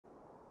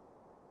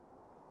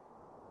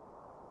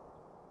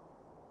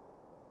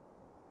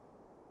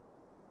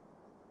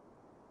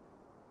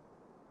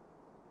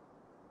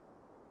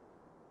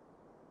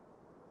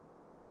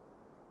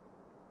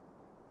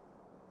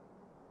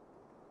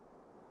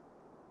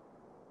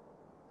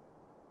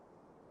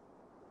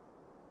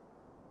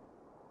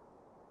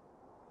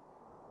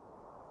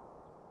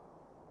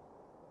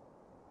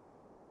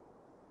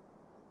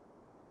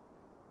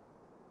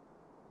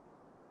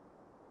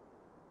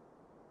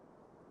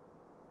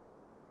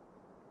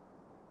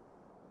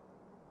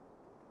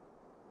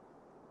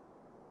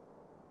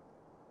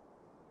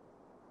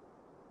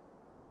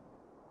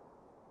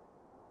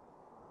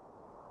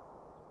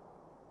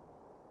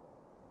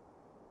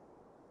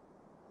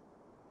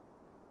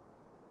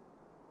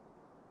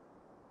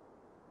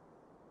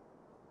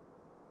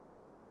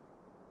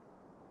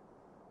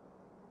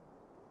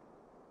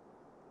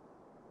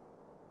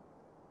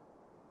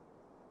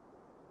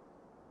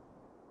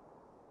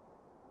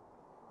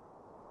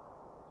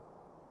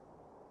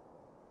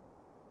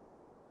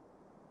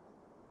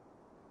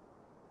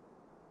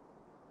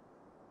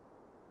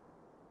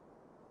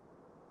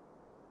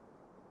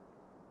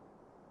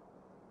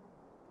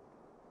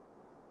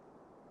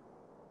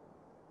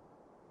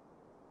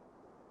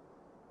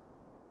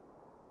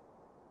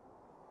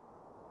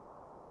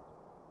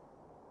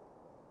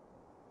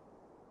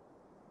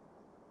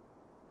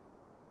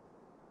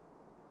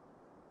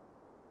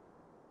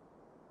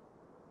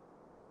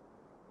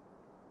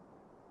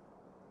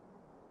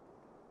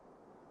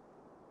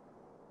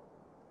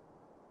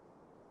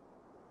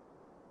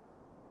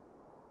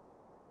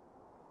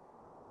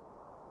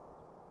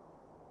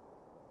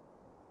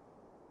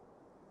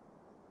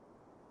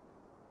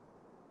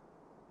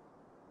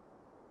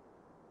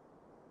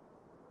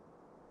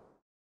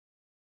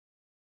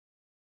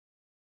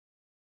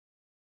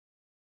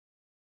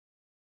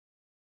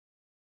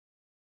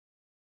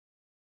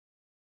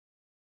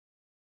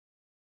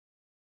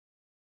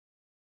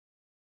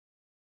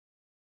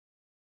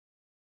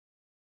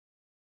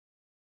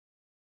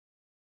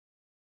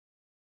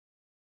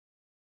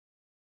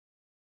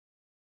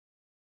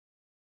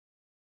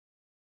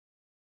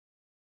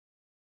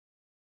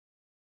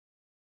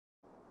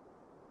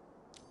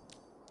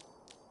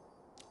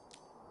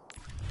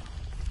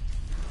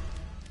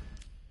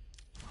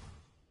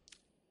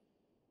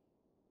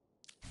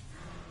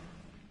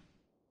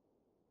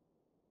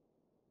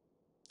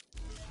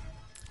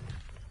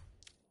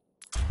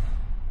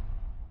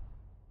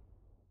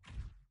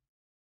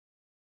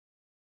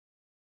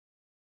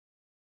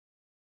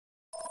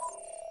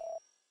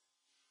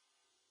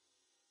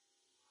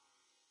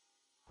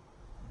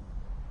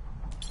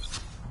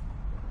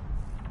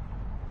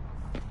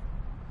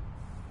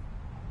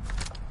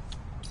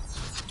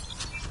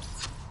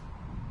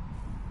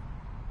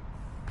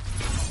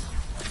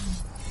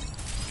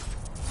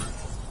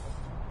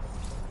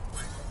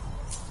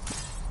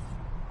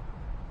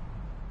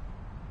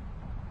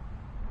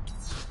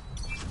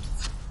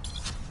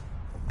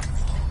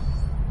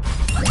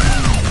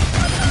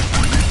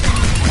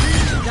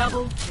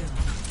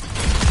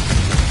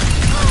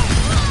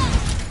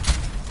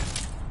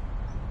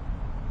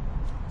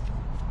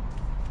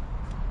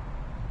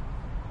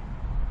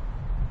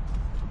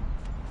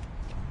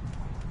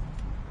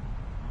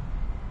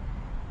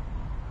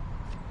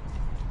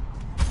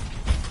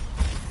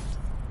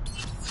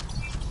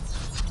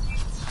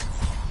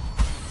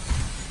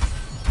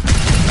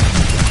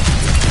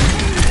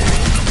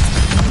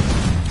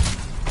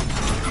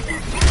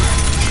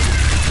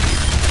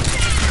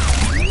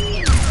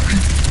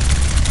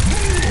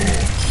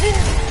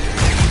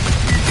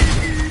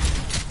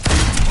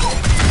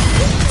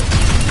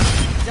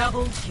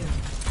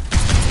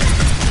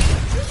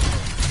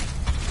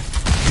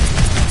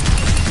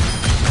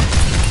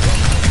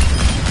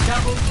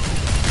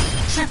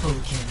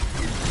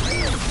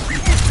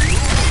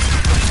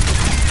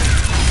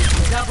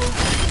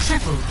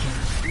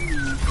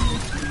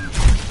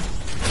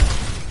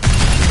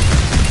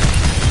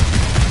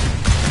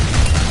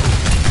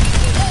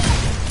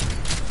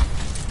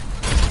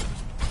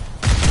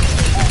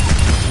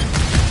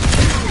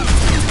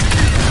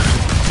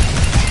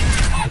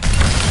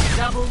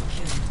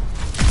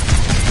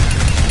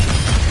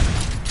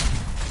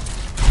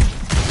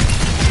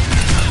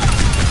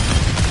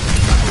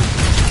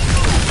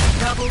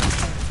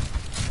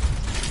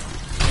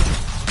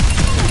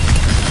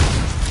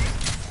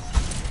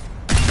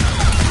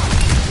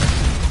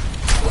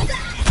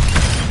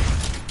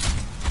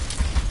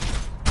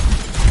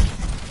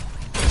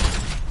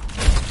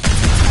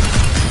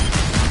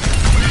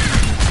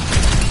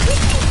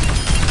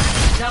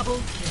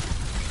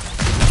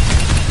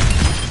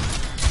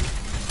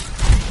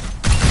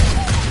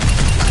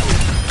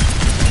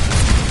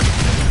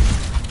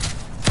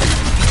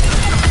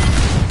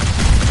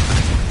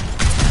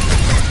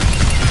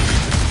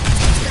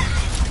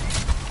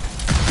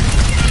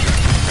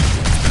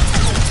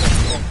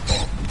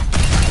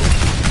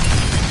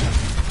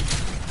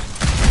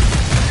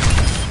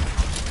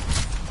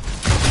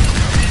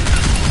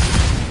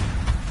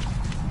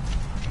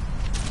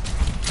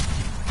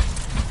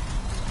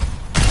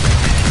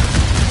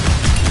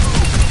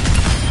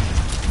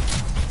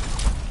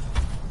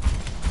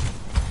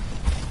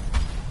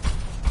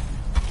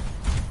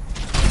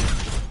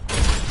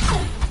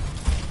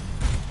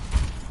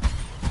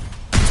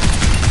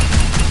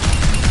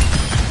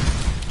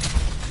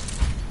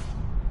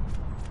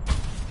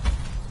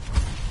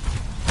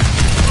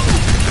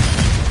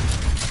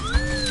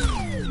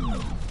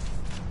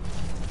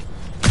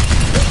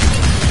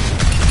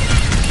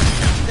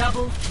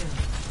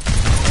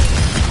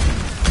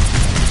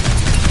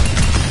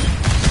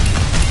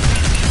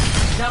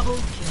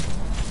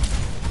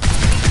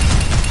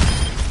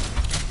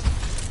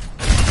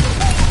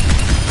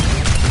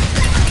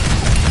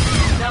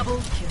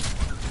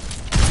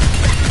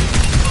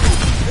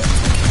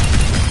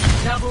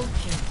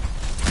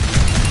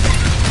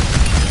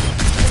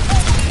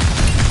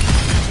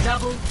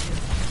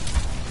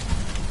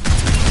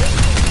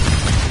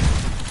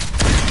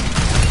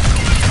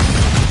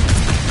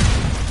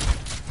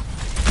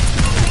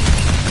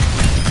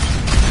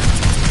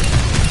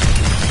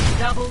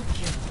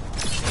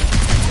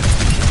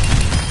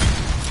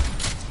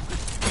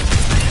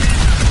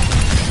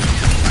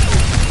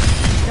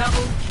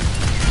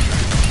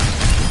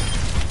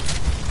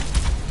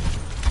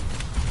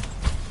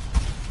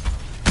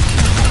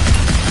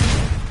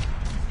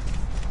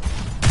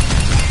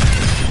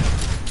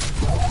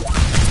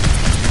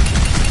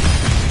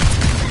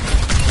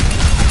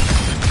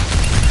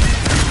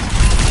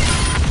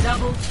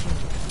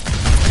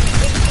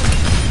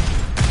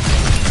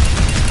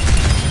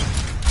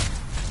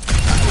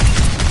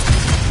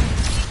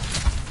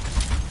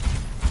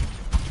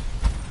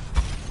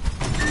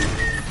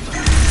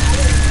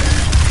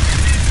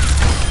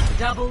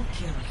Double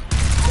kill.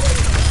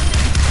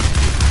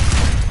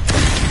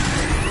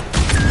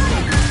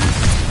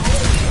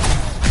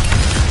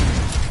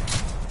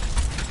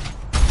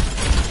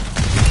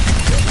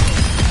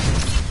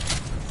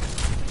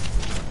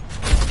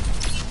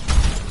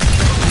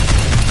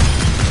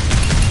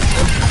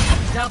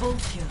 Double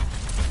kill.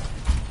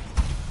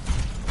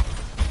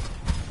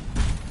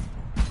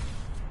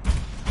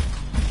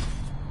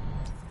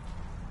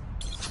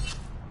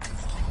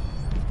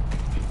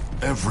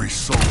 Every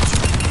soldier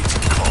needs a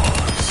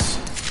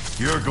cause.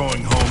 You're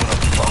going home in a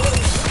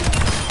buzz.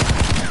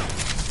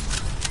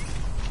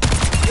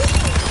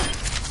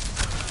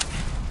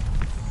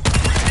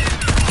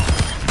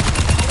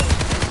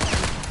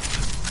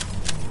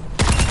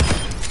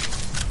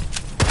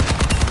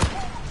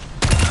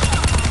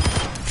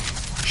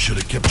 Should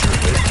have kept your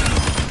head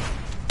down.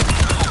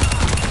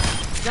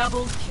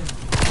 Double kill.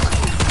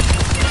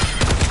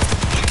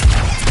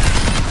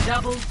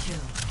 Double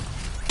kill.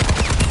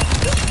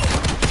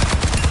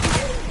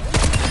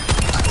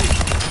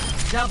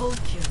 Double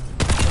kill.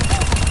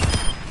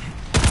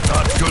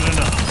 Not good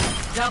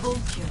enough. Double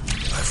kill.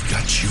 I've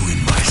got you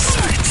in my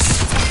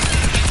sights.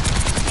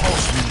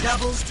 Pulse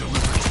Double munitions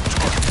delivered to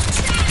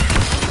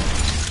target.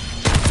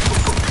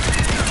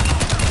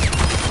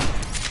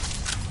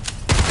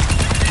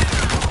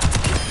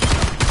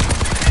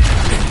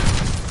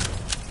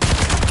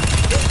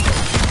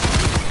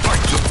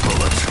 Bite the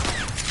bullet.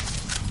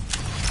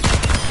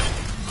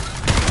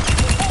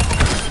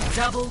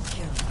 Double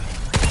kill.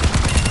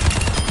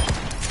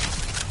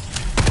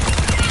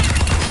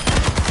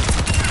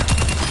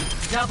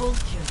 Double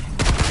kill.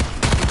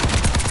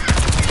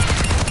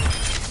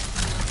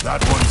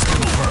 That one's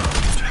confirmed.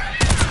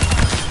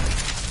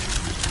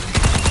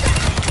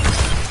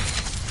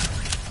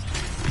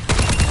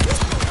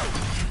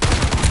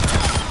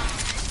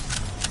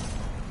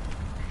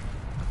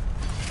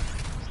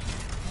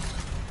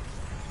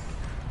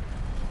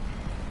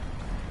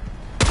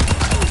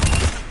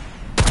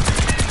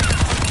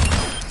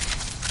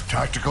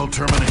 Tactical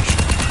termination.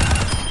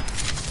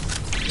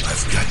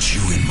 I've got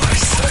you in my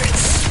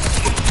sights.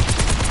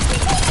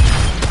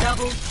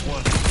 Double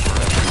kill.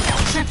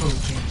 Triple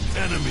kill.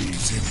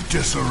 Enemies in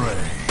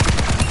disarray.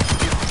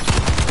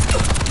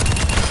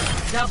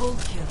 Double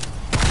kill.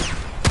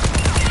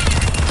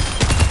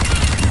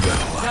 You got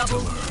a lot to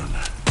Double learn.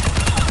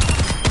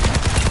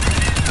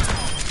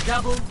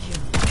 Double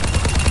kill.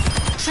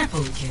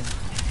 Triple kill.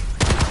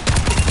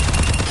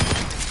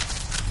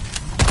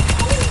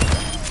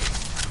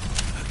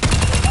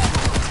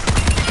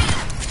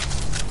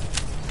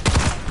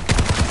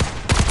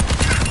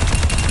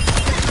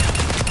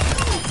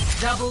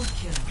 Double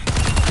kill.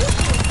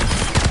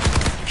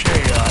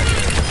 KIA.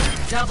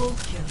 Double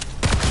kill.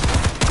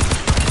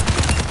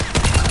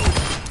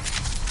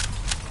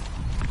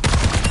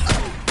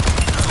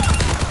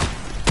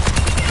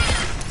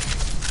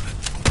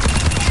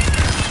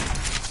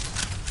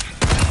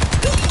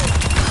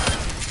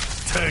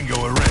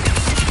 Tango erased.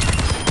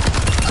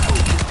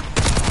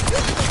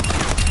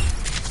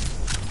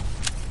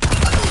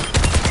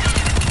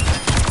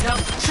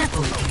 Double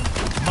triple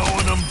kill.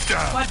 Mowing them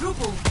down.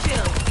 Quadruple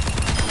kill.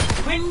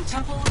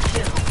 Quintuple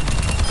kill.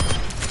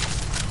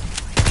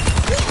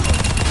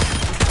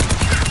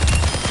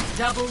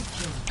 Double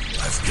kill.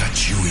 I've got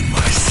you in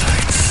my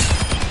sights.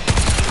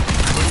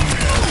 Clean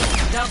hell.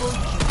 Double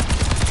kill.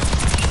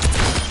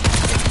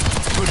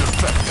 Good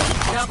effect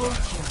on Double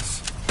hostiles. kill.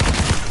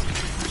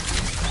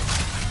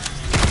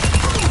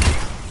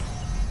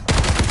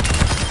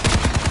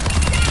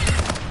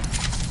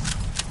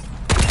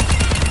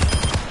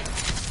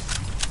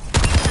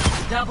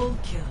 Double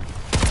kill.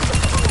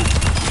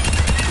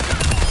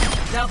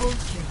 Double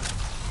kill.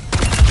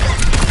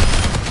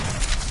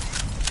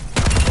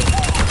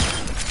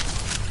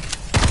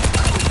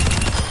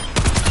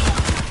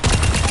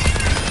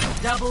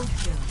 Double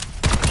kill.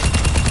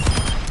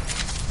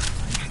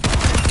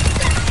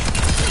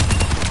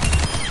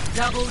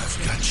 Double I've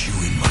kill. got you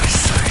in my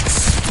sights.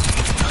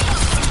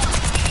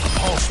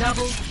 Pulse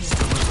Double munitions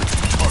kill. delivered to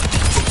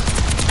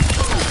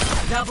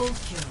targets. Double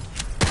kill.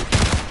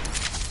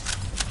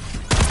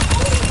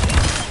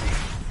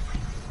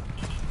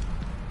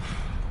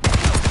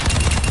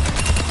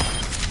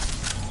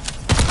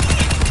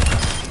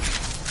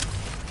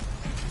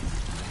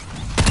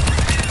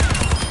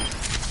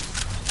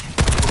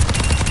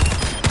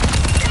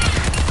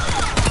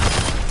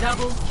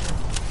 Double kill.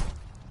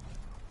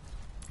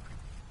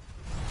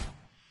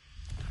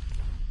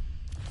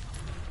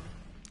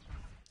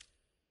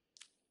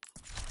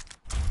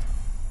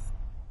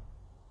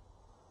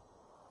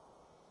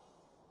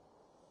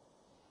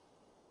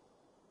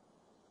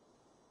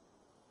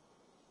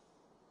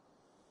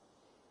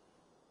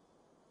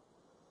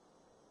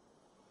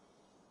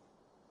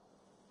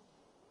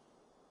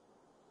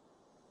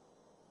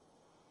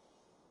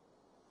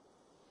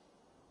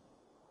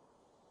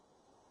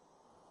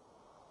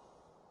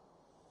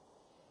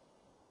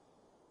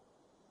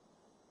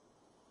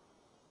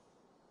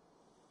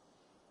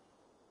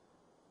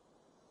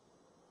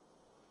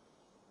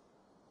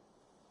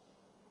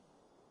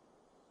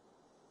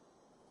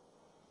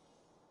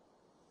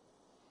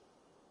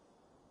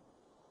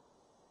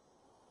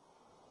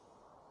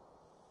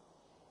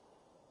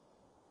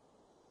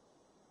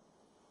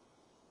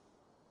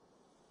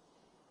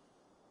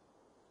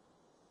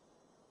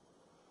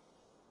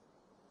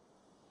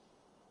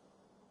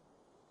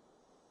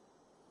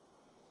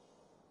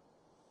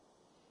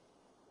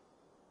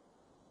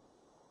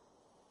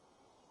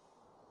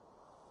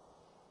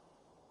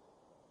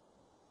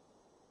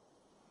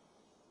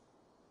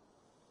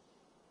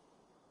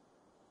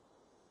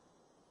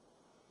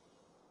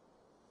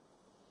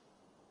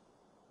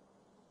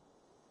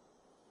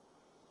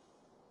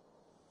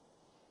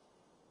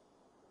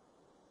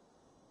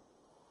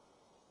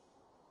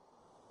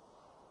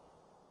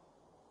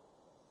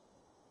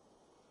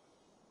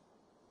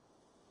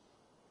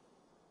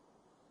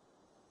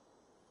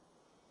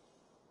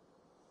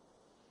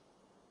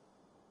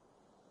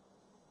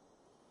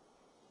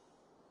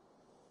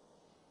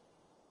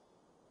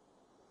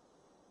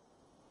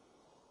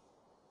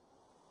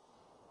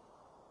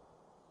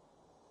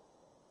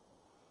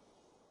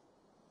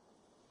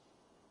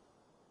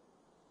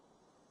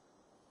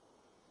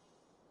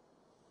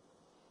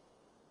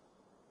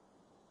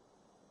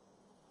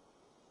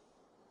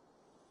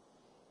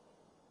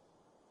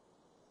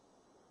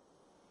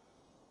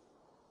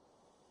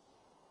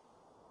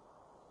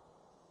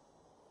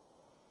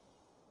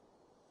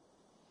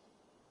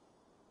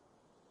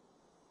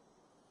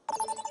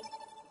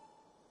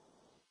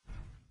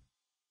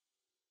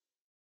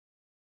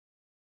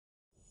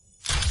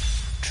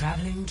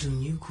 Traveling to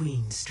New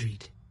Queen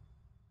Street.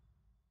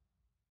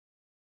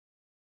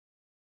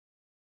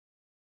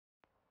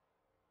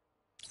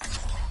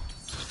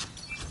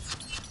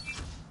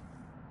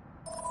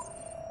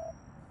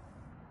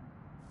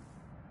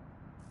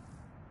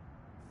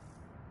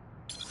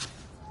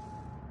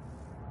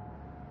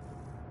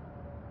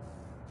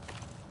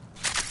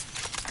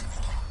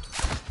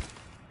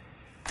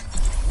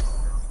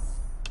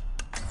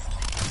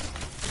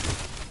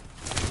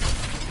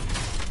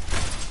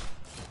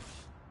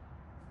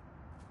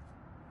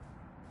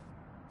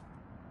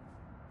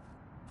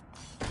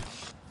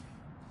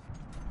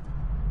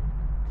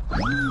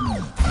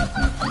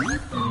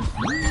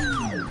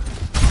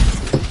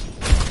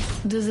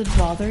 Does it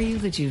bother you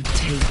that you've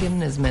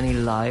taken as many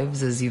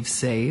lives as you've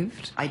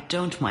saved? I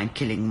don't mind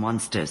killing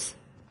monsters.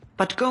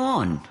 But go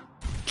on.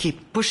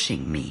 Keep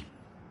pushing me.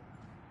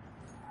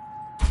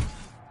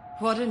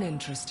 What an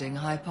interesting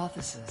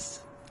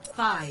hypothesis.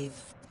 5,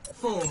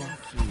 4,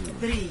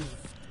 3,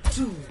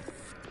 2,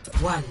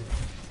 1.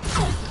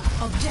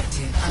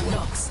 Objective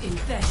unlocks in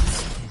 30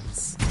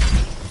 seconds.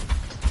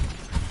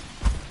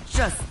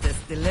 Justice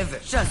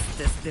delivered.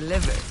 Justice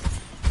delivered.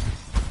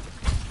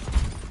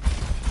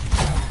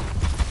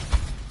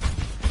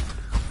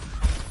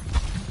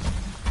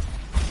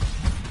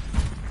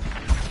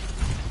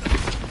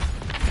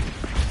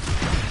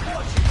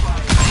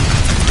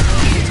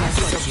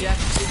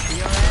 Objective,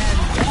 your end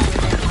is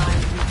within my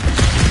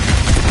reach.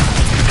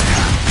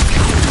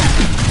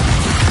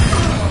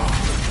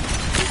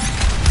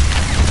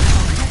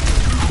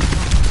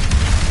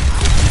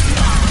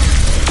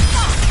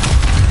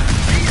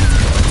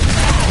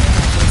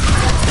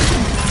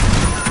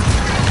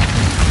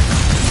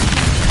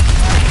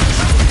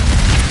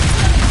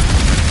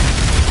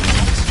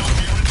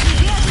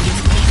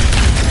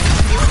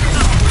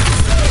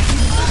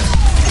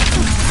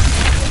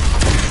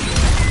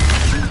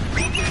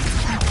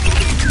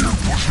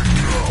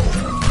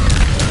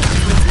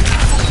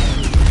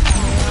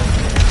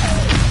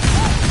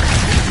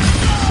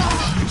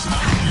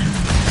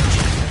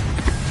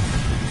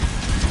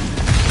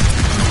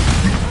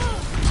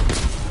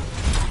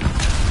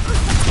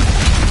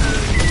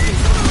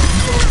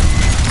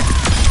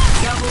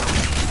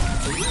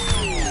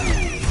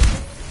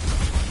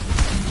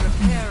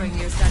 Repairing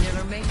your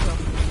cellular makeup.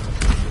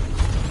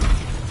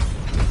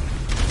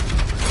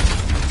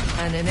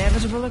 An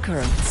inevitable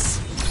occurrence.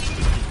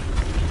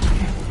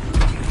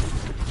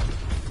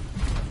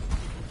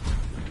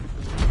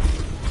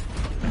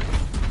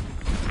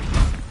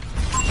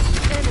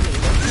 Enemy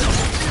located.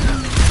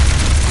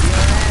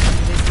 Your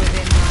end is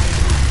within my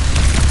reach.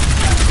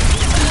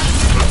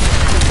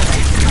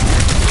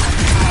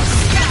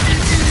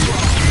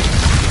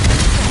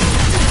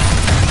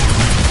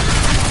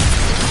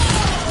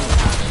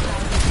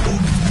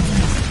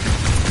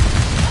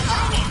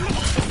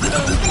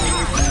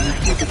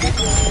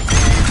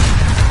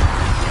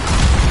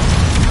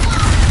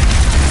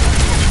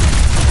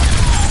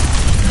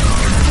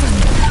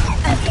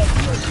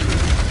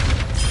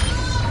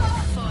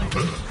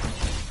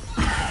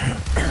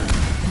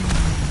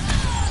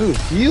 Dude,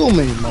 heal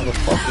me,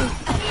 motherfucker.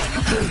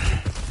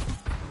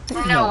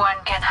 No one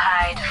can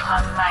hide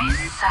from my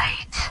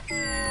sight.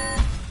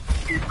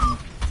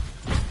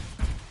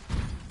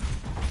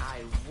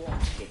 I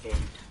won't give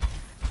in.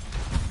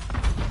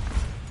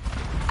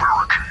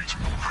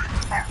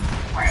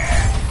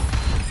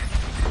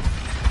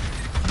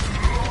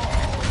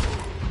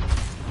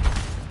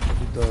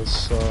 He does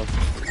suck.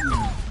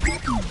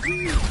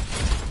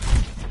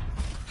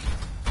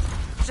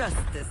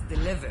 Justice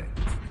delivered.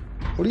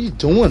 What are you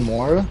doing,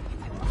 Moira?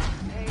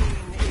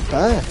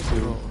 Back,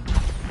 dude.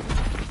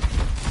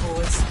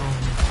 Forward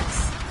spawners.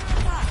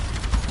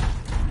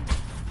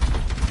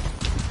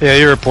 Yeah,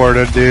 you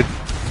reported, dude.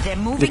 They're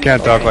moving You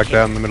can't talk over like here.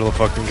 that in the middle of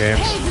fucking games.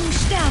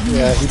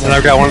 Yeah, he And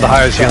I've got one of the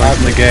highest healings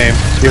in the game,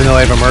 even though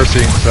they have a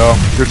mercy, so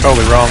you're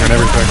totally wrong and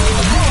everything.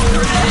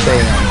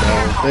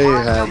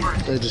 Damn,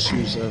 bro. They just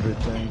use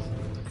everything.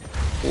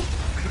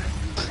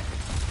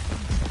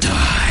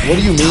 What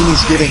do you mean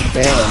he's getting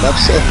banned? I've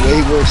said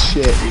way worse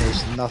shit and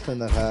there's nothing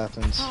that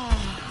happens.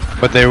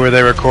 But were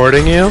they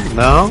recording you?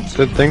 No?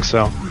 Didn't think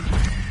so.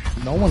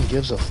 No one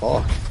gives a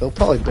fuck. They'll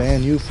probably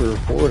ban you for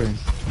reporting.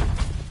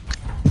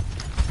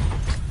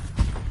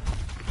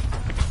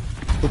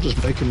 They'll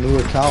just make a new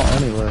account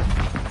anyway.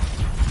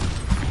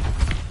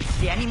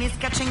 The enemy's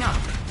catching up.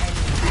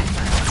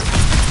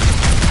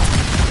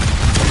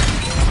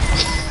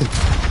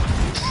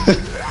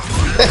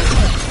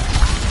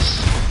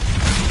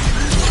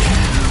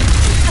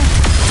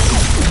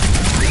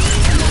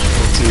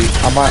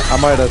 I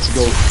might have to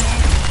go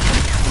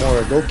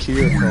more. Go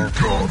Kier, bro.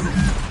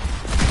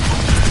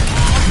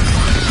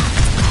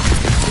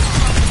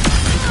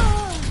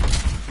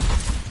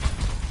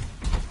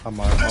 I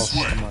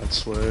might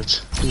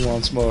switch. He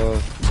wants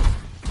my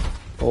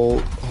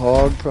old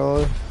hog,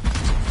 probably.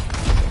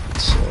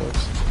 It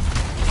sucks.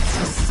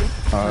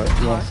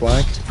 Alright, you want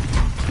flank?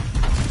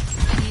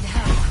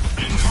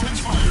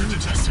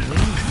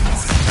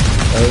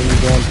 Hey,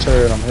 you're going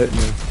turret, I'm hitting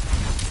you.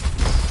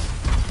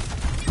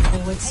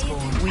 Forward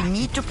spawn. We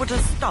need to put a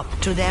stop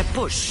to their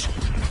push.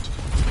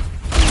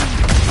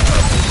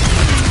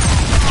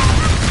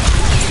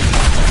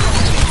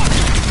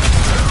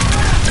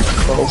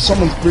 Oh,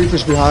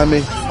 Reaper's behind me.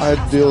 I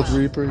had to deal with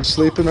Reaper. He's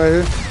sleeping right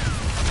here.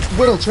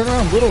 Whittle, turn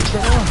around. Whittle,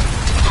 turn around.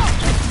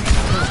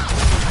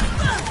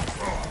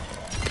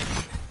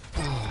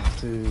 Oh,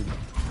 dude.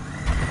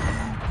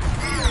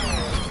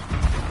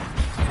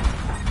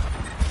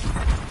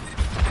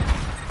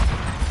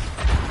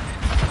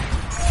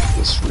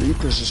 This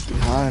Reaper's just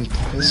behind,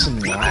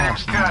 pissing me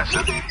off, man.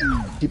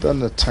 Keep on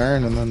the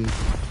turn and then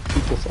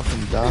people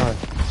fucking die.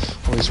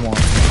 Always want.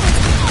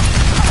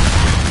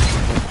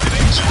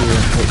 Spear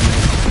and hit me.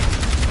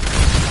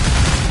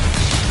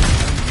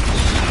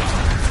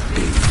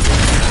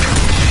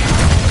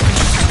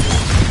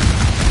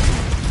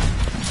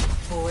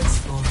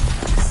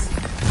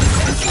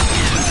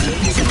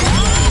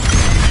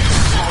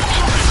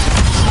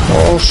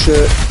 Oh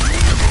shit.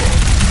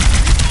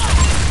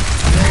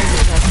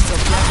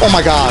 Oh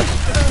my god.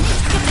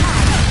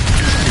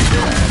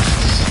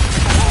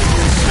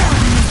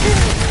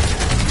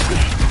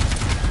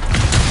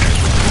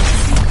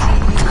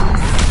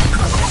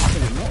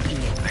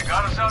 They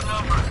got us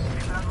outnumbered.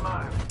 Keep that in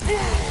mind.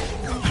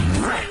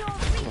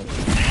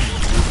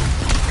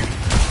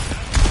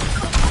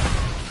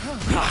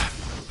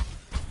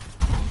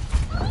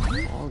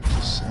 Oh,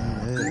 just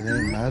saying, it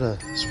ain't meta.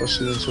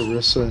 Especially against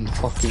Orisa and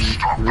fucking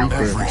Reaper.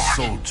 Every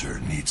soldier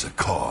needs a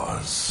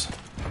cause.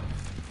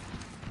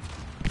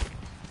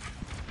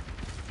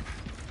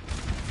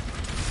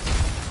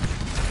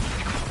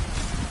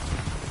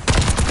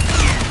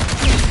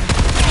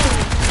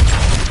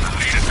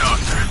 Need a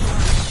doctor.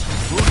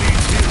 Who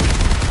needs healing?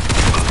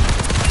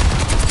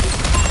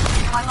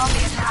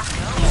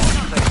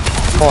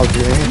 Oh,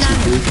 the anti,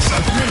 dude. You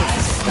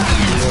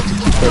have to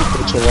keep that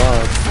bitch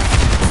alive.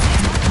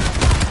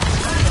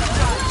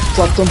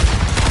 Fuck them.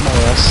 No,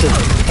 that's sick.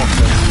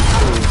 Fucking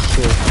holy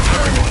shit.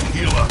 Everyone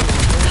heal up.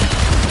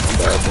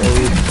 Bad bro.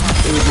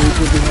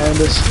 Reaper behind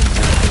us.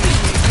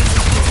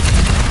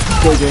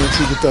 Go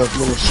anti, get that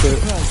little shit.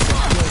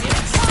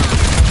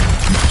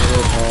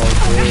 Good, oh,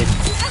 good.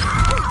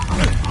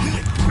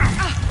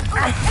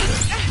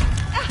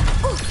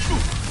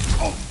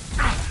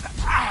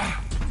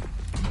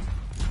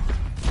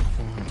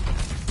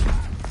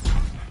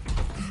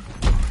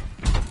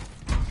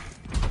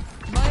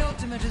 My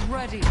ultimate is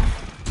ready.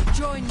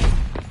 Join me.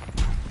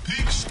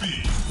 Peak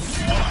speed.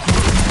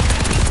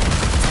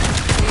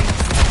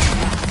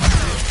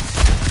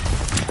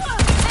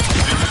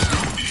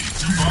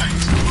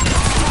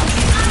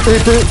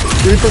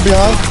 Reaper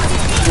behind.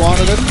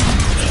 Wanted it.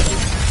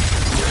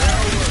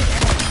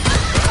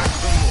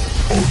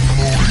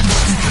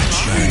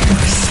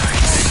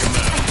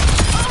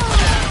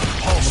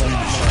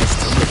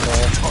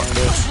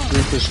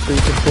 Reaper's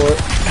creeping for it.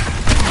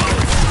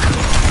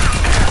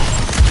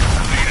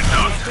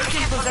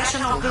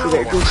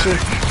 Good shit.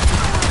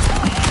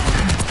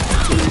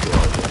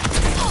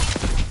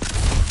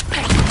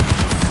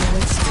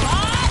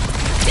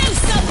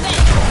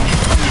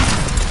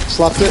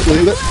 Slapped it,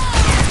 leave it.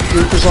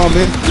 Reaper's on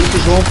me.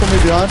 Reaper's going for me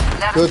behind.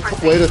 Good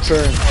way to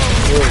turn.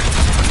 Good.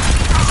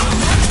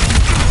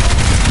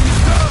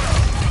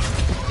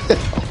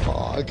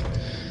 Hog.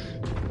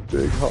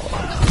 Big hog.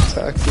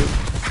 Attacked it.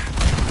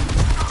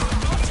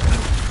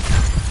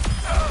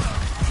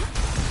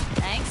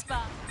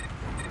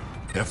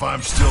 If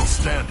I'm still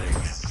standing,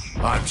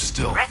 I'm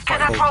still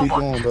fighting. Oh, keep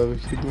going, baby.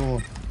 Keep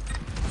going.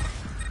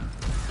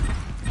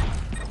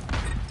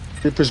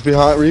 Reaper's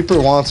behind. Reaper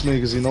wants me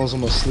because he knows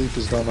I'm asleep,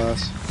 his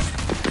dumbass.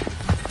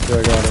 Yeah,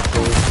 I got it.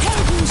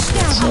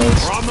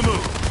 We're on the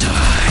move.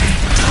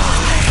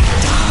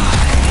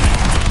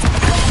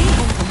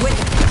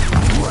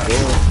 Right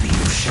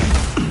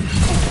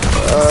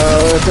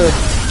there.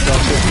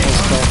 Gotcha.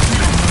 Nice call.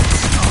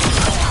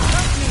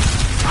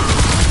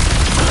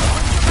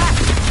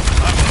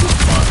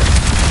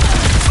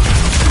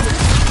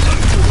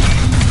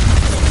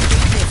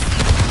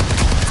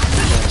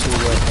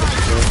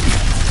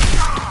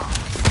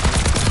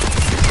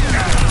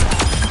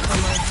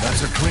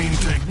 That's a clean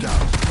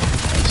takedown.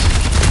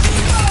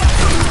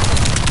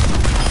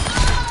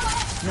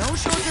 No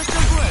shortage of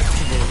work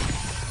to do.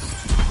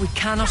 We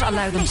cannot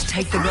allow them to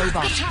take the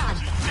robot.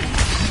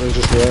 They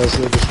just res.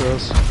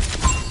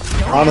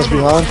 Anna's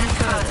behind.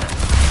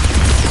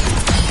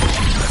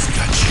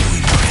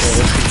 Yeah,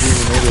 this should be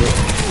an idiot.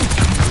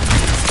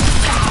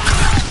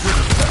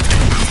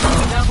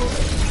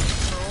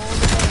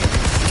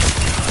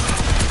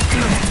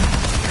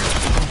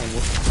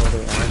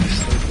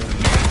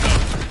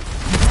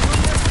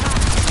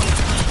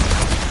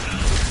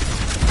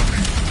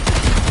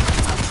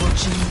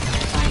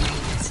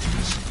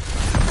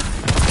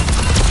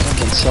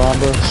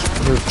 Sombra,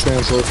 her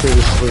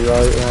translocator to the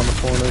right around the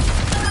corner.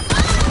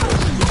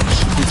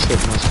 She keeps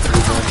hitting us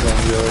pretty much on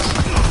the US.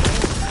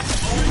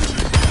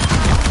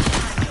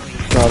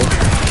 Got it.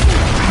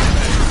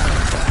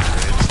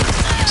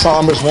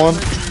 Sombra's one.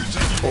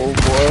 Oh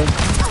boy.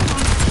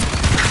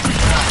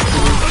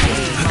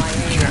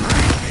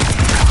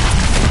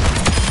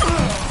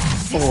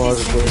 Oh, I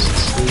just wasted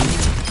sleep.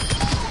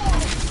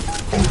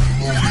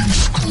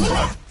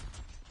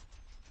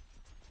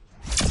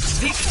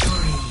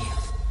 Victory.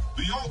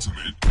 The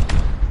ultimate.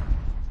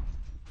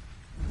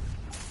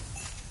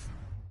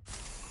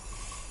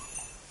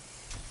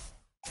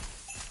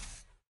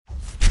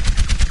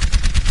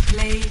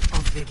 Play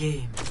of the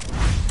game.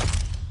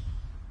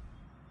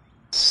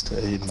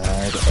 Stay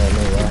mad,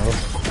 LOL.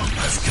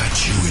 I've got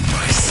you in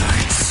my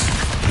sights.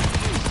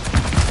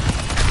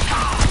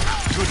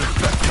 Good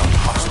effect on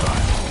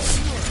hostiles.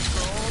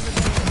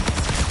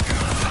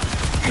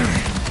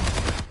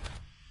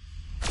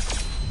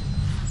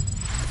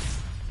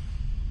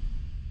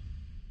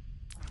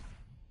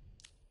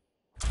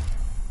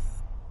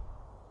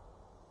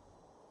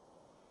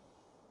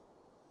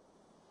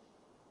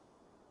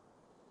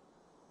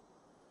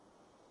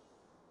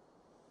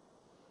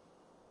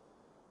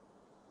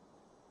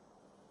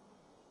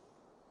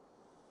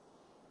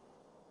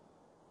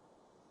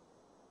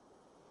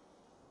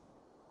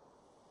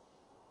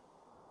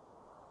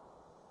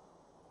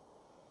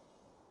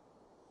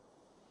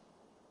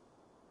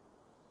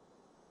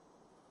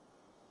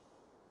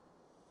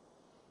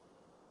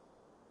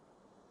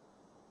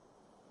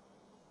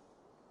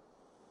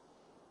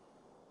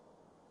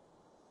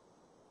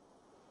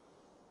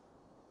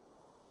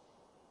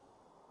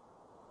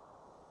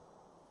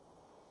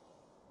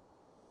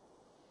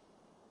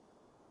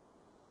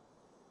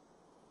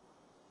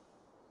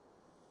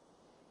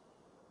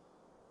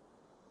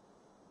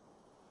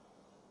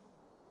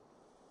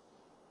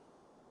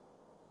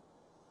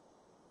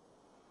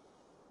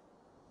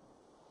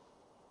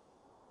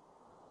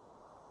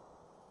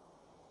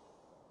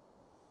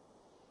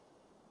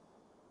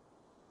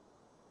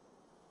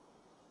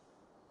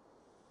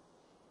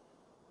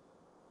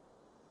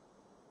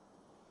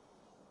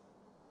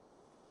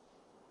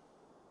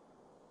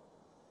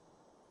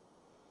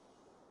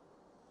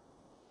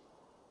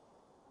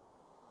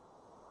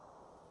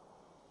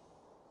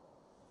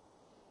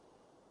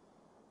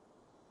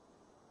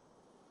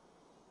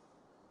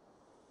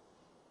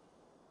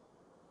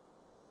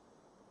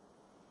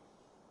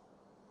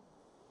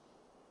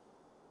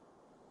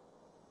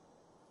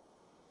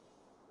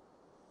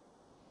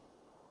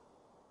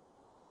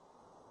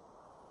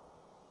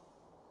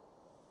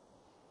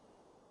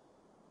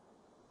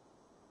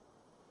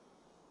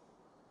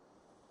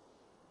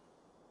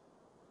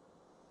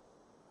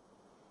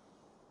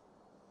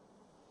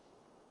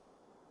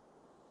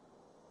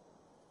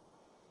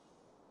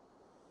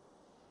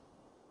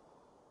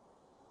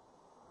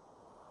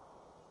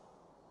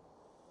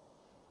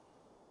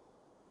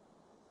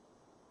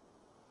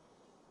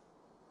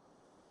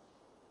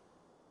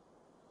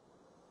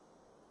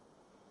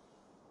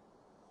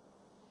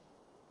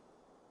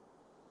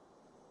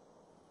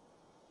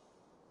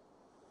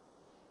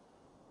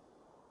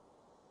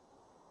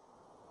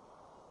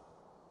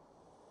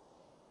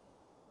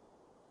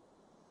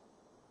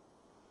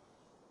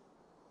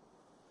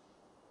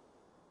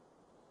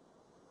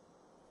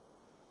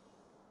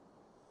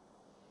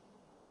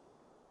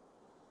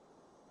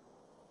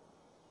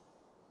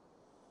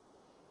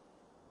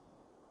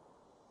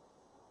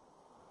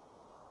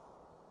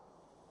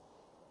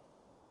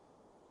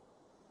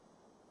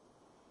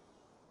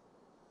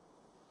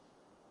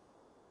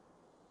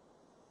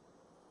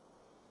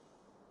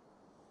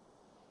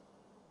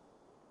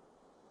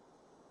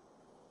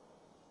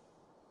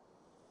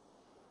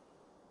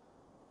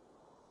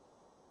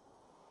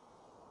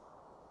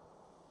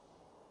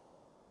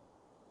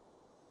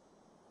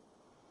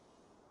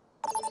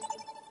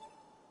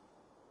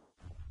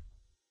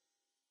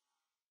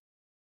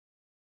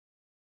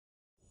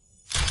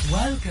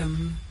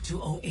 Welcome to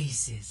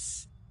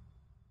Oasis.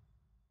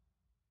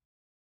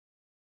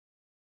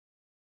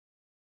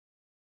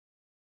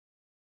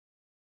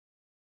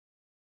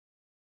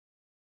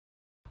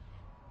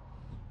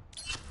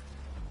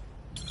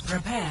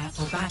 Prepare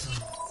for battle.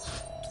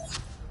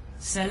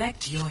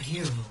 Select your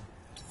hero.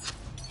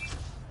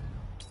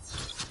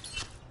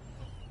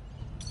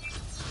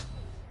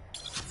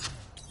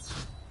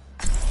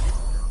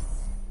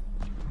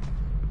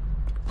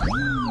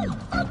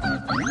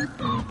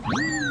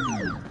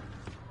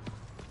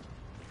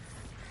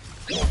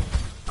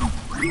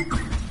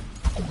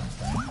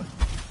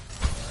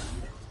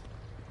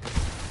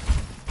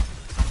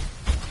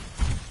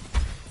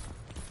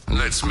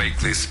 Let's make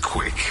this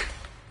quick.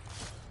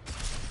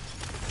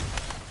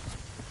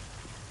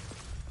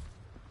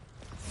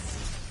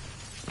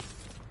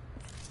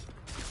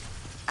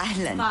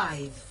 Ahlan.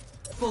 5,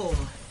 4,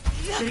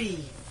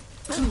 3,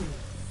 2,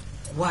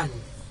 1.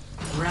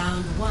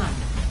 Round 1.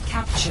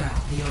 Capture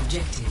the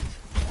objective.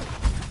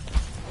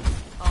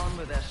 On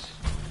with it.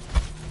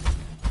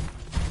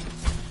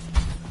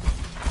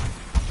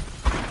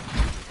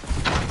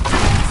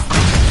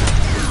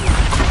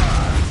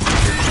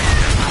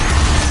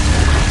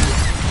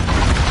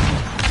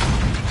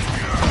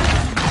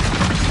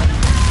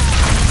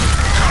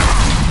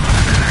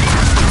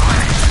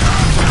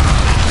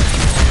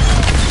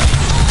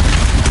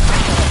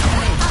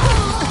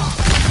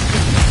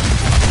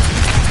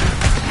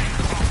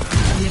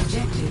 The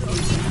objective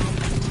is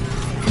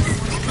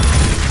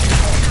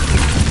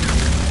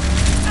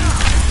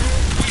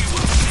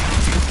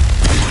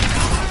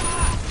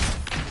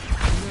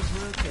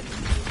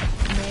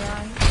May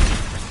I?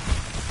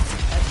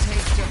 A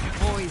taste of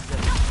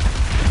poison.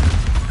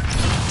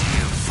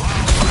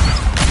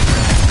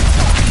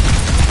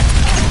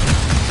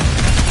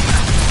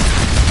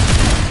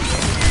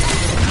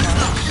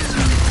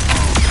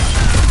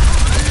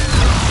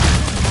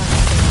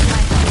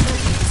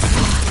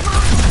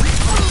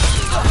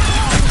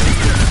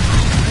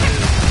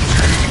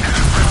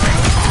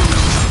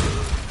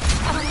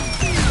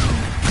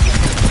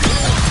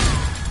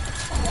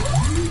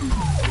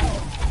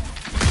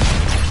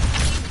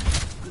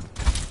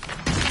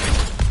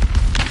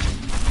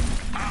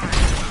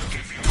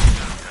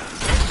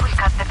 This will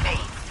cut the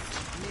pain.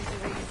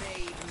 Misery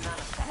made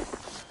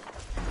manifest.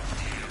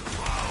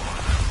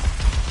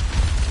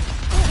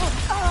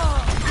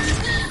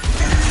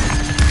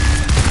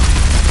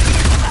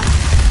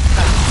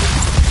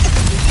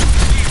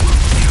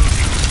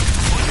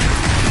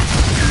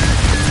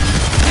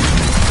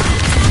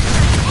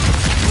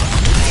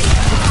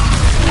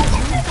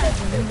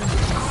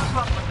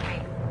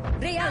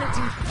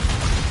 Reality.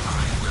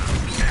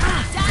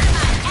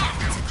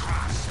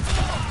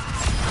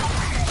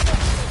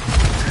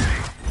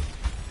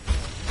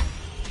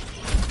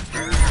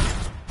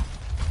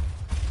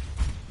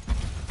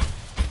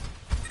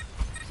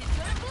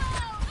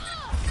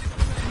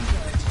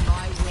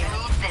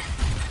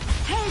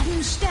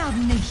 Helden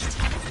sterben nicht.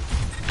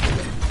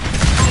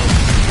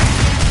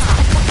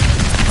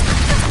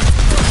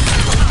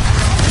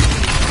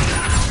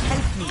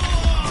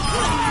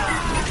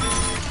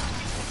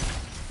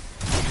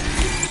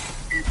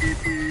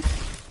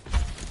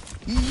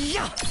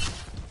 Ja!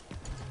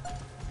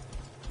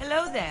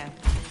 Hello there.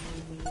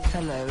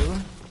 Hello.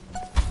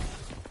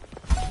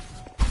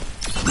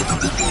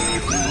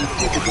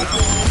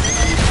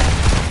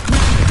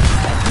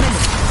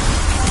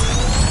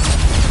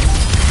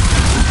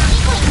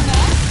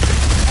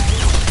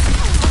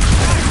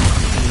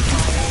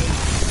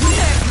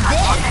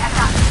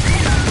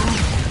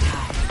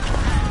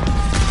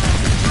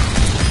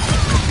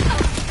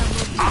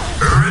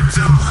 Rip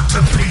them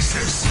to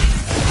pieces.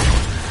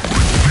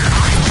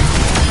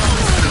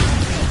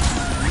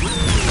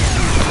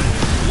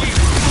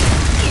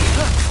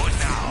 For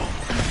now.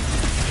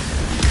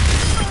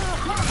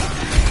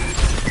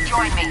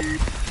 Join me.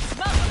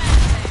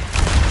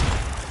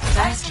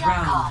 First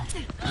round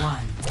 1.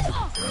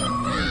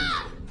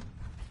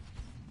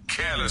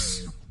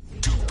 Careless.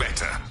 Do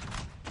better.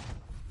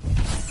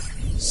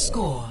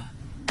 Score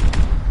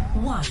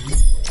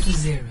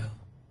 1-0.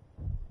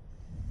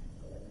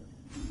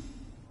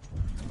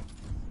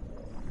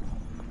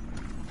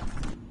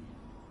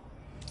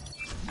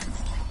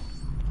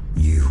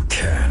 You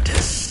can't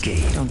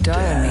escape. Don't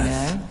die on me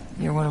death. now.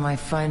 You're one of my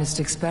finest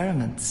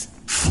experiments.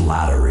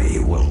 Flattery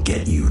will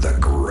get you the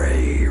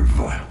grave.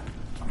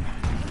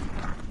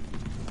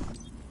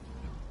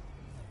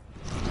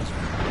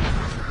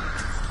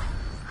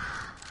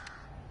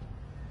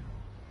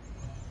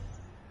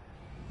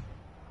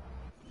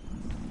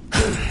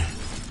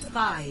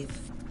 Five,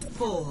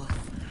 4,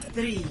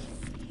 3,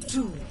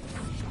 2,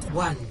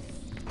 1.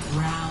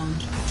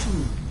 Round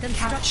 2.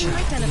 Capture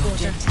my the teleporter.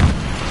 objective.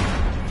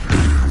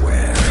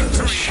 Beware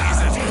the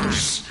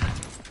shadows.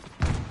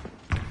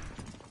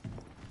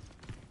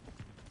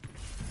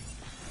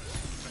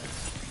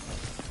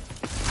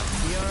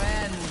 Your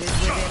end is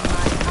within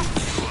my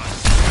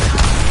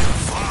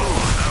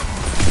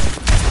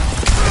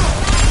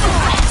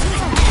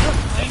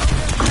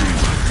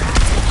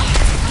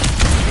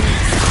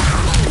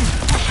reach.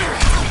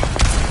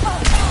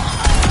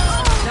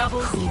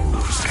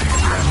 Take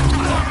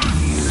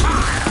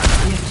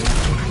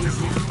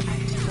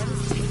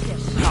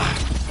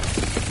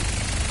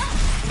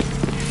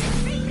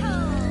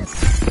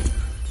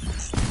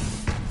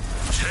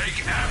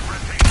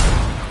everything.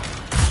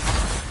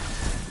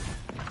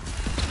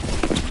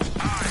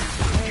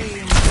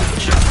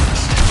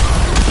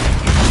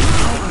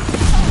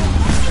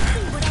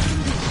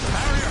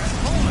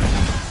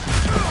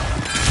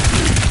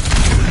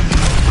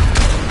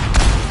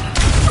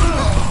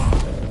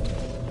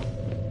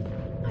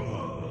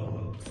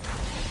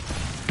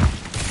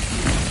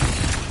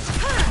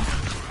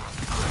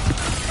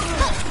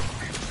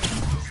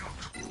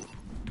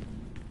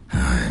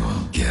 I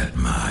will get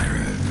my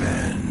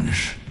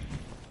revenge.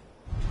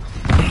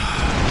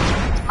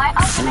 My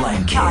ultimate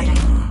is charging.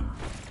 Flanking.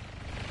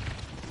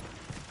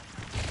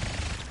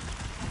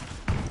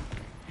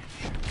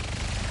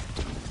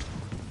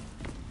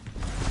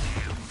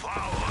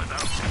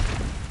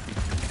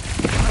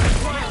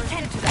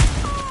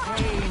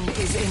 Pain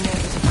is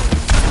inevitable.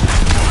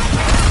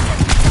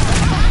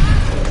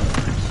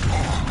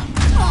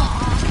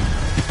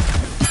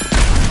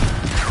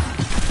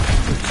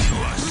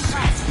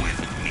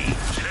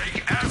 Take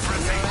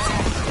everything.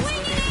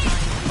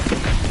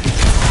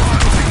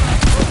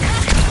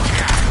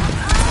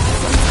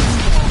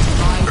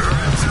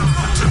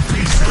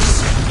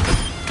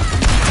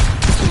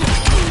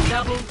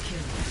 Double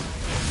kill.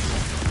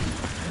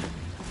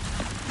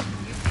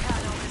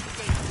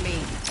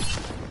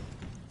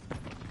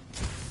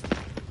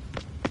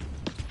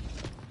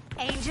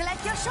 Angel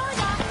at your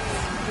shoulder.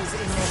 Is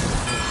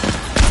inevitable.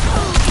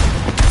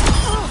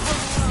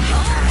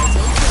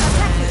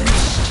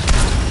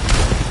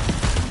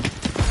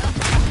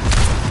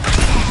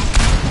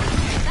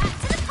 Back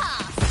to the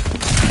past.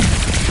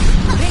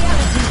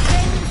 Reality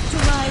bends to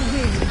my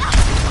will.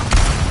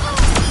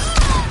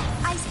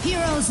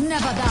 Heroes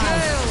never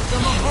die.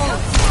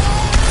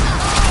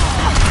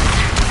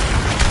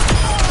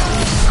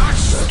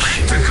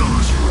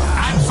 Spectacles.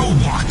 And for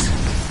what?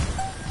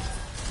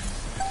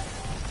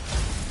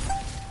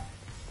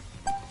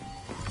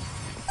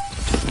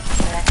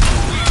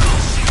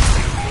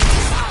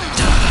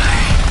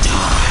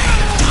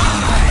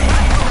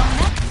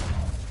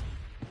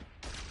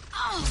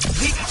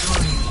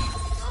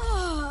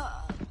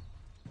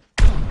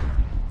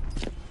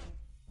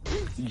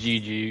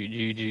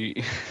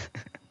 GG.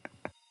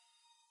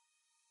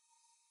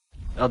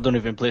 I don't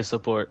even play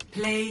support.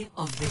 Play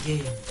of the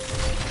game.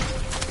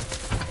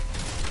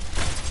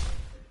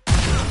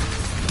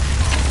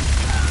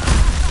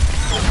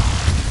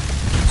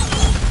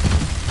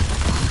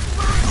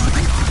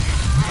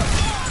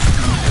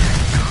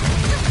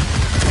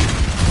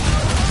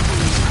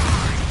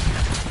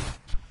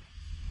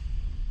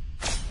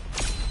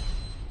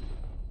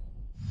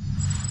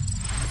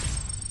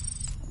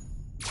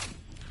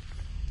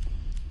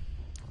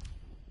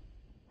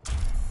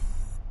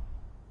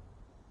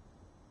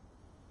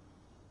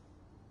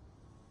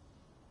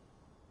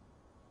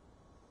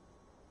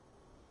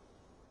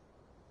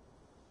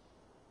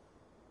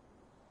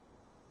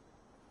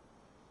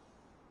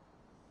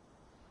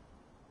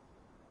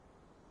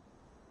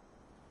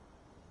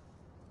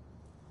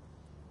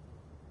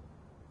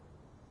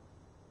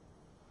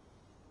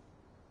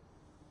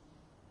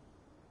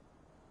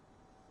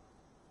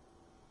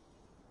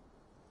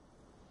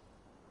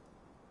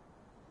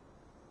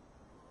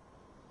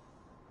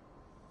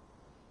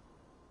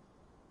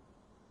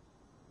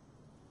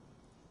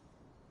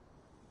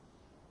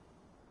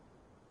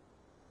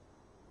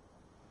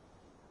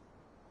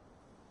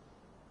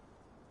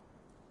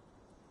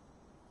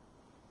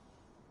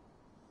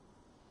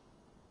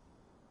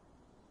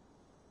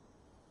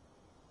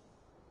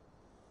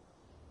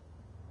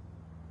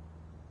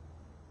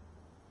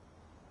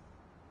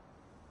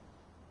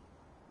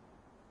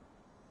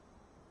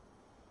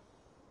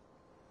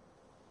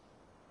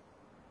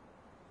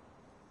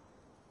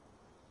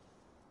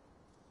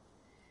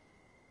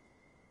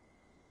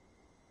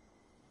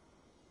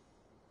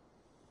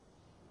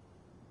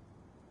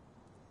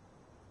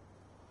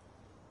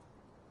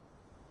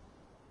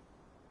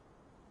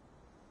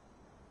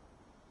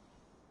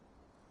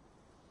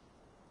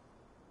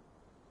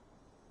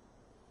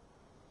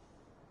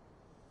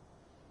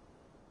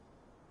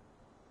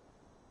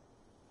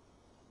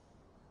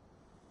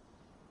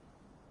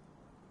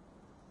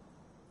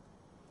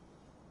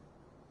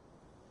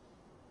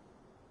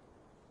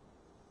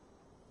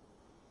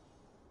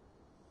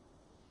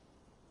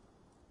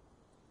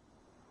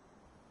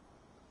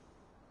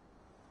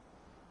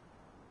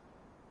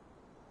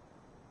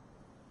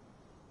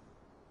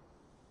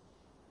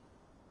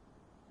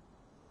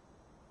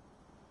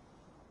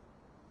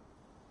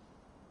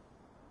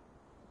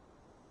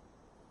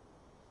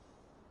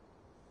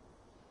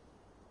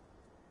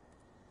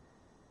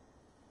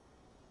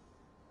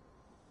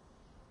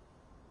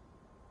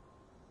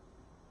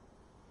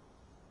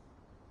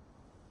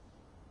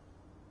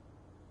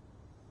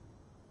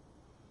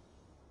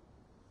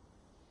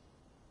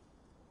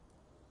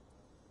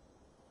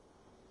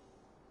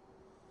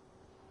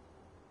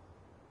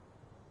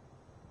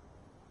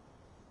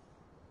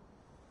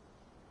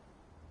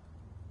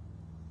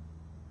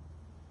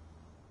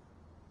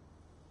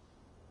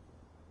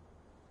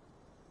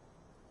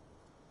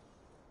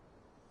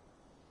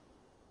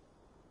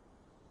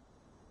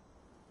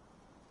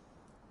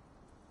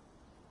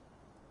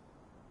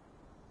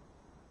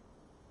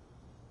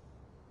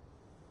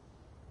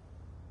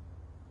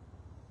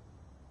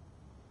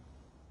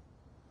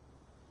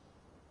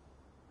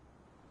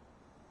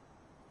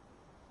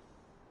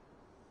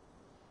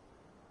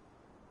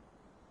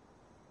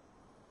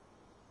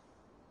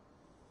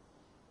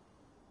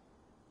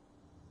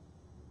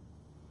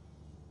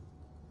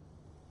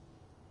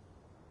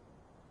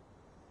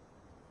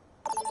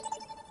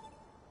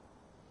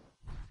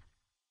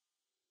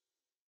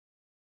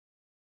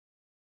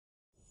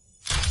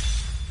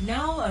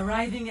 Now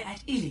arriving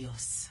at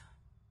Ilios.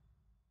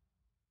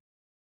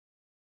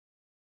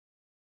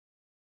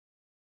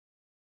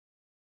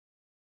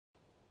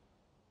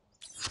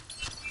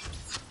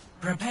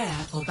 Prepare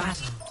for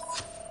battle.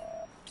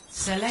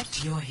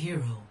 Select your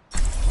hero.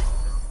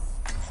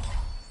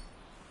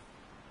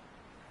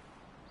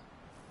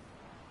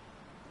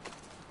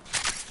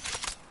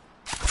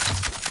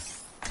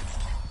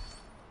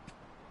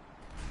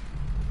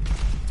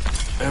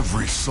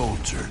 Every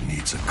soldier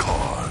needs a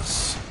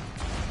cause.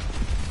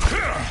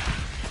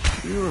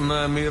 You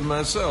remind me of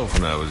myself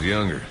when I was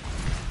younger.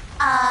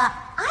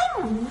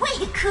 I'm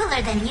way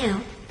cooler than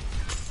you.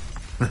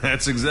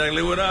 That's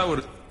exactly what I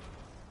would...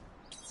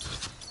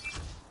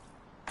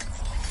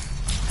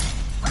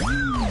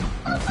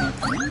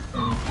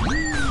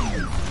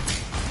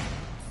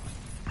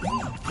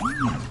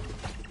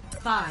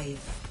 Five,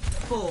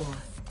 4,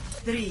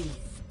 3,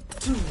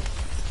 2,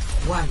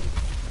 1.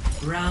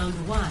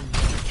 Round 1.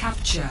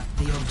 Capture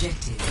the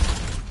objective.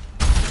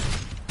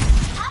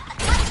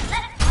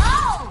 Let it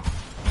go!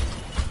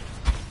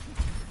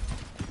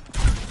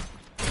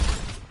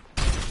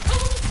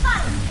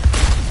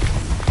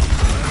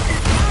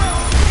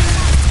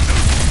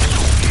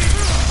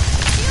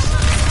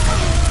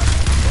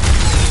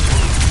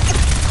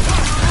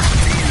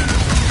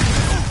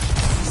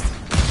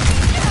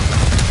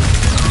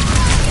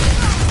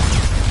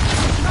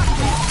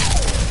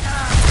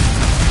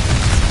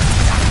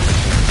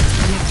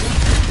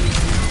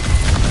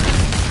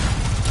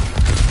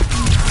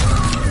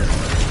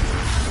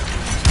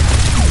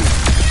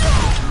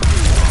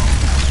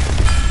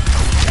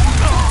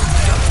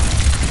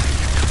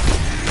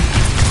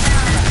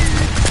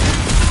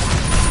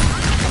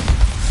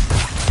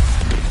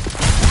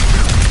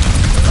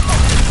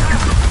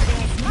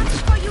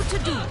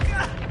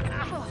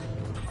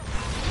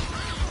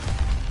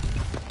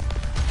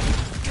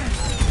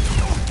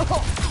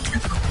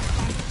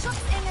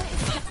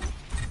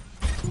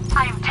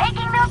 Fire!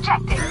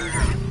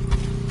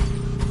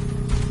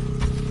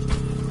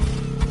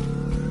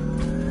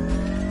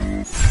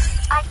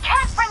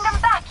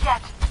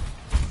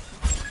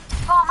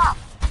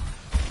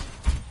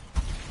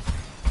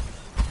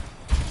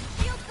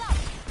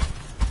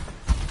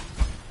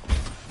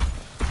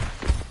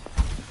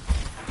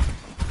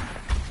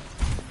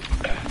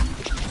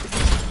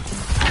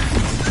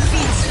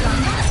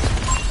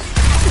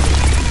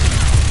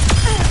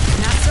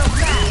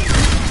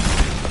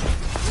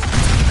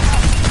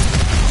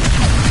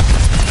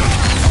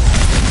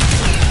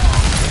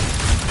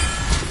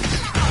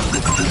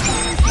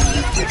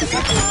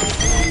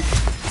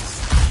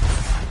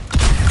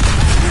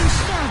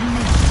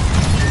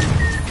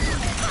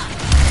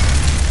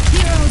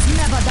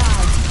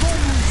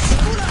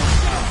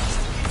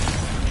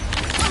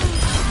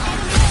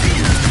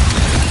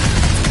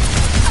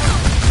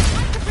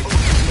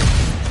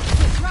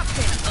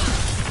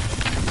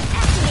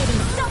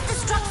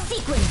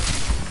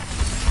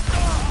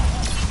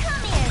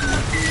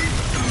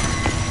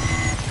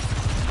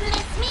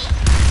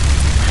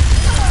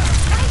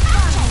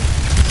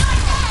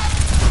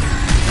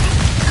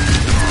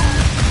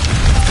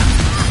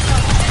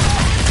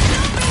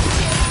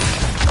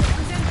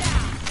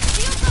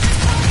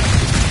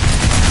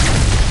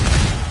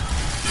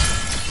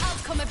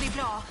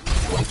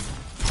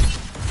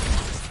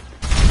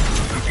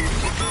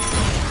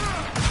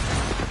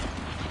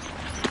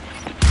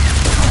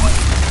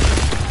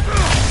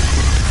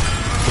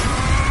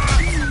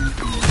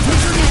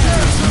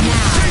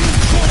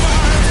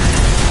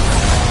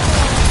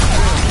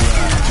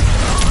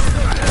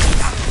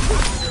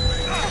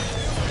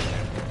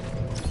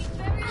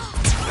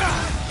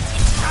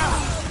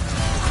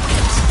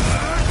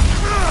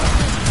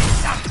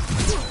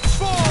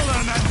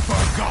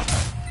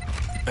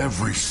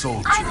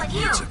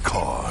 You're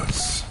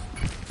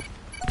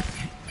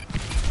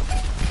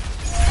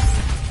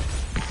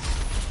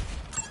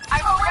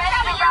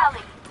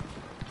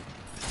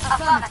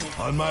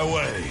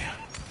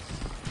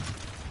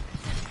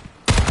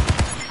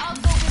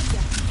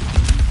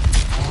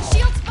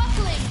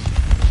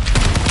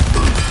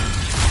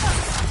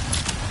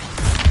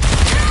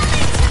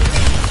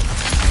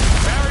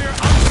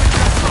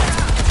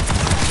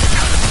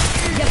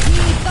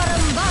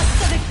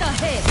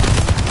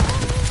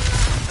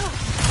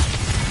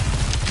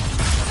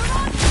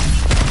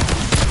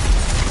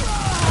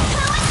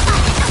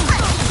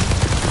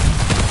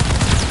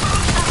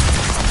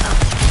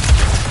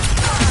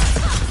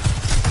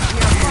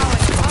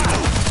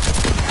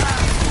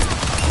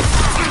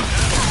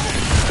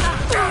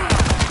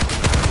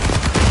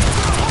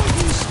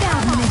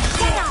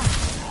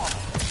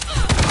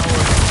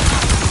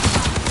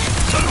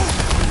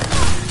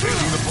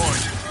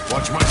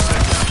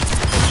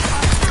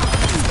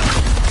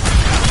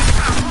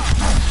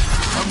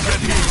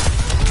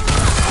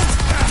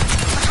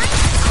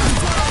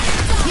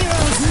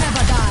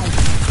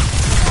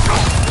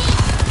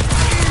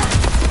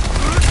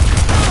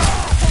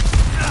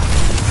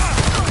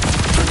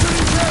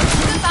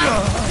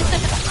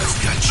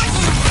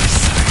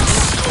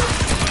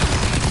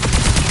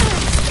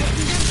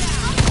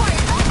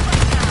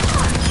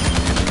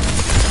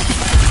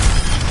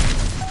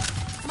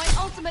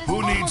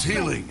needs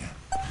healing.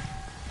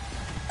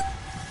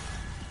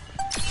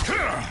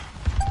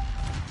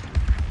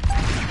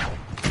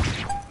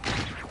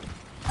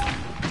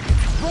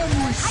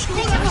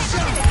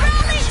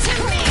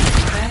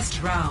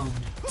 First round,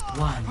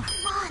 1.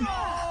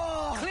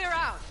 Clear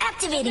out.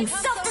 Activating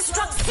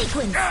self-destruct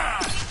sequence.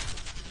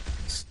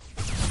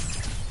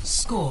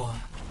 Score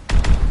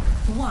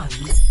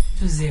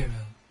 1-0.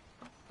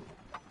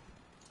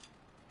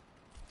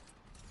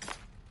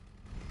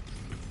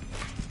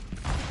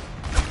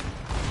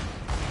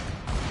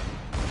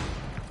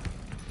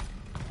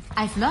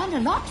 I've learned a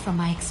lot from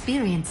my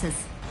experiences.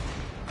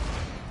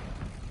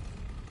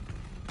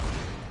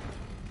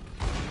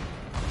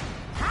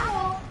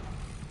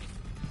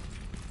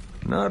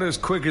 Not as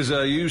quick as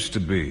I used to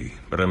be,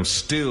 but I'm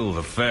still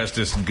the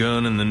fastest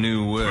gun in the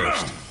New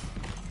West.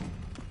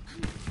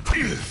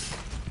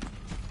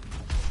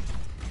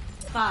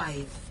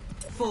 5,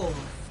 4,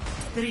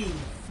 3,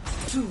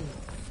 2,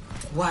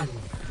 1.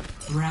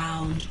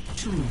 Round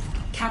 2.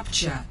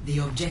 Capture the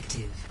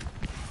objective.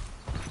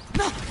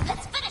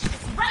 Let's finish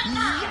this right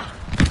now.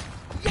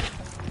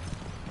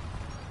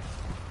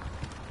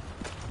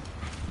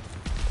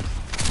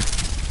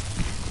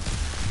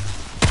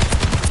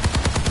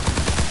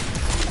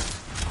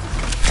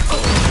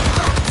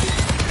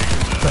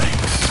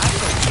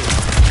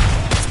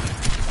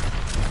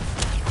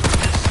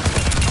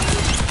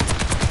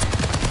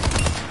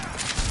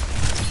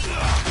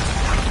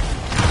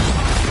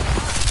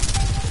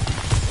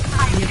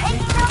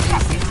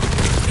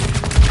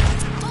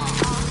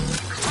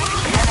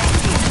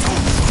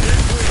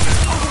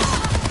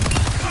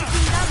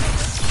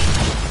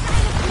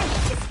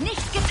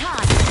 Nicht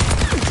getan.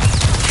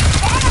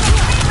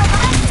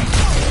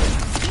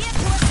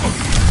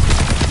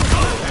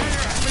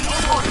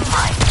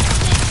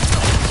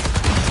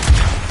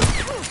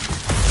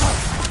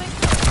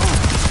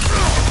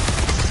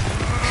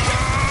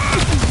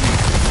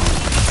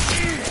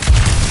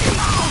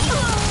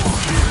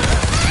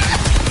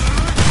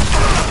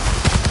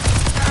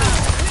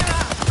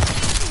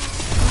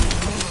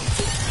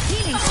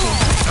 Healing stream.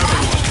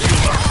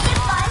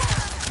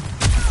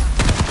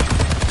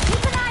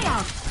 Keep an eye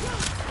out.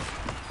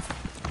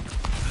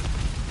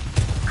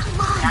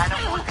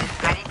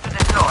 Ready to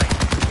deploy.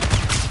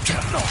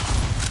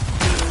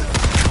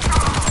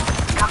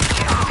 Come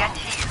here, get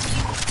here.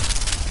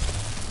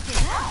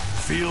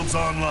 Fields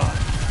online.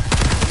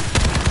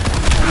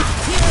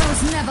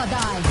 Heroes never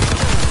die.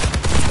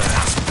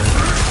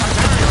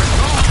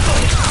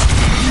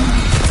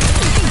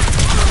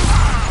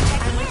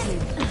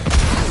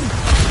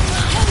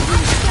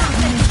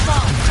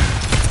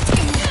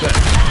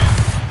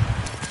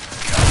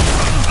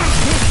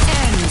 This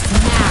ends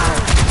now.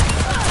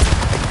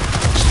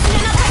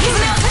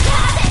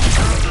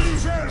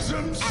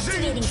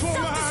 Activating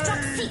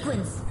self-destruct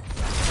sequence.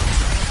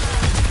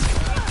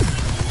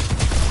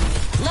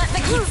 Let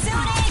the Kitsune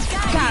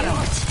got him.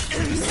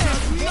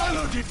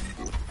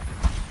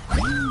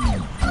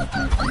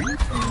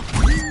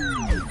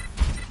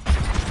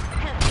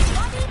 Healthy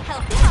body,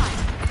 healthy mind.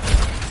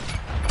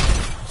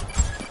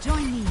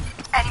 Join me.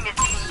 Enemies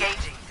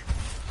engaging.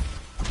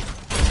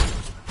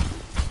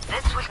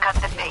 This will cut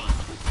the pain.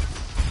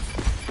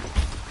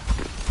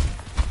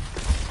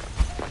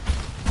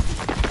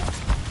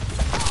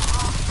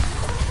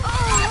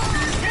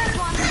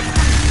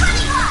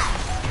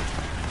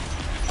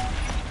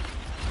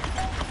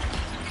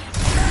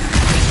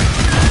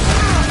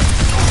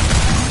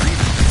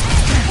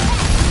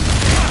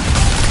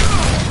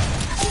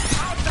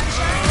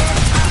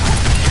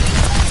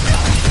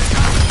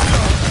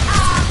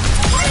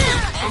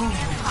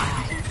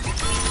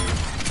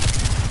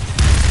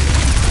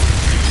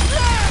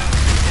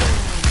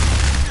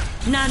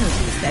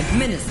 Nanotube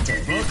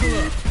administered. Buckle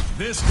up.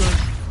 This good.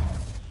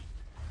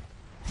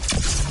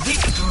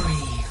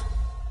 Victory!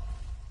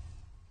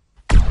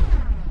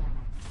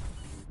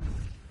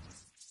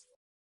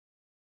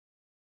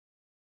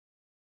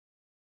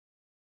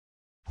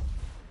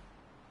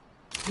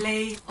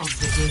 Play of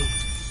the game.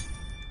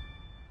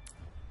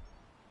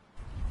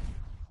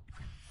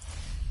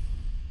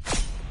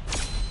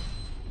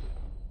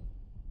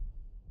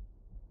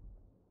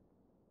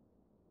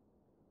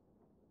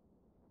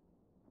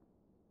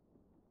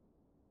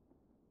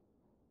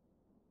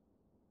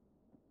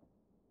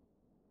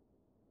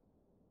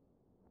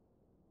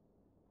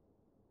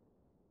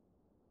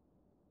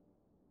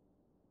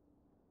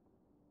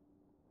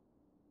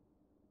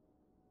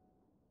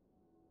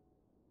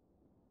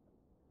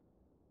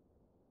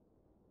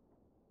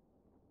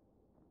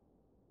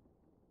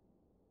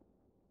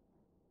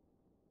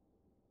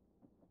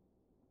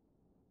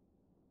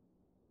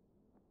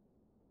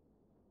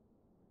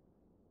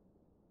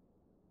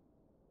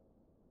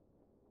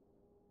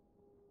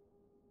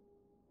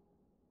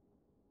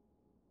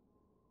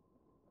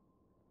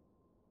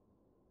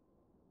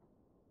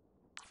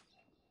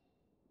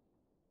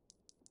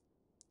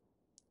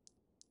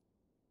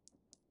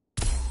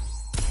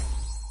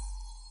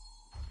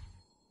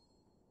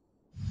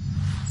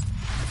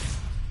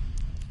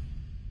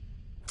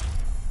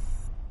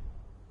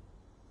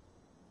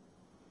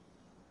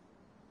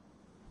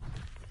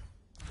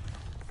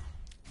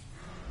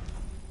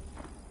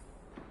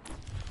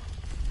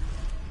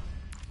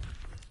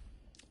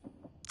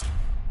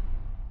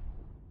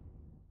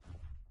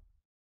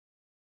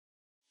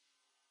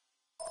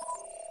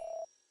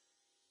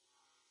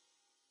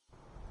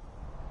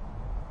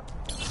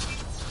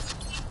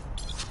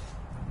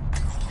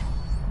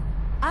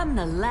 I'm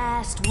the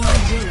last one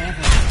you'll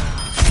ever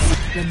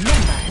cross.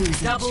 Remember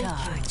who's Double in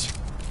charge.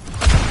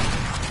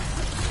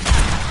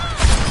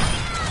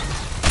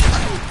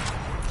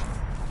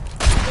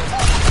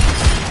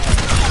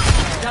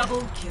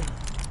 Double kill.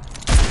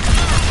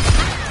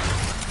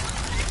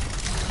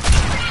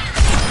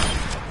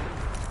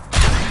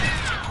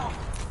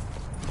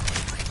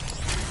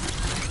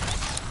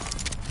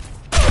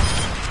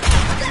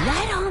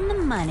 Right on the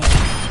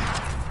money.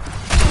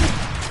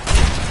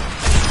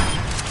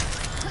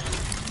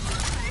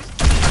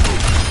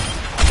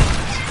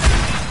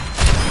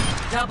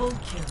 Double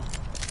kill.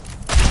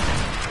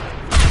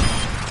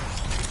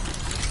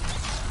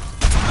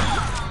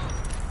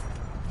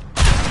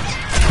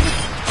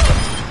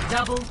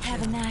 Double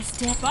Have a nice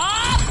day.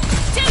 Bob,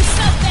 do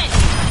something!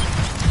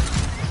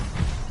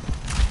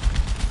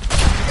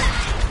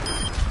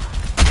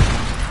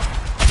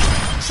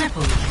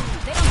 triple kill.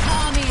 They don't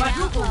call me an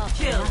Quadruple outlaw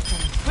for kill.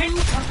 nothing.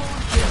 Quintuple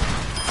kill.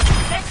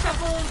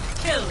 Sextuple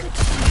kill.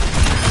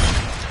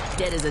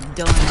 Dead as a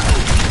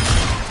doornail.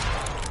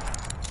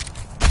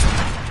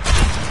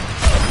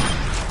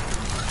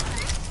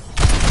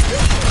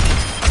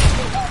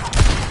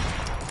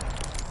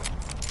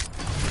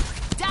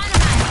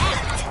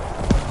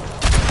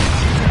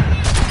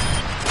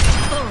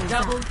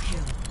 Double kill.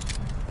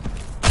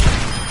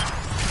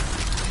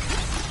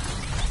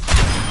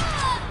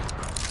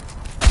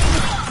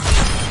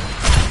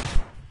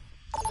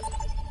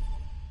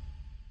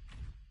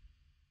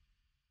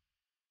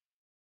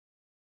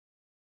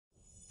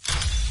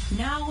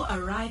 Now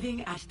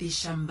arriving at the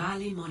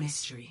Shambhali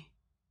Monastery.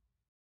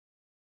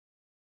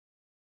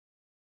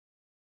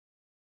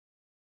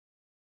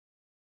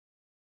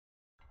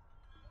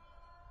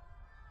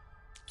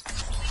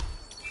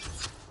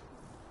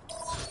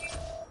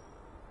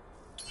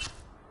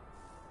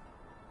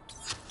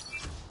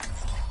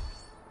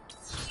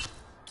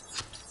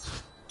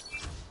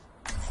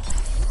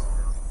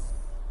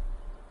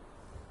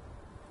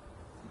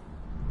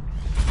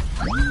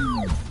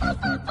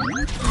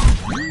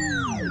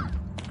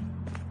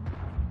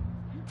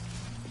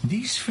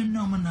 These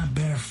phenomena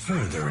bear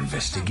further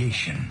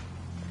investigation.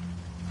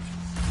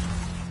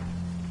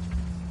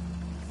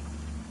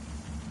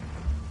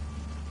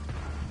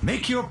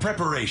 Make your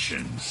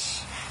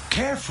preparations.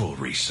 Careful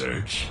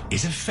research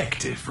is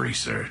effective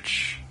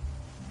research.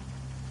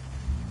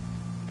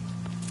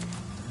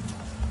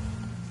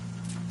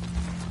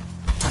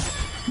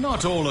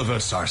 Not all of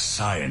us are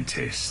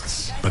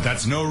scientists, but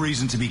that's no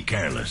reason to be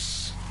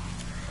careless.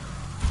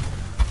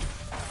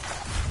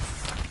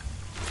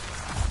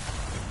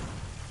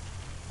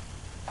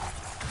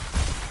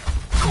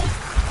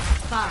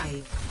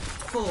 5,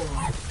 4,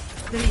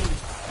 3,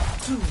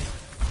 2,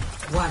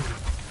 1.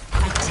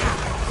 Attack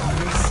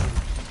Mercy.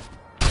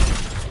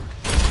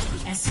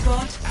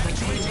 Escort the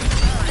traitor.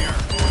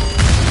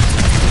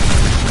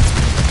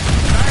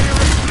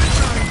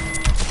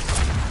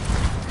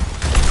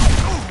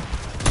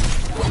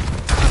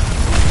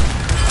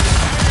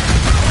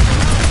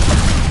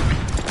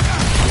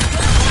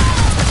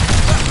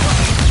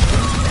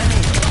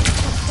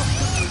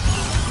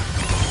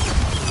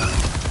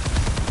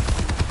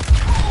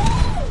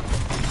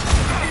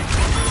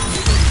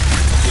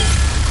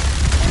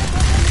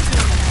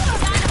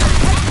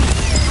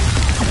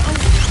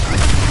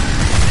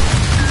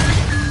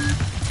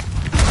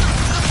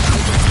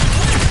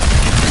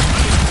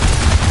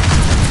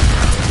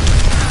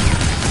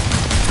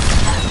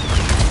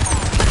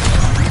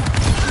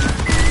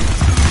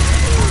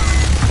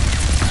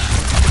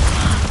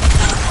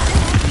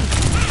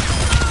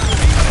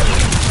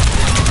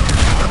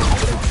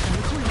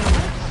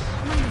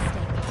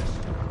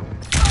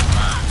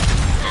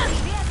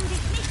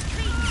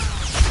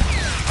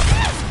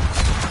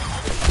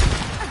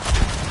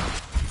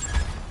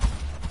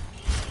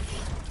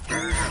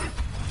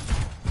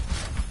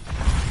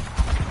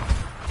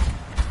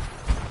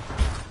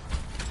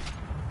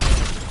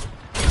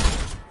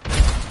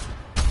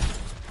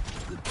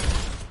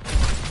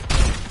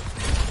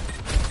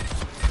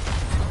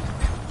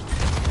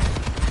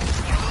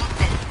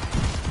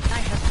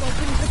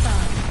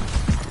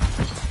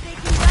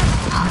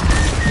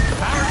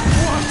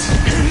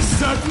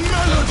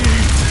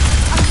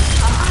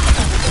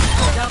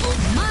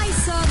 My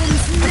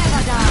servants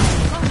never die.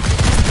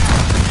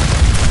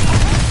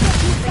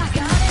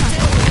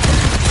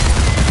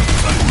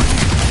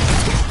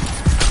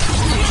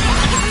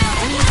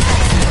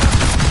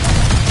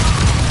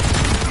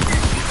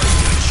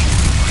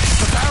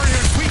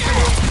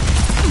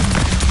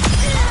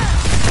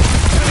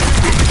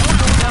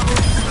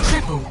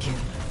 Triple kill.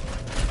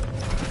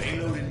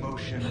 Payload in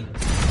motion.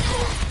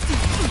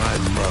 I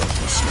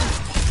love the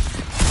smell.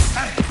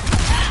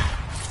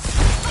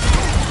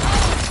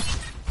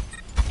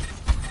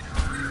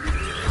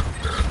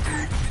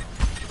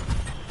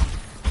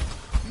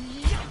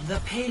 The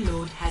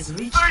payload has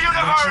reached The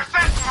universe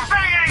is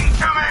singing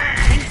to me!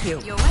 Thank you.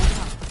 You're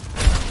welcome.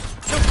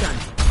 Job done.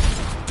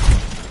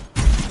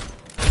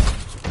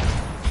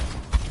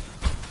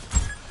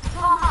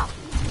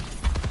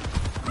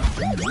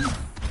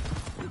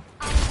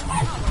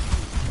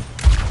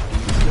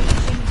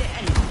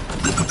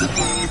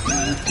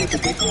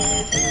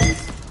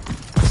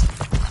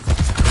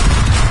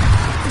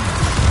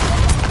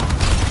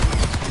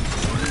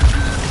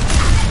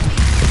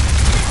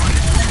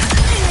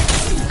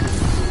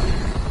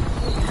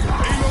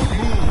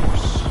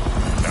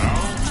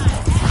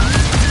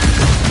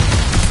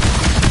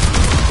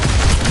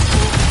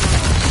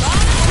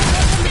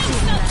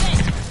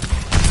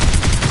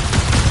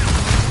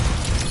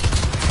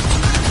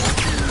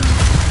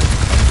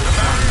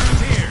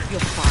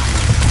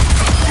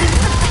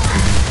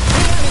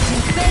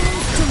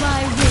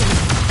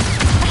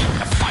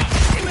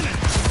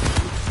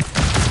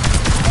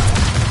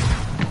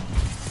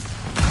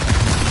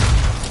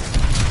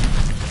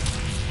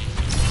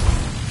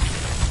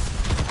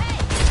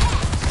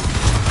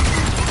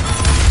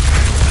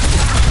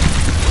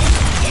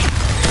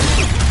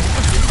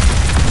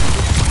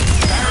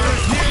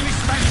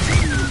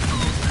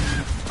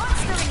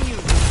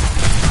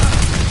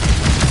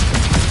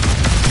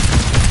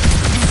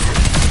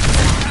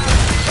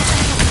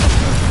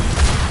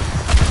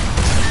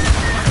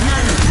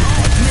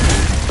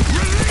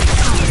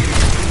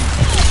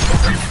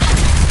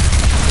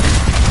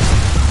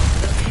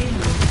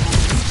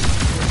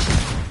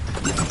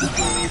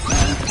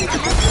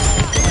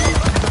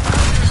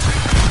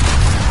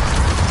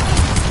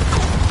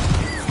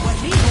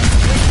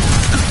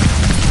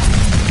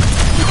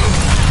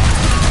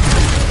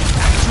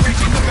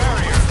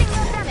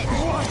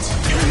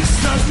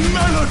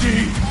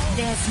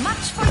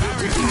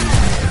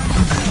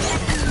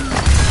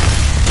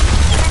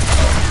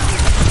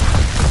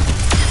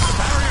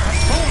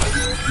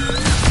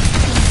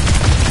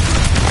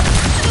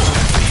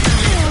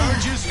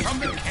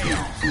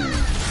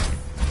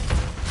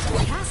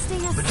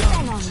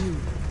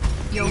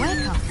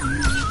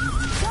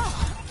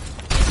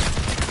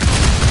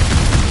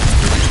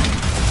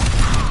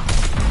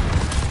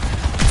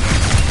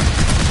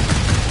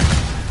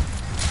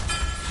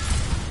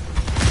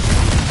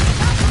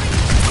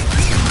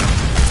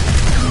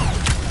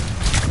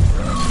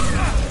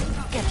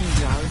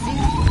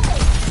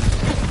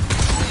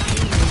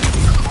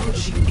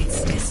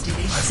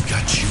 I've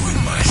got you in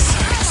my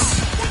sights.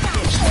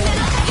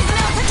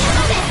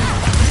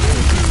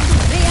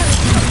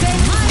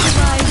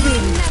 My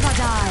will never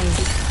dies.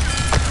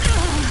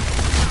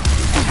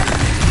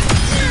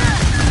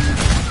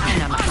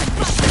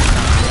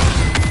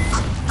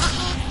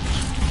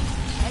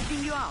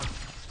 Helping you out.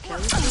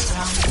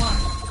 Round 1.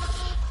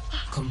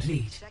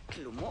 Complete.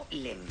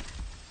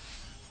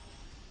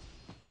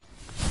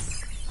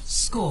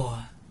 Score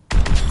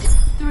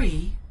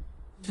 3-0.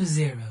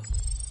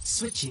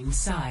 Switching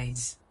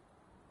sides.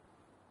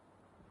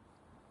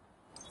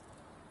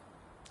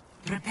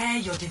 Prepare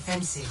your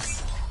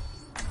defenses.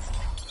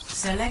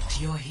 Select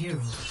your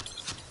hero.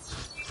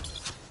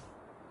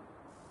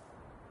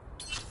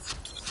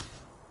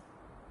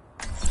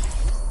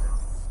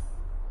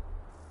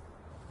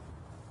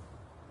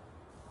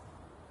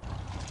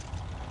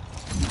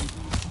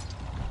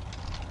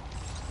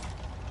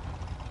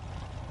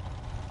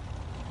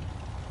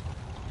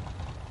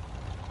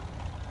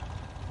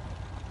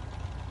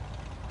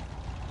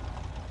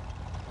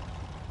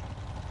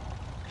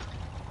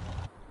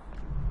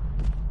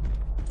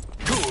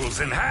 Tools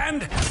in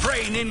hand,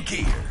 brain in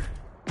gear.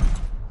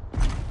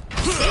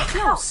 Stay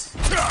close.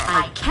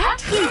 I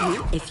can't hear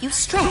you if you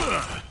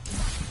stray.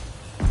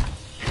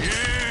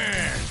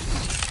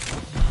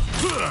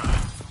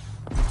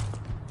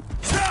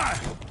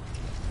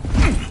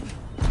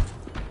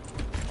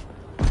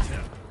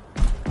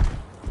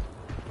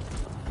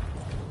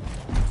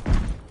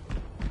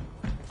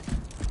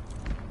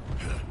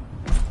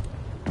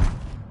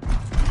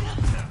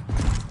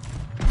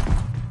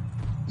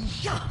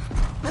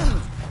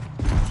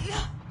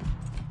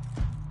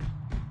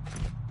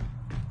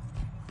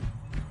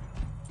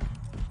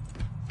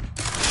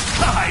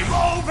 I'm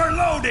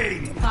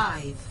overloading!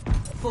 5,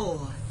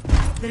 4,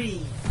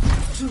 3,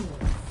 2,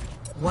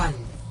 1.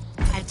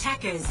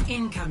 Attackers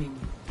incoming.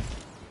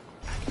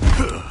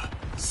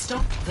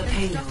 Stop the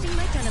payload. Adjusting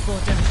my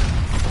teleporter.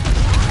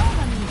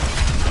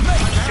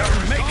 Make your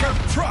maker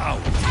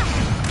proud!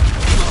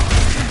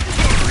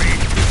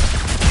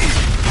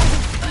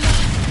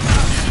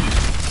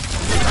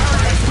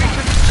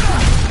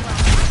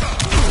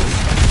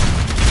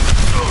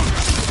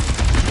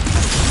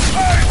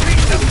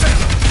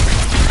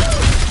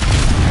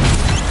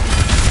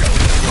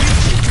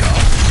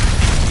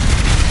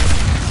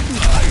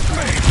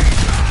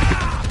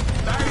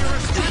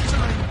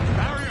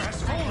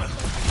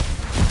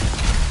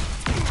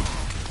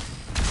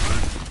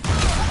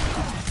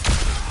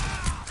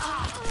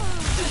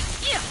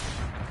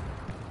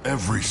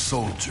 Every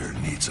soldier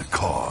needs a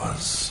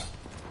cause.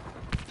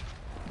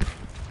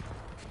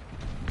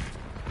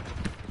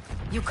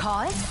 You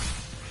call it?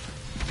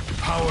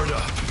 Powered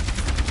up.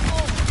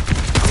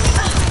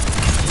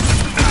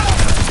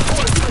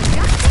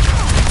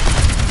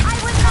 I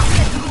will not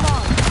let you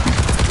fall.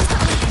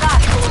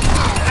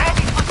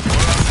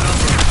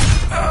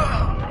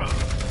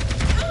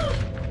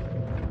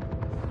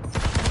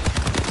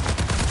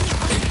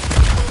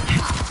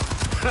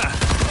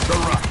 The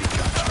rocket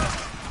gotcha.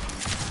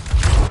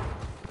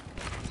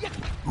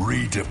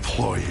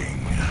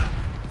 Redeploying.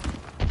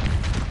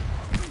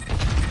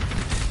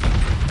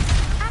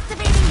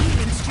 Activating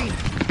healing stream.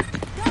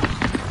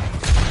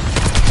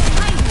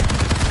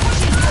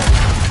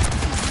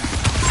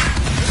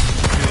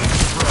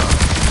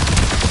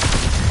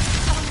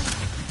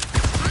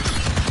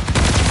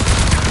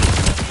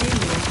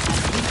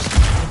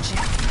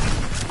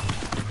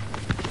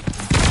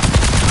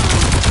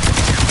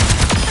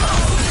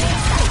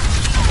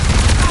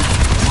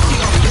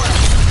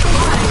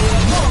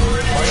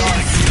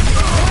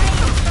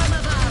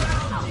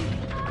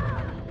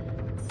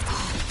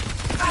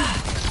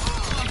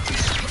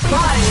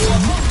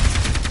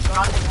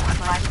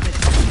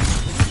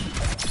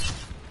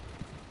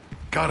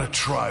 Gotta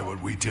try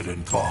what we did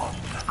in Bond.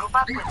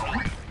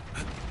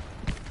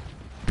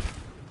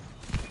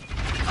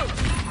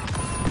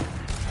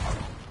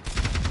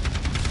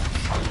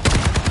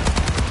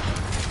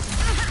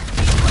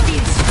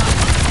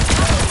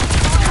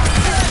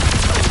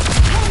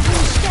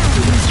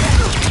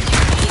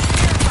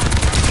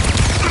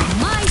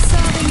 My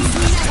servants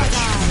never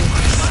die.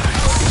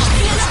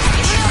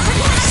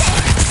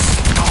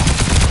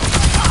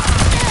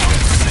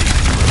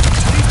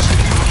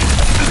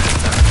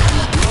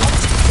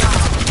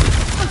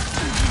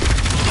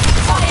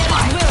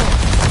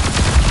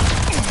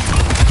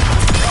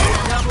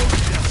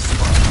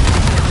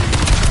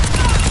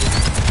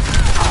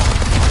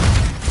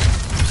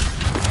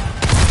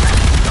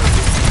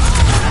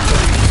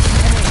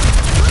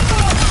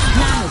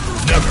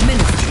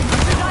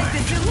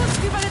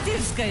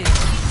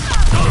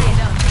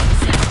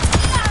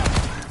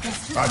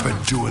 I've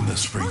been doing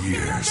this for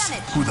years.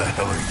 Who the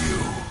hell are you?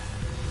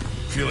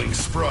 Feeling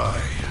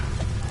spry.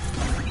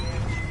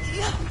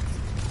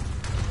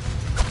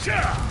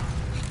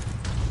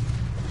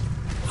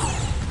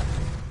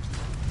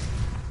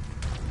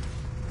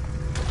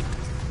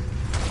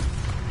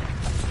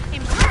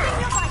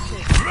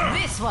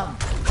 This one.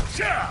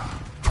 Here.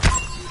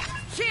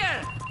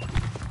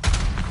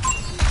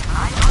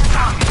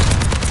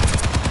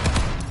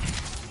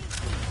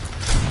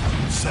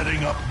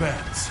 Setting up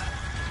beds.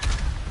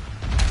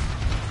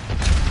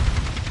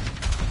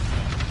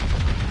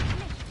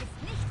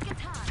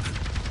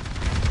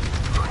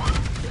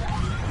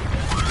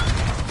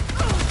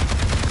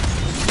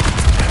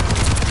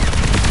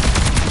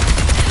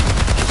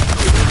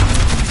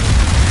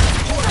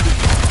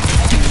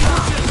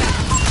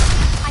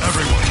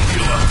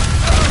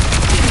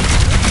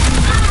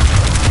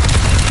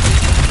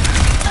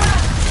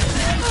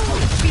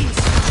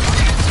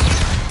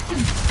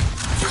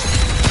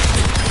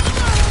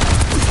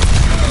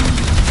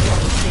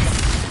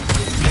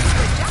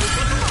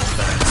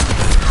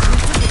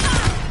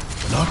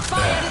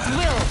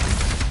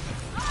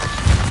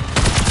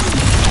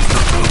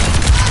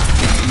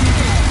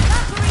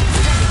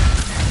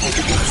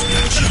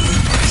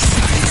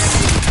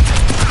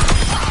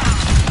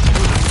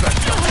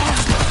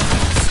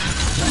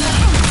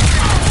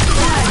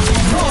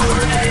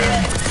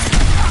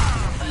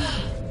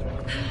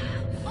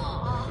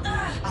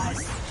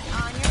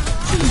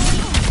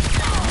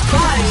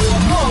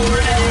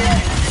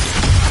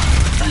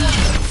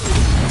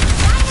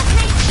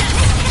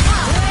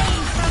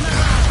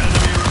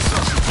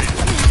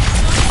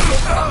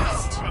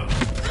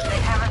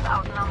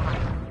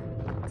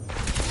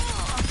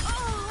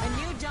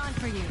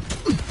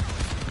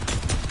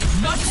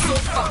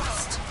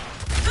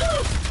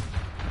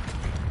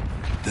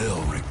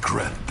 They'll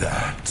regret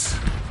that.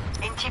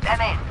 Intip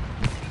emin.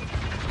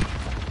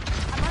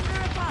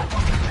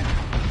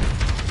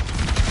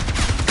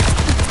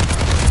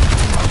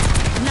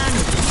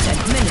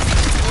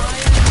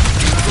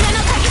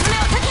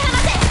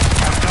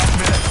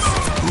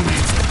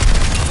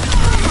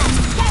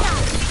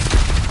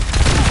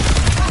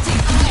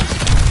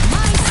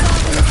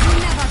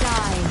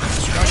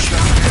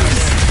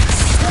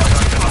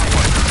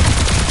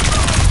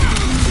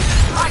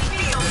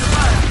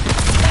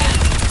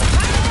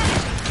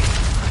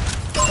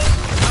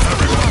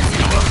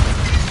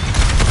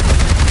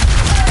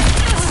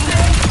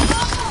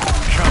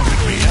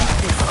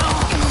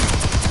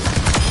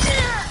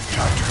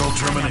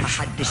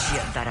 محدش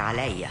يقدر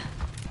عليا.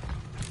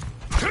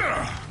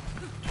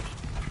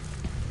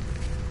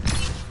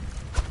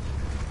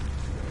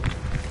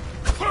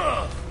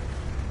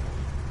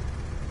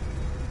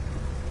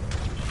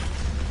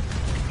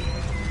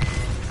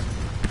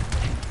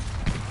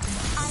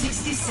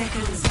 60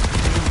 seconds.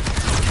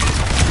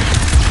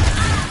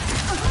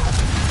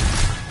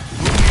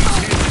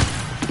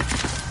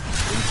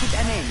 انت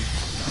بأمان.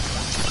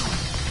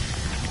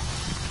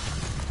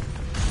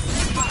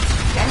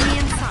 Enemy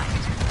in sight.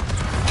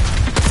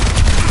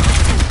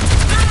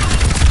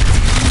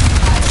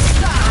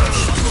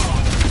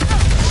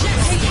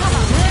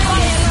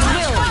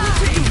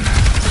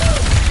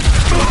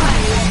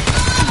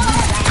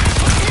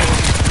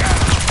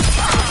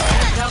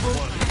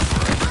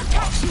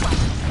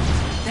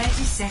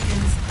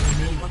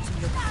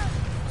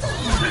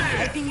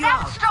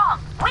 Stand strong.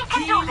 We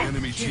can do this.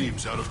 Enemy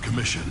team's out of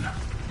commission.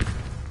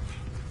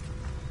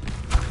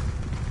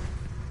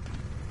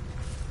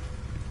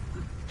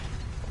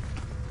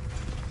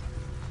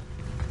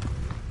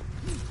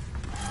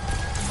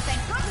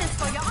 Thank goodness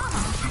for your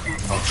armor.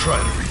 I'll try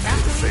to repay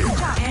the favor.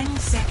 10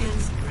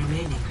 seconds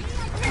remaining.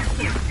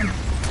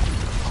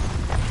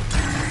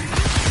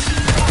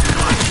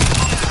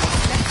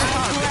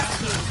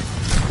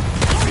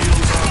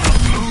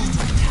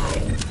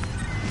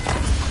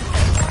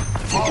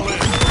 Fall in.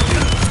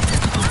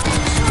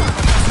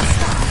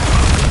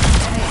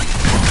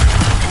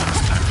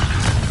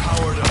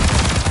 Powered up.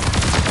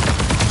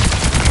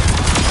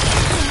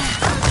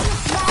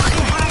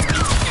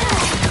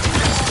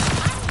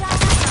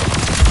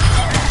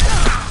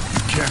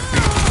 Can't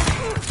beat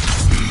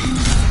me.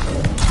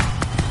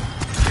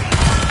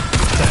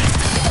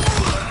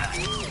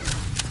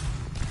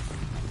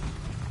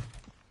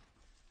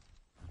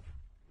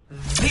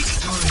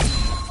 Victory!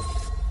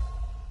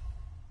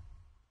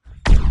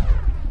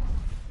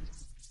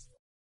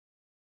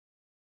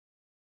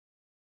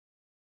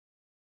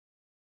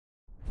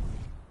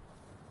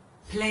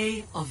 Play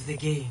of the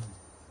game.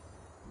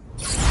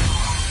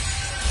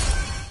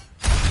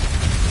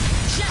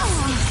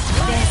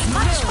 There's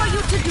much for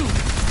you to do.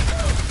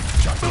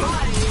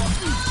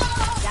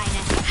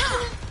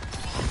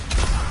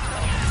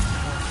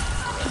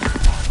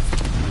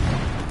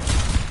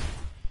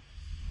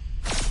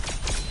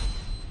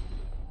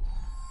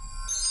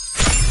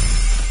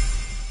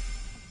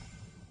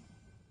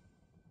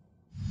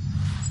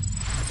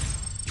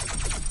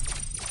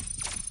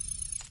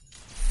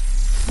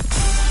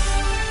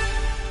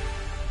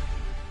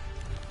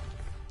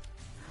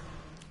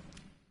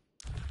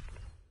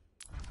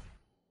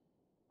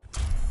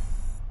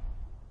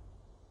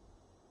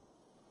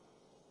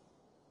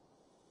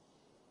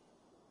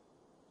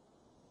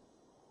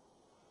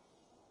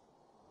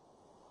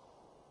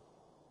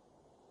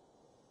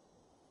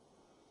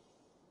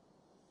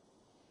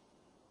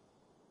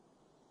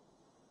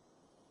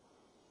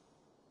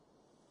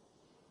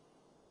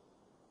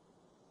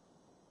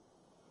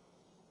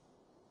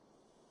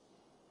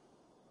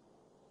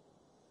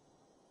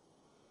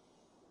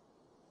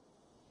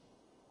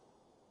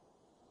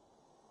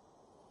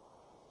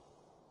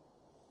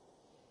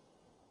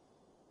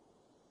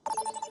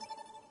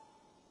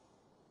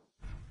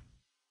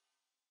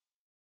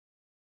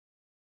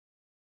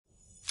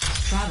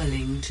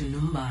 Traveling to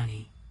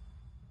Numbani.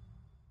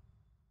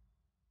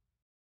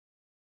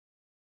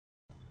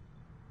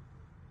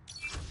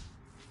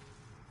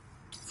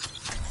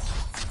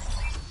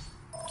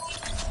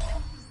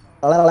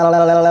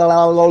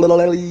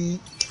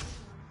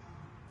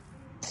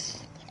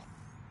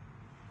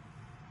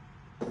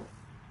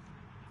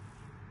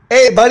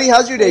 Hey, buddy,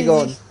 how's your day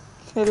going?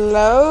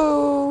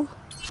 Hello.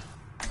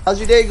 How's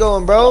your day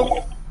going,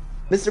 bro?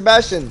 Mr.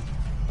 Bastion.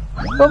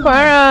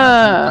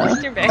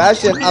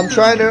 Bastion, I'm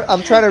trying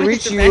to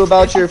reach you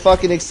about your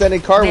fucking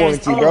extended car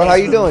warranty, bro. How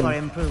you doing?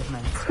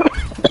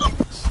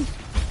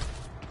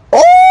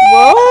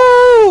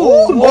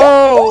 Oh!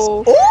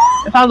 Whoa!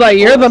 It sounds like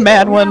you're the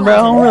mad one,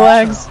 bro.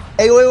 Relax.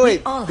 Hey,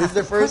 wait. This is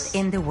the first.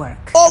 In the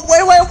work. Oh,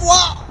 wait,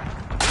 what?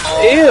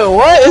 Ew,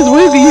 what is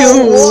with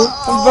you?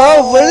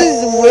 Bro, what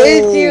is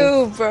with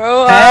you,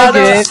 bro?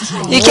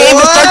 You can't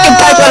even fucking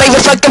type it like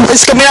you fucking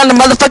screaming on the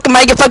motherfucking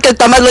mic, you fucking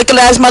dumb looking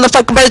ass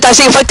motherfucker, better I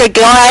see you fucking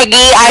go Aggie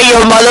out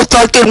your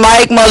motherfucking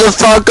mic,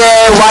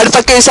 motherfucker. Why the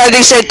fuck are you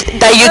saying shit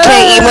that you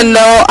can't even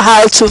know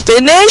how to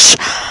finish?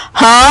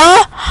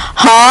 Huh?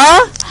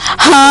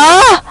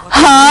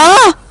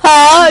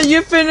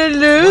 You finna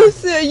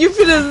lose? You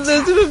finna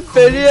lose with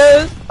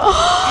videos?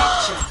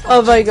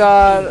 Oh my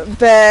god.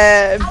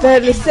 Ben,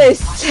 stay,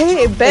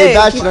 Ben. Hey,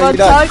 Bastion, keep are on you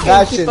done? talking.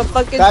 Bastion, Keep on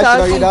fucking Bastion,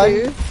 talking, are you done?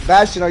 dude.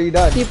 Bastion, are you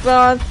done? Keep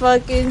on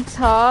fucking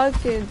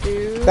talking,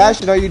 dude.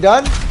 Bastion, are you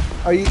done?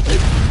 Are you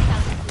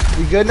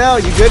good now?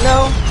 You good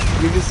now?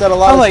 You just said a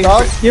lot of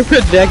stuff. You're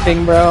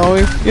projecting, bro.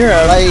 You're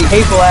a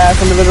hateful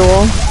ass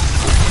individual.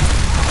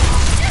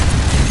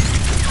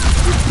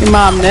 Your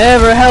mom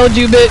never held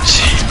you,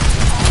 bitch.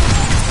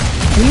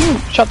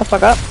 Shut the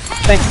fuck up.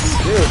 Thanks.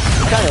 Dude,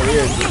 it's kind of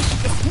weird.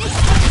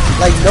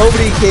 Like,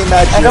 nobody came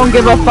at you. I don't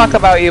give a fuck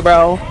about you,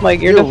 bro.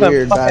 Like, you're just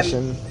weird, a fucking...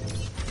 Bastion.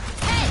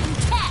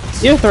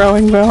 You're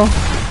throwing, bro. Oh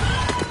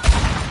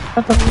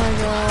my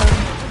god.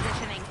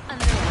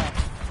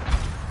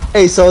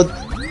 Hey, so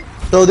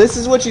this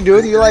is what you do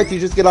with your life? You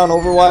just get on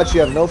Overwatch,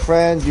 you have no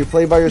friends, you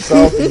play by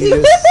yourself, and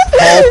you just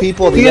call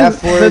people the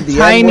F word, the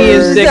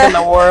tiniest dick in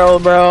the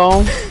world,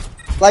 bro.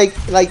 Like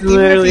even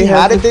if he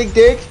had a big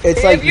dick,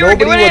 it's like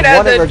nobody would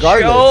want it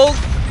regardless.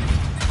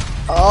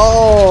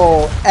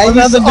 Oh, and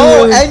you suck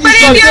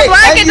dick,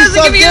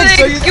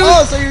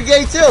 so you're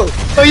gay too.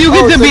 So you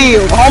get to be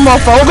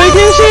homophobic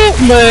and shit,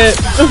 but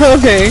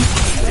okay.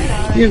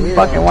 You're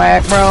fucking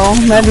whack, bro.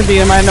 Imagine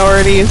being a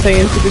minority and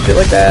saying stupid shit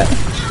like that.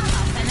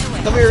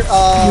 Come here,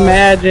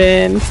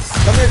 Imagine.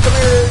 Come here,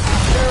 please.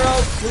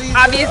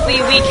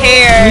 Obviously, we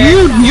care.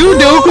 You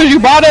do, cause you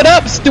brought it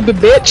up, stupid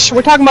bitch.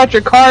 We're talking about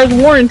your car's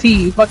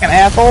warranty, fucking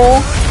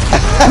asshole.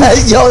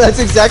 Yo, that's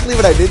exactly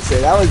what I did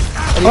say. That was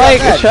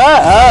like,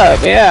 shut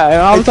up. Yeah,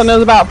 and all of a sudden it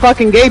was about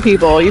fucking gay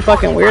people. You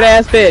fucking weird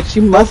ass bitch.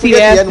 You musty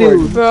ass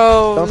dude.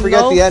 Bro, don't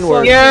forget the N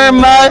word. You're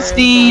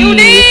musty. You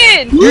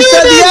did. You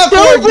said the F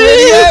word, you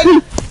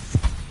idiot.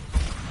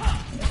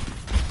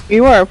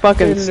 You are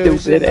fucking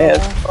stupid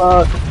as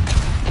fuck.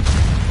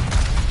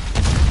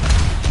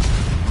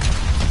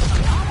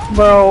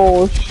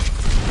 Bro.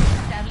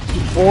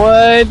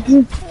 What?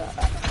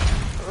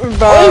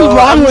 What is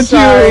wrong with you?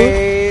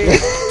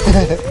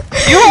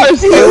 You are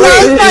so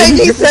dumb.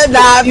 He said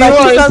that, but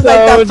he sounds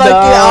like that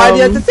fucking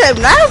audio to say,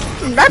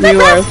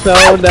 you are so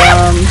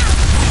dumb.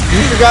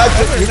 You forgot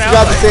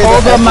to say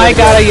hold the mic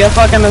out of your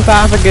fucking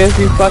esophagus,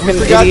 you fucking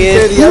idiot. You forgot to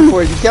say the F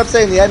word. You kept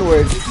saying the N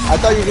word.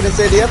 I thought you were gonna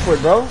say the F word,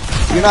 bro.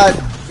 You're not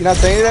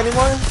saying it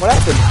anymore? What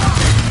happened?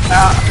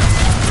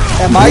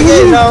 Am I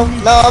gay? No,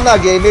 I'm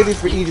not gay. Maybe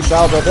for Aegis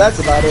Alba, but that's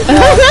about it.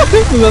 That's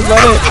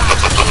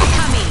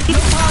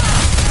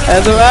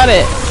about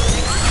it.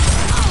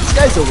 This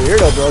guy's a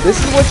weirdo, bro. This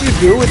is what you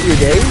do with your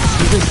days?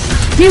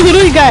 He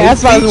literally got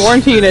asked about his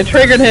warranty and it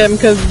triggered him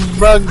because,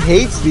 bro,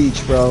 hate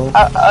speech, bro.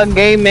 A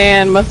gay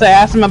man must have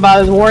asked him about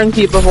his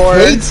warranty before.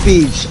 Hate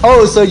speech.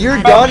 Oh, so you're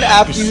done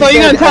after you. So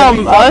you're gonna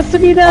tell us to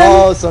be done?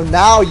 Oh, so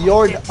now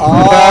you're.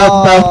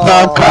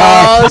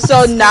 Oh,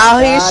 so now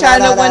he's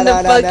trying to win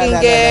the fucking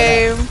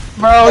game.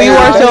 Bro, you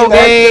are so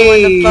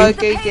gay.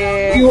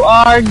 You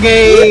are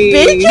gay.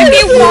 Bitch,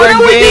 you wanna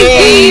win the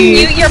game.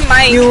 Mute your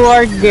mic. You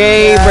are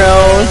gay,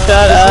 bro.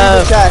 Shut up.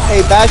 Leave the chat.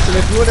 Hey, Bastion,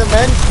 if you want to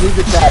men's, leave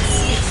the chat.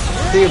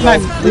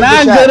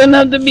 Not good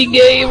enough to be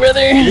gay,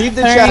 brother. Leave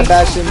the chat,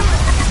 Bastion.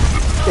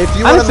 If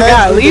you want to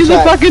men's, leave the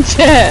fucking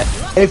chat.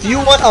 If you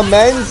want a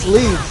men's,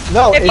 leave.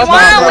 No, if you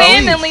want to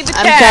win, then leave the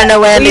chat. I'm trying to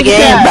win the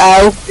game,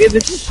 bro.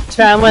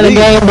 Trying to win the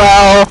game,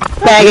 bro.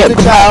 Faggot,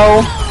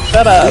 bro.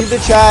 Shut up. Leave the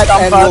chat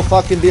and we'll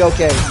fucking be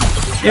okay.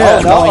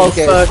 Yeah, no,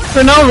 okay.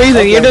 For no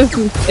reason. You're just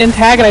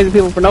antagonizing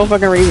people for no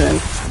fucking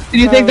reason. Do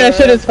you think that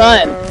shit is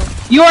fun?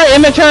 You are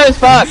immature as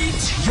fuck.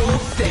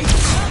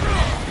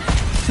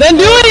 Then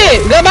do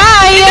it!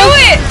 Goodbye! Do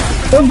it!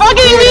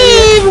 Fucking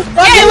leave!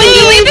 Fucking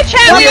leave the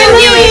chat! Fucking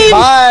leave!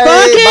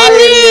 Fucking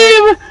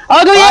leave!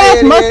 Ugly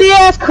ass, musty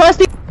ass,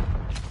 crusty.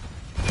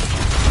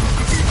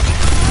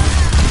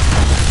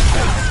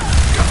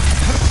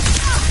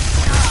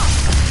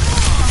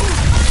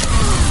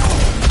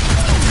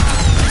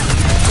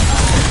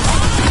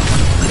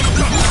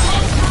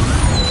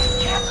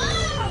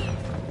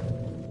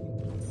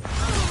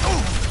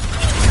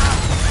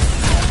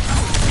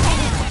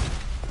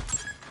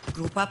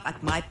 Group up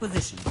at my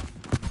position.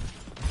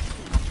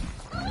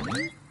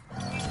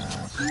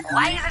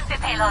 Why isn't the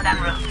payload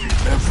en route?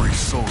 Every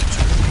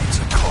soldier needs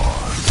a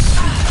cause.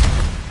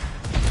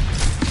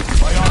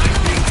 Bionic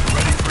unit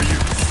ready for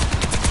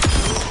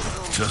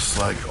use. Just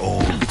like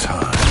old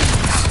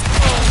times.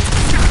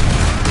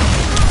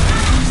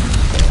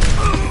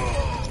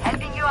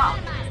 Helping you out.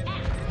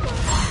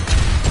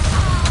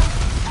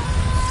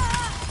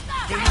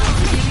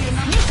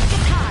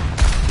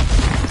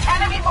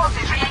 Enemy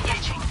forces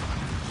re-engaging.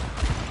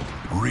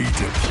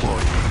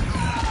 Redeploying.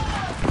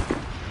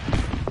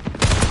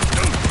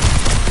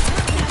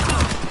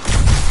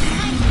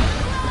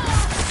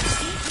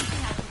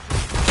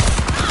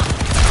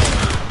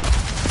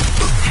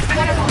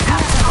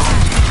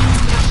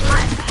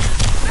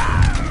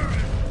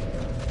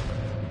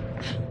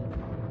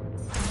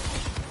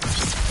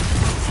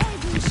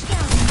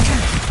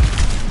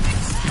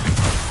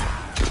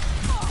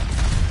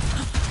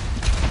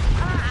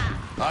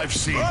 I've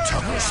seen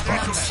tougher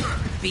spots.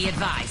 Be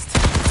advised.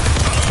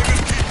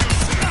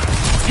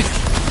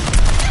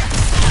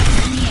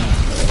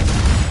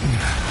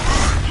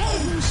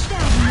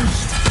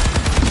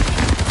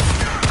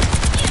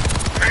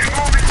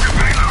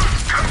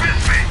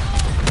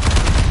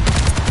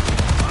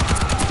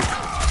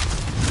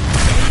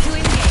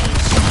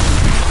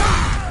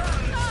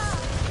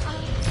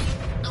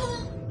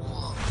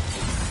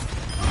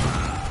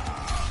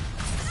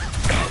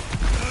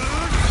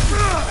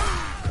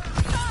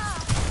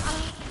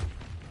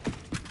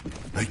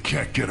 They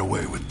can't get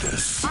away with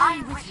this.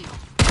 I'm with you.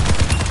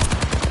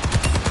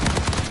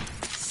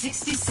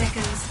 60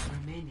 seconds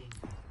remaining.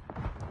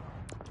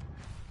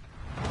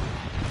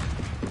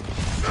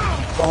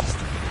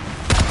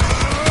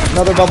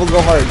 Another bubble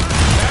go hard.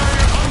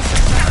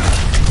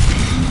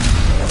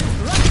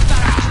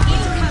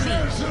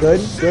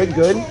 Good, good,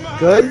 good,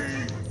 good.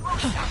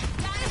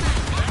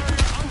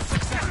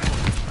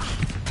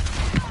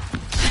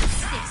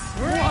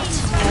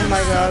 Oh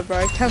my god, bro.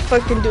 I can't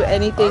fucking do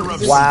anything.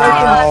 This is Wow.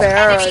 fucking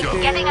Farrah,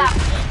 Getting dude. up.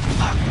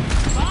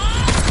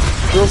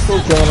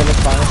 Still killing him. It's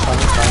fine, it's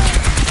fine, it's fine.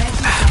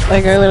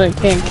 Like, I literally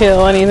can't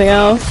kill anything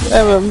else. I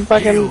have a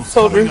fucking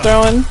soldier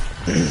throwing.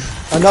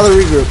 Another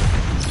regroup.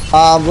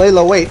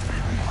 Layla, wait.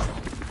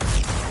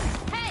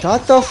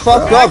 Shut the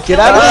fuck up. Get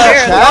out of the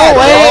chat. No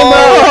way,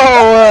 bro.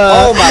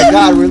 Oh my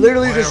god, we're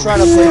literally just trying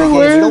to play the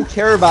game. We don't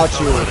care about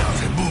you.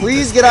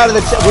 Please get out of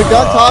the chat. We're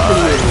done talking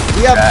to you.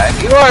 We have,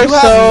 You are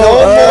have so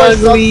no more ugly.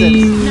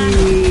 substance.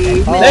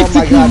 Oh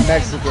my god,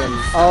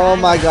 Mexican. Oh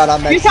my god,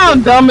 I'm Mexican. You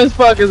sound dumb as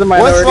fuck as a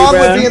minority, What's wrong bro.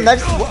 with being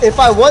Mexican? If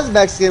I was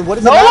Mexican, what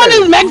does it No matter? one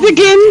is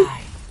Mexican.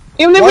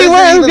 Even if What we does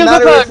were, it who even gives a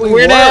matter fuck? if we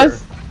Weird were?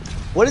 ass.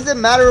 What does it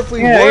matter if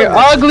we Yeah, were you're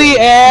Mexican? ugly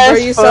ass Bro,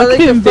 you sound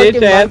like a fucking bitch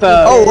fucking ass monkey.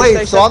 up. Oh wait,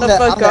 Like, so shut I'm the the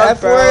fuck up,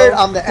 F word, bro.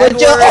 I'm the N Would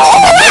word.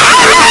 you-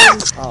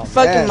 Oh,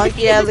 Fucking man.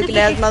 monkey ass looking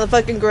ass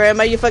motherfucking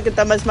grandma, you fucking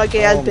dumbass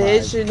monkey ass Oh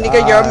my bitch.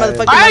 Nigga, you're a God.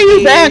 motherfucking Why are monkey.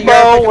 you back,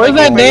 You're a bro? fucking Where's monkey,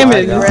 that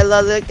damage?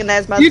 Gorilla looking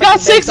ass motherfucking You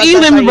got bitch. 6 That's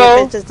elims, how your bro.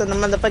 bitch is in the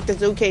motherfucking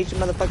zoo cage, you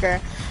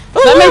motherfucker.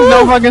 That makes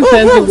no fucking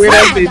sense, you weird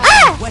ass bitch.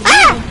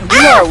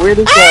 You are weird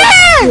as fuck.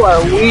 You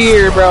are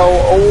weird,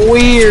 bro.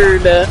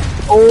 Weird.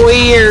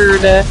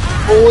 Weird.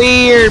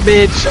 Weird,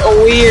 bitch.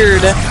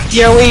 Weird.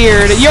 You're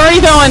weird. You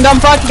already throwing dumb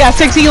fuck. You got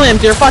 6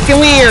 elims. You're fucking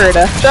weird.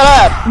 Shut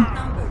up.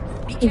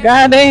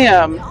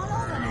 Goddamn.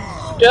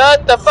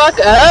 Shut the fuck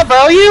up,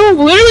 bro. You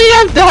literally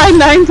have died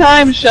 9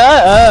 times.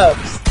 Shut up.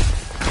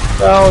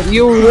 Bro,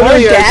 you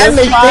literally are damage,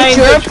 just trying bitch.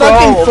 You're to troll,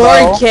 fucking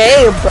bro.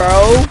 4K,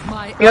 bro.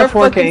 You're You're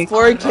 4K. fucking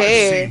 4K.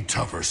 Seen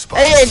tougher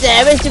spots. Hey,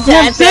 damage to You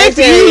have 6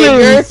 elims.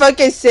 You're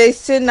fucking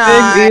 6 to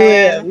 9.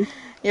 elims.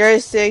 You're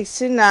 6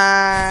 to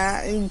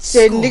 9.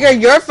 Shit,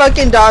 nigga, you're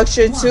fucking dog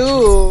shit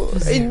too.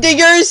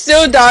 You're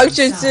still dog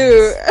shit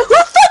too. Who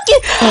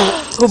fucking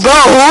Bro,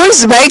 who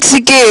is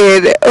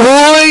Mexican?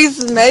 Who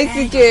is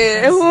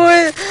Mexican?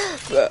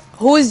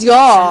 Who is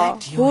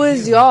y'all? Who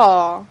is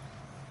y'all?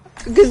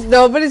 Because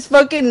nobody's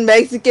fucking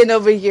Mexican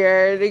over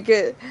here.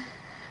 Nigga.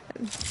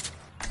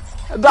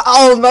 But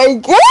oh my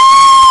god,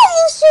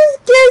 you're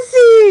just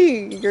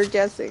guessing. You're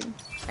guessing.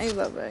 I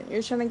love it.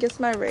 You're trying to guess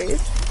my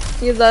race.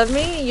 You love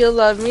me. You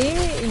love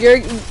me.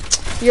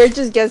 You're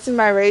just guessing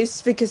my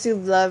race because you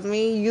love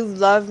me. You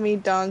love me,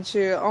 don't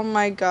you? Oh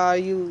my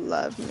god, you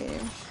love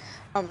me.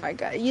 Oh my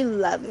god, you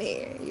love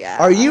me. Yeah.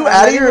 Are you I'm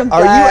out not of your? even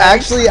Are you black.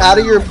 actually out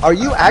of your? Are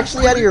you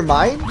actually out of your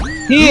mind?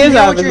 He Do you is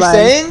hear out what of his you're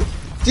mind. saying?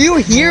 Do you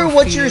hear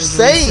what you're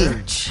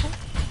saying?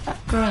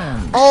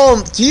 Grand.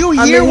 Do you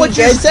I hear mean, what he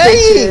you're gets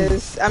saying?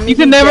 bitches. I mean, You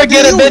can he never gets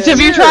get a bitch if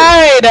you hear?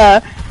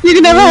 tried. You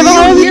can never have a You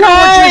hoe if you hear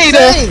what you're tried.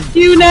 saying?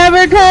 You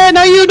never could.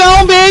 No, you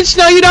don't, bitch.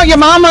 No, you don't. Your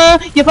mama.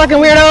 You fucking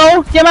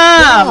weirdo. Your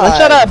mom. God.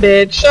 Shut up,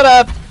 bitch. Shut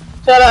up.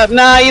 Shut up.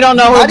 Nah, you don't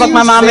know who How the do fuck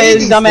my you mama say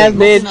is, things? dumbass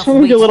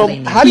bitch. You little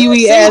How do you kiwi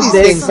say ass these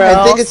dick, things bro.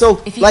 and think it's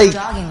so like?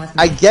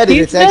 I get it.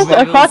 He's It's just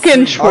a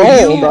fucking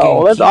troll,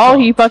 bro. That's all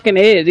he fucking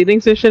is. He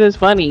thinks this shit is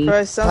funny.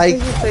 Bro, Like,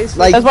 that's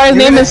That's why his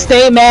name is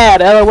Stay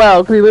Mad,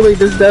 LOL, because he literally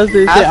just does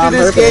this shit on after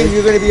this purpose. game,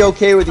 you're gonna be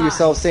okay with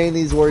yourself saying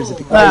these words. If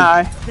you,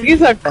 Nah,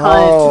 he's a cunt.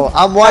 Oh,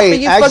 I'm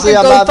white. Actually,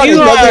 I'm not.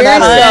 You are a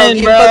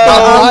cunt,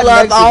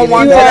 bro.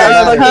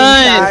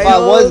 If I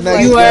was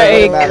Mexican, you are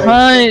a it wouldn't matter.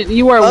 cunt.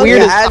 You are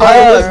weird as If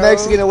I was fuck.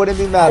 Mexican, it wouldn't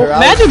even matter.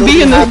 Imagine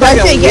being this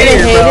fucking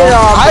weird, bro.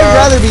 I'd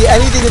rather be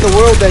anything in the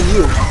world than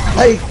you.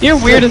 Like, you're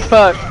weird as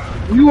fuck.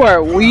 You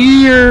are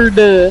weird.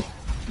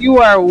 You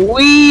are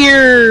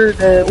weird.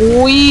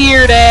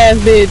 Weird ass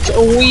bitch.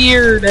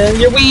 Weird.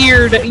 You're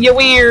weird. You're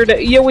weird.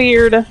 You're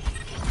weird.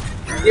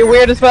 You're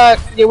weird as fuck.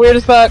 You're weird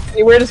as fuck.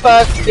 You're weird as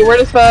fuck. You're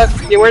weird as fuck.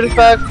 You're weird as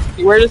fuck.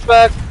 You're weird as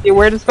fuck. You're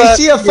weird as fuck. Is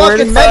she a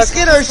fucking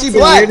Mexican or is she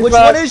black? Which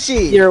one is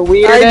she? You're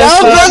weird I as know,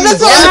 fuck. bro,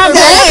 that's what I'm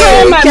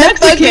saying. I'm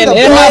Mexican.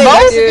 Am I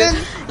both?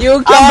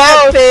 You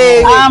can't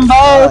think. I'm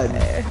both.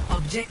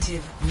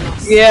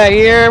 Yeah,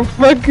 you're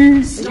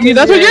fucking.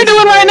 That's what you're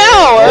doing right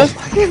now.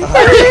 You're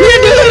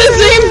doing the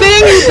same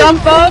thing, you dumb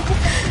fuck.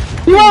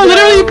 You are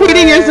literally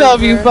repeating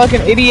yourself, you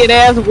fucking idiot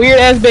ass, weird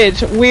ass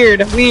bitch.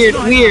 Weird, weird,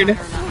 weird.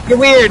 You're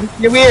weird.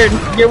 You're weird.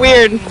 You're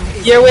weird.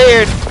 You're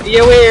weird.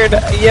 You're weird.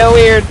 You're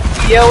weird.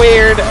 You're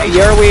weird.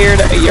 You're weird.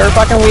 You're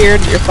fucking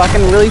weird. You're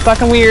fucking really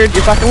fucking weird.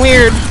 You're fucking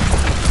weird.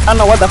 I don't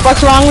know what the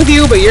fuck's wrong with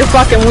you, but you're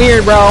fucking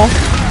weird, bro.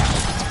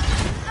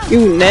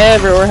 You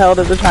never were held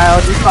as a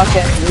child, you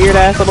fucking weird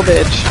ass little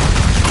bitch.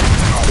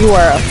 You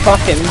are a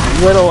fucking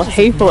little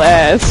hateful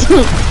ass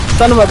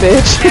son of a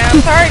bitch. Yeah,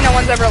 I'm sorry no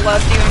one's ever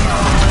loved you.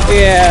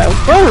 Yeah,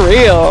 for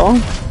real.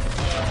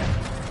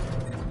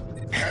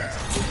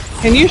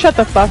 Can you shut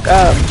the fuck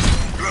up?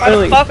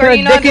 Really, fuck put are a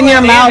you not dick in your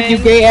doing mouth, damage?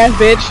 you gay ass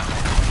bitch.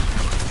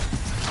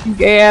 You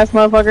gay ass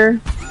motherfucker.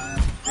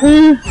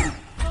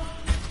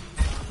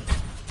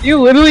 You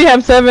literally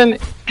have 7.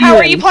 How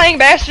are you playing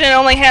Bastion and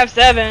only have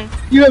 7?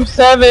 You have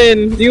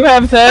 7. You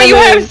have 7. Wait, you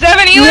have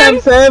 7 You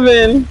have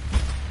 7.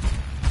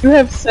 You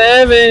have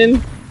 7.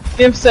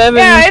 You have 7.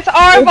 Yeah, it's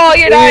our fault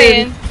you're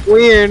dying.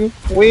 Weird.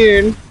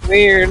 Weird.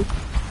 Weird.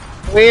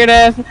 Weird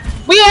ass.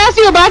 We asked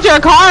you about your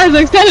car's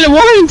extended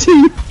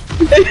warranty.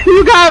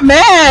 You got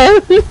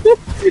mad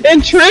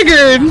and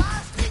triggered.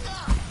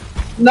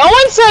 No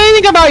one said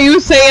anything about you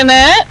saying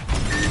that.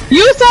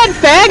 You said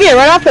faggot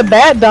right off the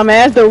bat,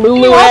 dumbass. The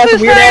Lulu ass,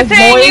 weird ass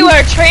boy. You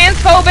are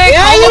transphobic.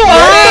 Yeah, you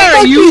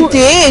are. You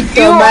did,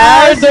 You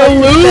are the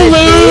Lulu.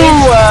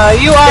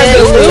 You are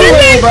the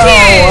Lulu, bro.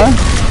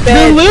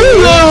 The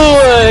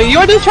Lulu.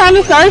 You're just trying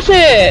to start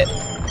shit.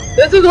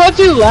 This is what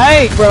you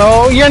like,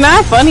 bro. You're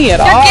not funny at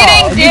all.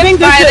 You're getting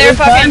dipped by their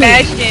fucking funny.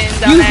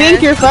 Bastions, You dumbass.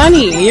 think you're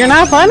funny. You're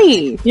not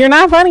funny. You're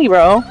not funny,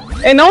 bro.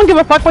 And no one gives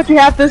a fuck what you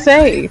have to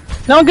say.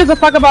 No one gives a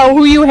fuck about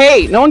who you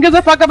hate. No one gives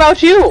a fuck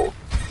about you.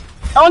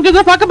 No one gives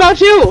a fuck about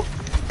you.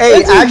 Hey,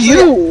 This is actually,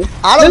 you.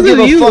 I don't This give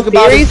is a you. fuck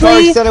about his car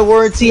Seriously? extended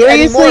warranty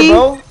Seriously?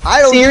 anymore, bro.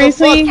 I don't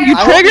Seriously? give a fuck. You I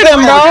don't triggered give him,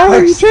 a bro.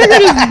 fuck. You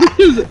triggered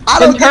his I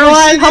don't give a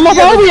internalized shit if you have a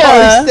car homophobia.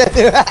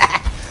 extended.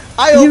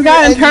 I hope You got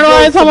your engine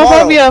internalized goes tomorrow.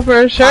 homophobia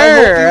for sure. I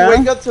hope you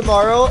wake up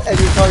tomorrow and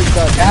your car's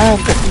done. God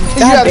You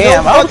have no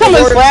damn. I hope fucking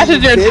someone warranty,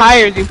 slashes your bitch.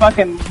 tires, you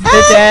fucking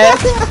bitch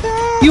ass.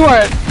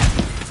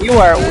 You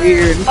are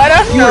weird. Let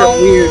us You know. are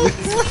weird.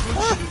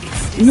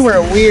 You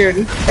are weird.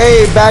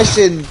 Hey,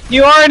 Bastion.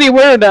 You already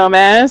were,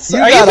 dumbass.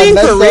 Are you got a being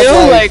messed for up real?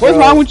 life, Like, what's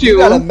bro. wrong with you? You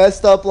got a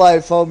messed up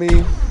life,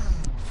 homie.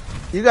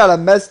 You got a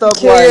messed up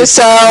Kill life.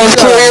 yourself,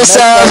 kill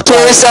yourself,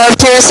 kill yourself,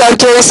 kill yourself,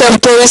 kill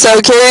yourself, kill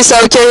yourself, kill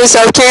yourself, kill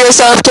yourself, kill yourself,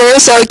 kill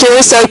yourself, kill yourself, kill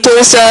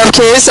yourself,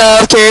 kill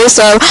yourself, kill yourself, kill yourself, kill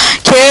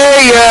yourself,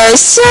 kill yourself.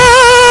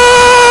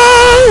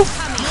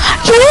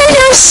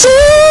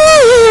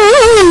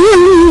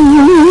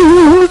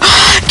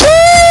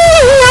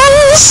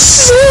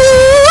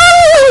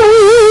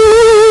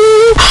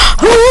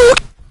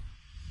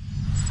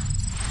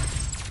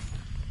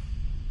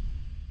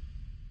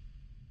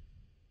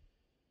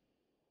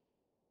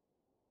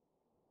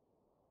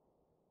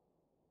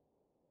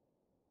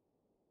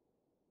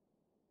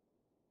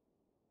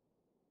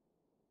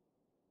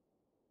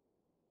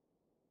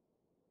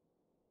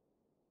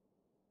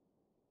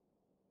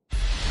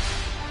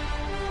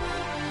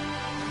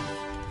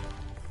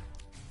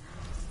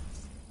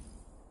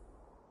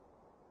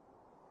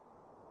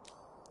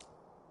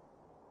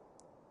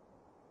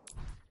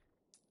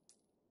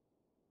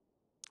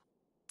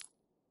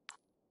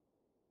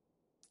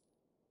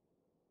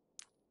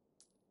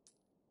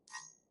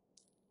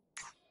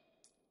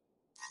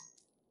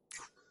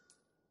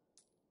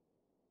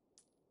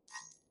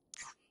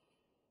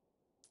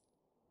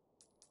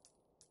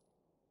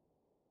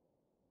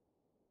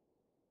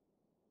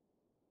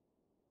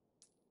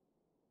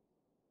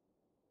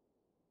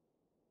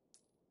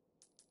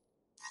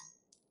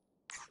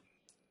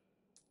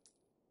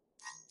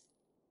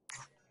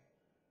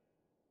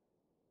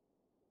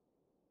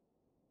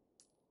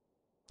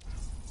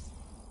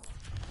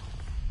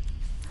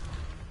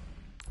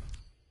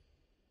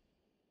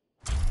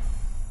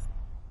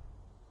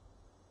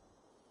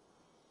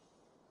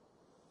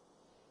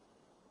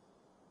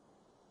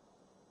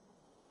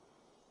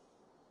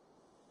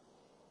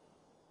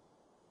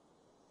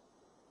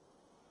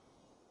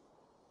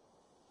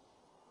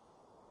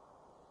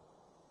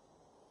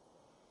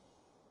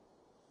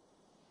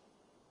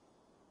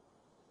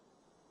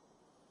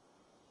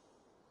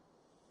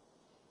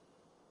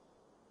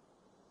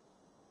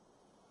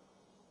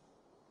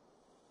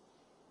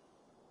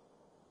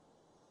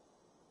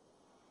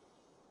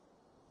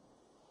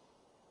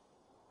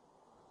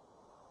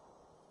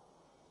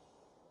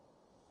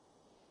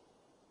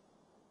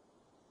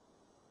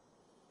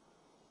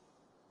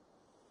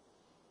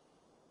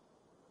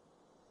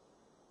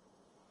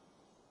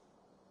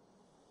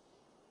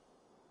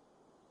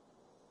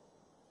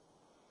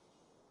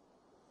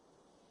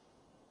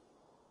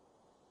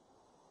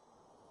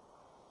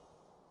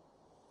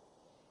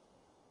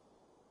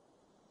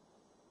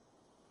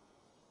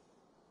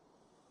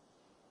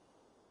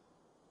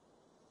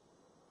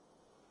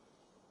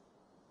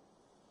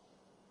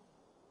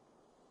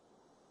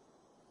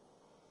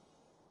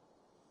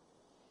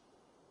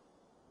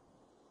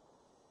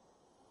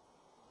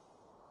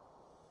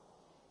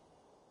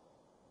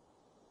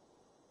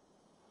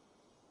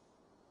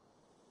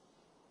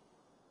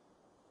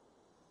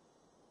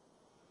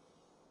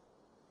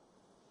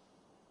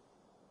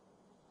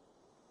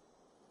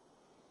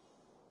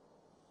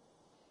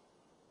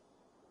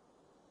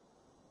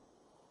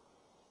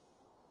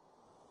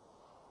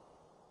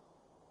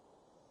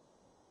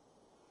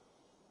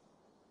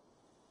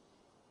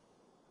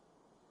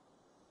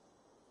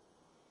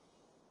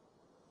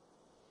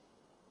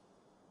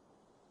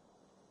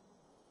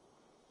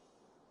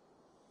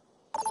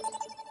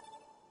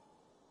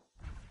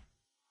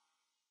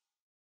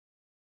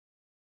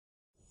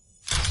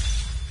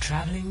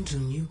 Traveling to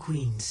New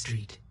Queen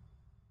Street.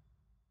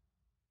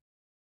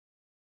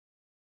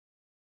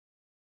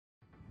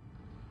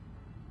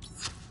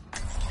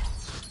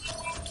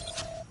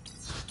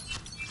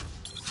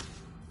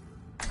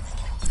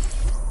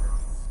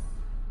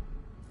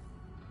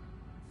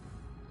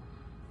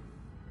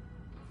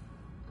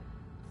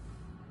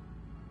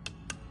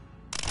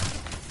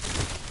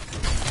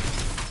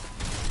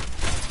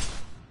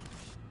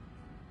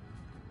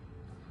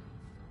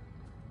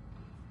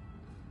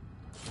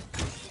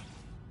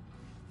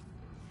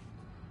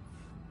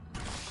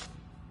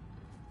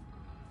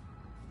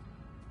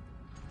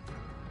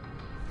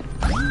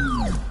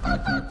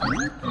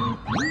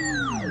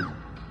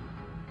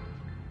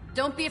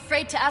 Don't be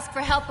afraid to ask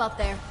for help out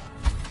there.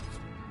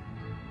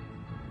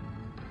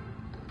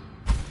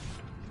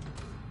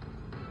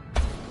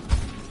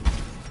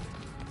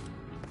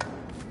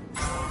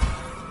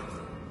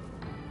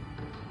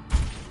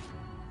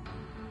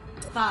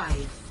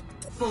 Five,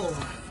 4,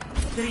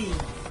 3,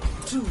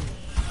 2,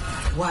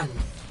 1.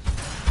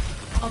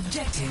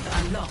 Objective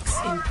unlocks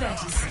in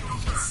 30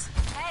 seconds.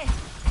 Hey.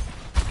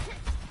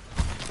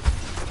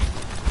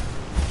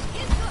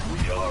 We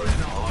are in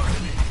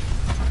harmony.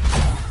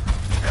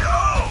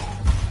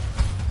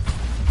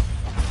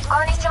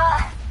 Konnichiwa.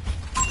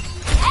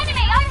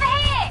 Enemy over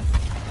here.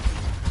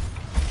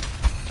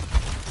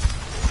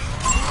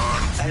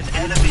 An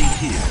enemy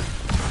here.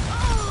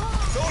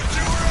 Thought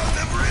you were on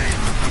the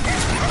bridge.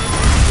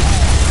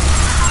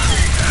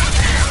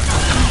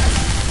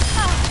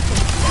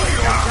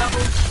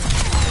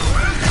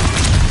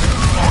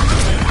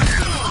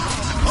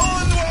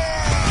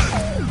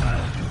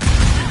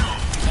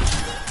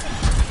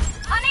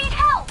 I need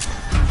help.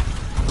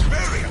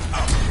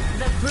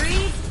 The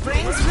breeze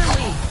brings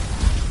relief.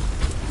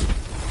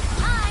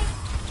 Hi.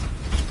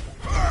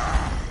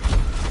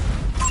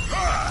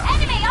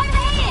 Enemy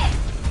over here.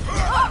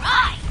 All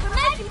right, we're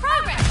making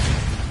progress.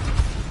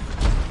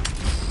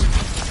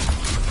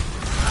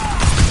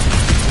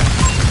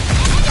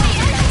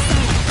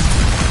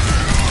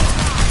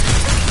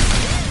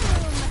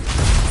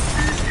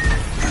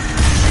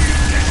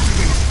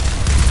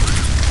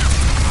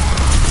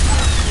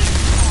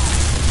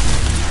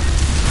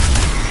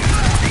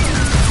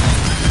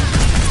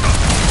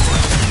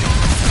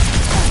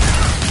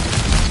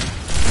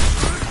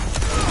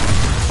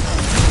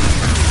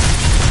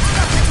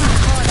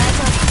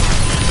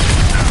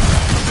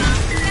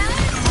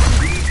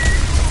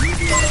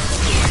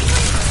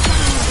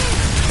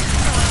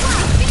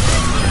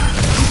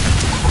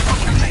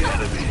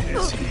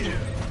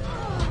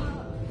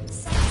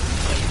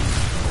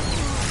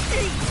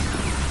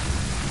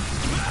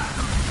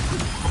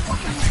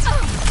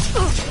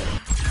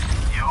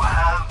 You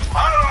have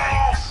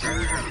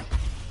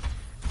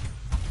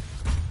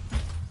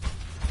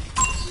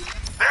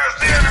There's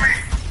the enemy!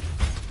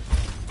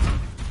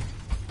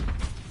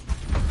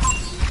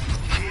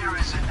 Here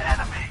is an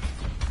enemy.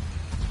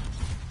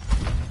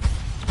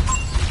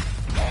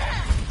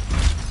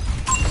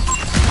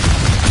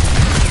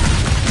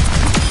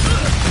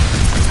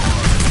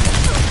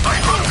 My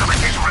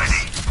ultimate is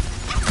ready!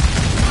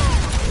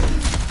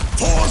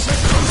 Force the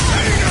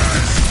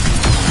Crusaders!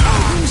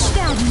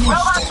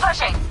 Robot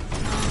pushing.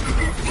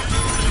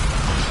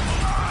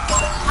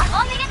 I'm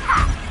on the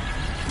attack.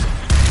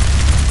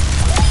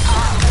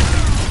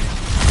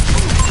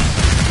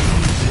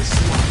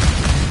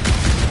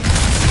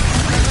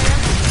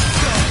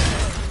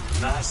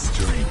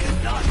 Mastery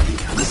cannot be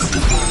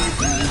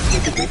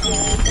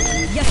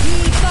यही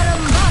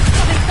परम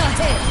वास्तविकता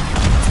है.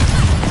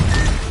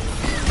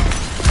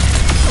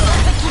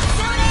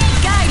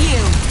 Guide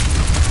you.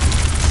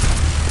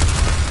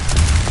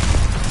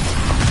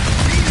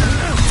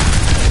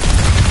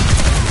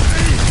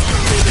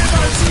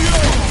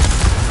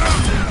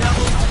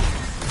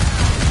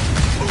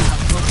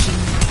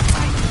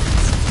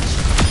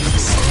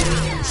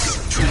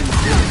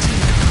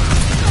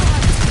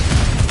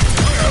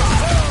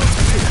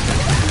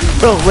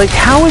 Bro, like,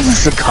 how is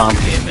this a comp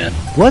game, man?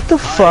 What the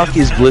fuck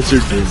is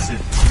Blizzard doing?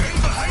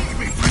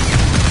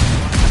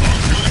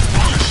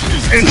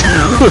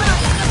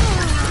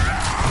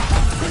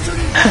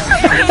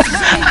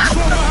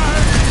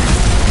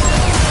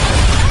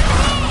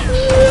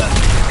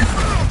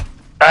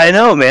 I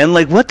know, man.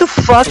 Like, what the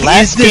fuck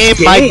is this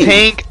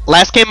game?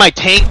 Last game, my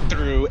tank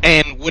threw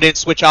and wouldn't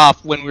switch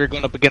off when we were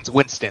going up against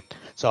Winston.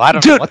 So I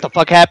don't know what the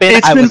fuck happened.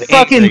 It's I been was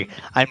fucking. angry.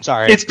 I'm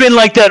sorry. It's been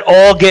like that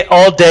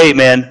all day,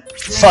 man.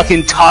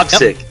 Fucking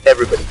toxic,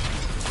 everybody.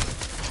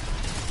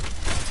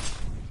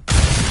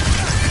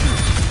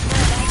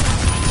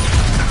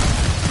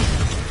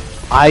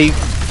 I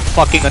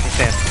fucking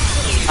understand.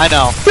 I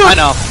know. Dude, I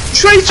know.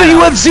 Tracer, you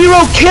have 0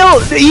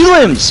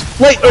 elims,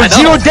 like, or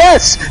 0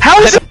 deaths.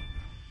 How is it?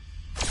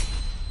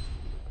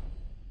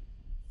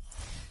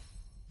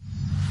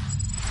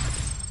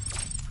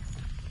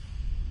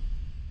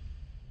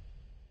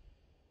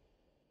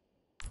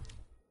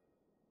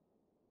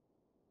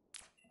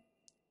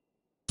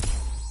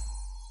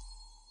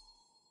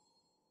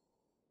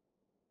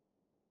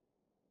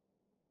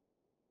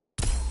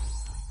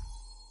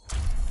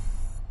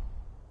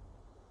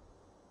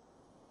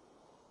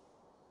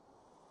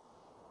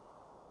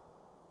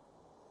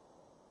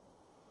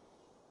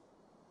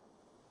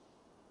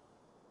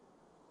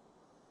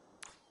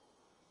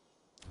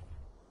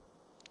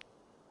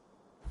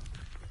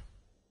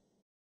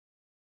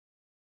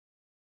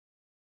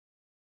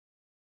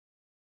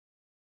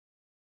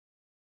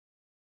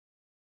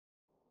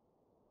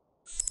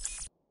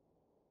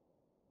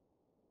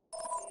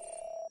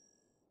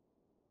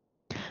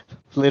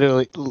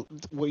 Literally,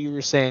 what you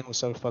were saying was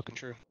so fucking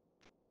true.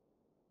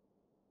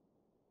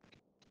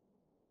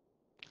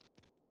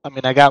 I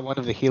mean, I got one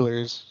of the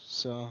healers,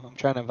 so I'm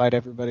trying to invite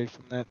everybody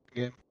from that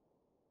game.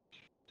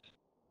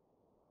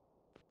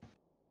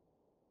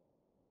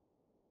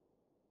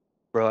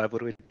 Bro, I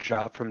literally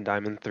dropped from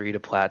Diamond 3 to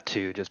Plat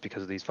 2 just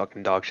because of these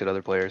fucking dog shit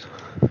other players.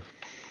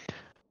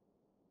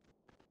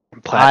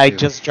 I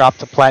just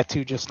dropped to Plat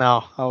 2 just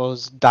now. I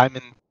was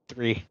Diamond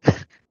 3.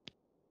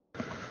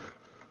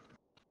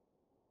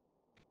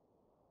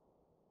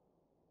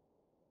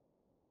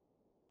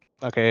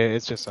 Okay,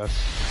 it's just us.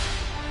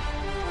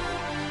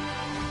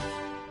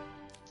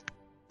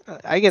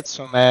 I get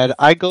so mad.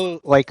 I go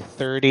like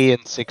 30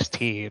 and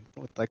 16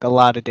 with like a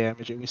lot of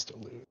damage and we still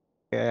lose.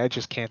 Yeah, I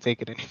just can't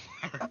take it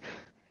anymore.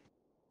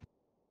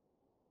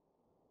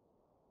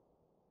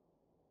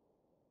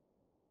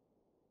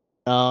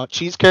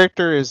 Cheese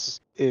character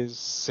is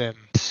Sim.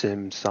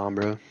 Sim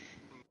Sombra.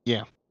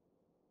 Yeah.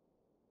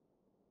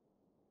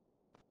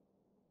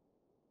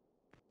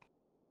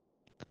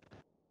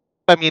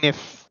 I mean,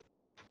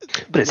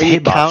 but his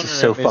hitbox is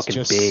so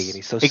fucking big and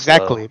he's so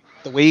exactly slow.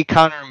 The way you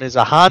counter him is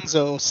a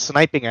Hanzo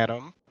sniping at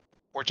him,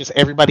 or just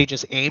everybody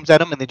just aims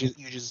at him and then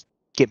you just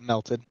get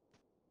melted.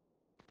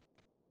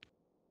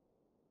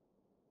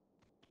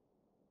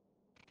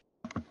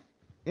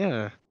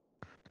 Yeah.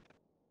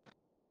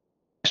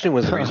 Actually,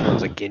 was the reason I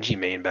was a Genji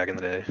main back in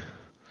the day.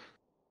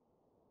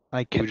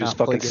 He would just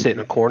fucking sit in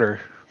a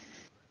corner.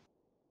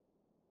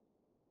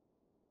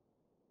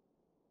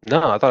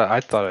 No, I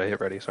thought I hit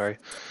ready. Sorry,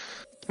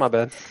 it's my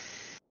bad.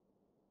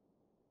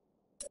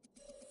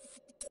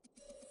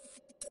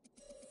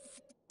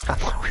 I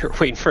thought we were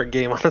waiting for a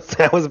game.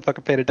 Honestly, I wasn't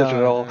fucking paying attention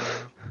at all.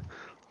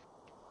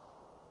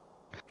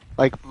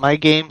 Like my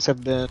games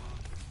have been.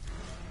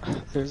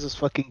 There's this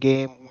fucking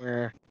game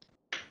where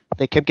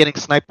they kept getting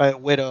sniped by a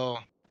Widow.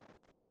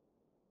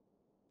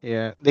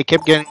 Yeah, they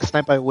kept getting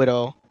sniped by a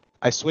Widow.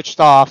 I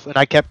switched off and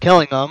I kept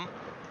killing them.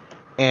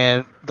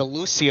 And the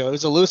Lucio, it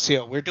was a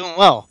Lucio. We're doing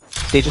well.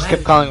 They just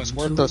kept calling us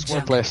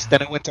worthless.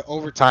 Then it went to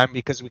overtime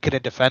because we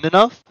couldn't defend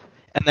enough.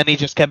 And then he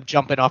just kept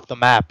jumping off the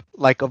map,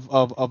 like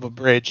of a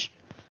bridge.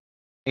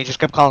 He just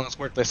kept calling us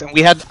worthless. And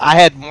I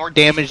had more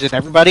damage than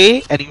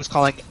everybody, and he was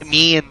calling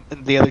me and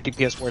the other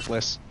DPS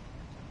worthless.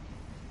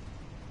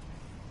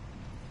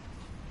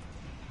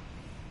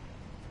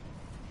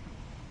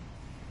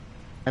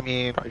 I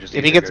mean, if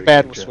he gets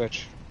bad, we'll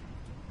switch.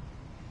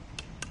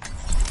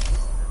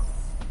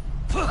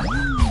 And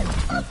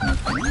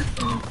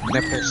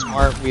if they're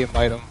smart, we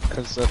invite them,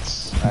 because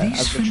that's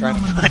I've been trying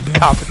to find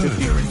competent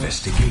people.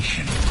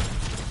 Investigation.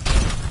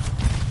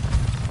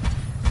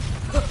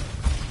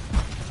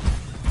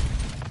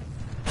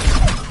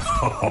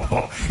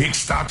 Oh, ik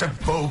sta te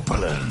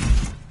popelen.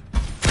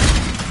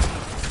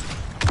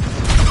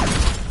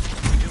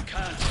 You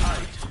can't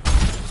hide.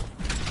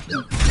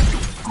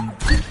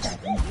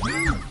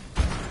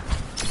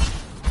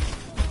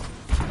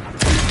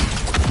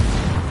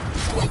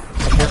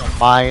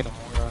 Mine.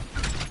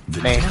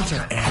 The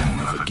delta M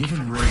of a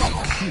given ray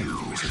Q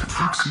is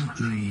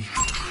approximately...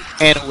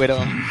 And a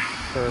Widow.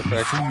 Perfect.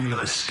 The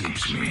formula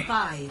escapes me.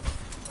 5.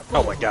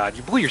 Oh my god,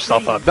 you blew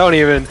yourself up. Don't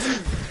even...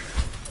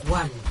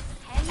 1.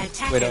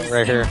 Widow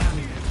right here.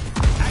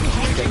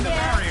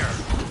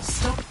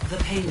 Stop the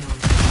payload.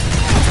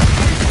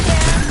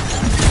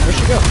 Where'd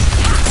she go?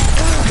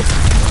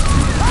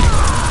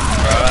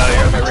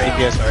 My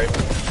radius, sorry.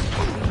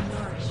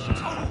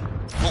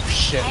 Oh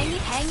shit.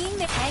 Hanging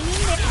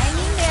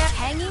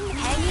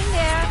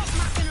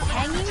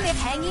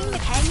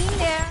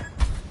there.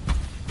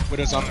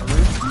 Widow's on the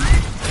roof.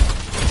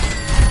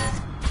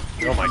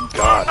 Oh my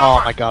god.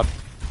 Oh my god.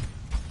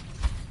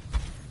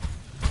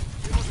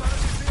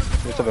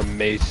 I just have a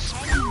mace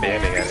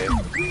spamming at him.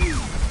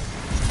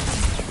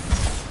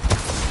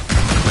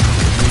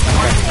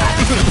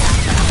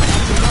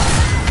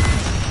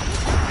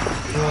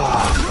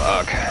 Oh,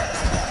 fuck.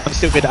 I'm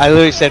stupid. I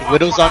literally said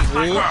Widow's on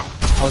roof.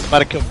 I was about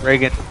to kill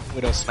Reagan.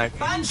 Widow sniping.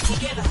 Bunch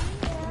together.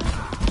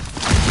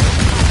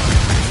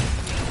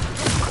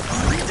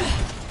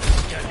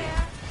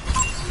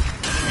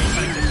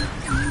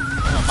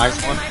 Oh,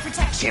 nice one.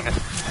 Damn it.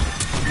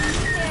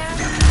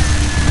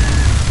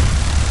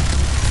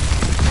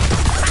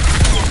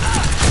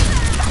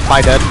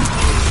 My dead.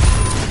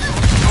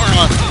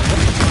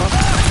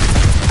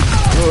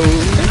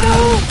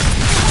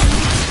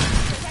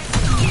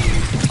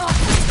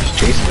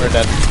 Jason, we're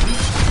dead.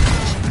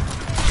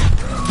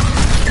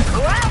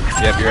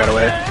 Yep, you're out of the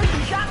way.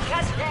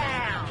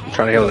 I'm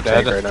trying to heal the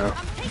tank right now.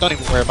 Don't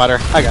even worry about her.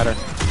 I got her.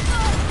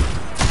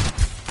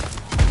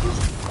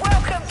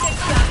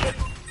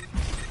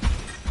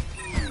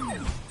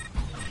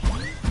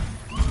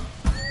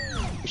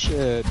 We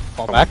should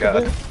fall back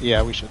a bit?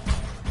 Yeah, we should.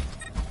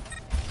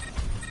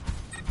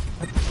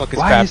 What the fuck is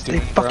Why is they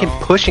fucking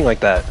pushing like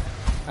that?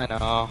 I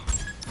know.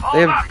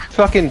 They have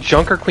fucking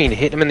Junker Queen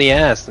hitting him in the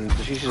ass and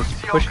she's just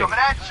pushing.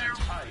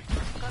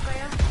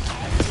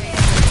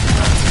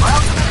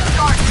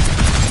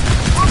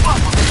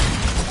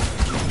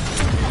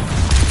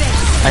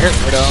 I heard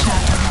Widow.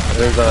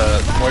 There's a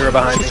Moira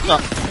behind me.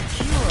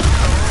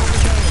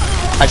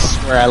 I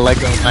swear I let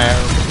go of my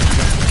arrow.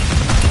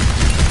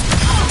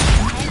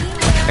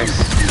 Nice.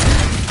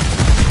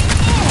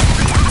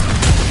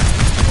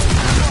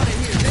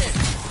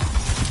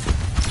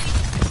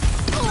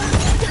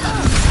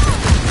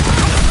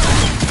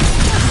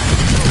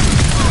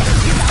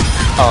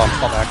 Oh,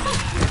 fall back.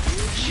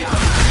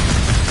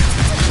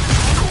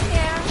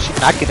 Is she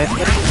not getting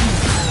anybody?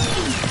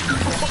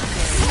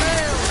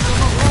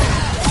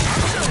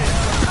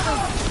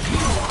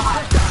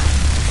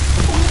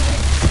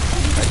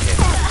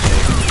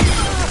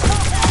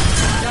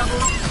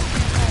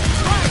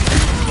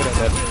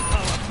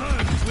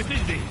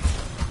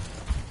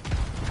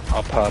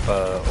 I'll pop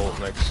ult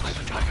next.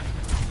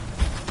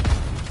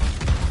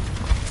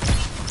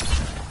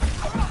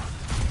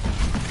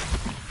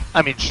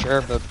 I mean,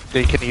 sure, but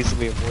they can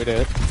easily avoid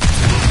it.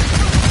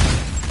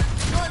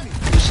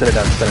 Just sit it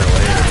down center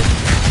lane.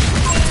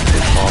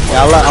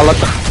 Yeah, I'll let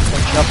them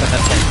push up and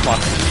then take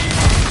block.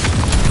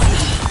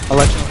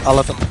 I'll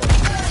let them push.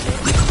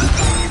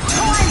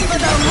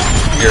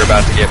 You're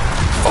about to get.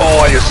 Oh,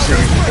 I just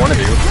saved one of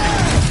you.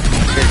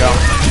 Here you go.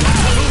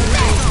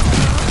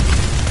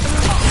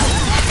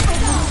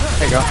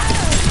 There you go.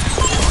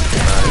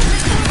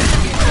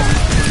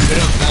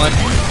 One.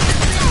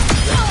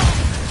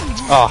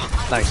 Oh,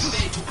 nice.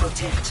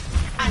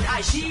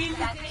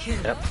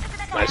 Yep.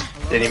 Nice.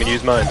 Didn't even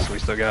use mine, so we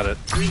still got it.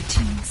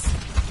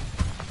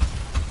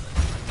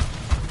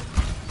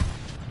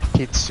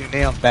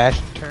 Kitsune on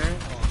Bastion turn?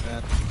 Oh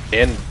man.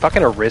 And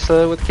fucking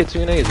Orisa with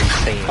Kitsune is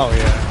insane. Oh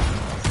yeah.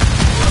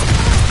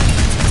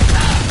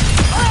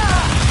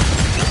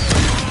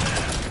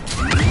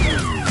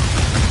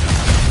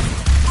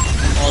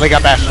 Oh, they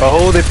got Bastion.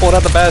 Oh, they pulled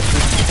out the Bastion.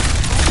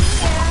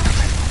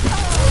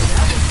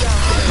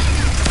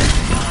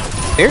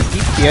 Their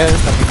DPS,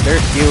 I mean, their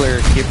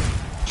healer keep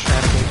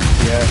trying to go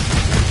DPS.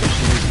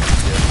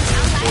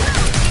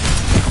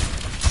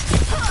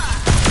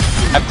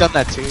 I've done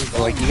that too, but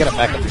like, you gotta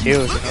back up the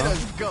heals, you know?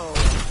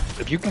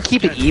 If you can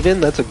keep it even,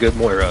 that's a good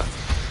Moira.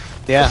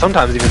 Yeah. But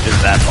sometimes even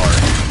just that far.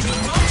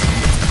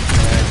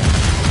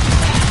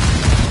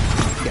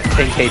 Yeah,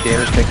 10k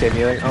damage, 10k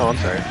healing. Oh, I'm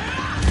sorry.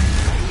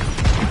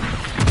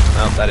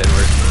 Oh, that didn't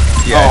work.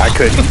 Yeah, Oh. I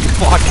couldn't.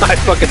 Fuck, I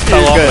fucking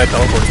fell off my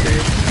teleport to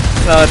you.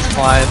 No, it's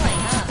fine.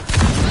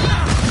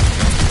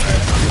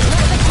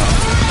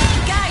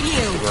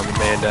 Run the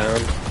man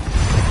down.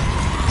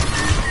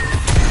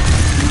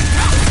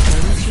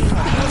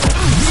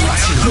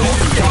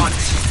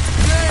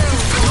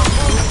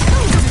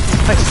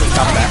 I might switch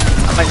on that.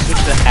 I might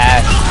switch to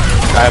Ash.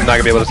 I'm not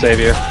gonna be able to save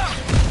you.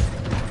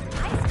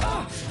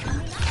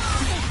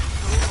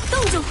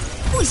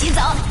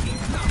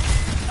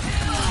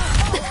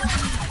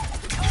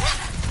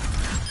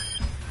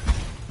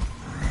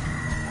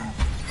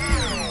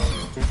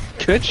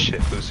 Good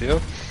shit,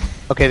 Lucio.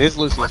 Okay, this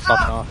Lucio's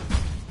fucking off.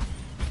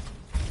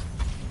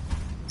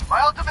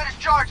 My ultimate is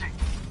charging.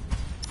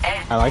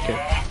 I like it.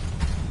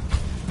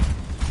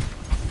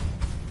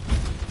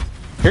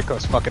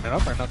 Kirko's fucking it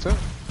up right now too.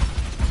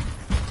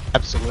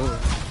 Absolutely.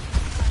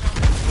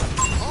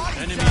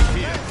 Enemy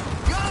here.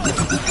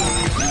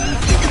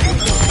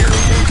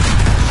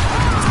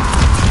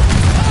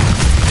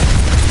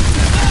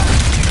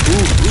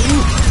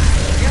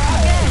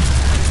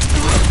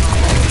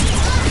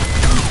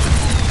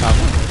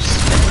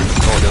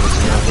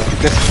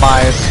 This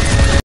bias.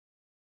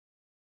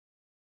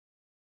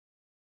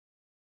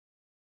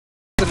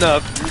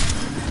 Enough.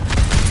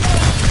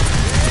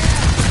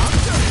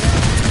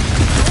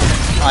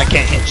 I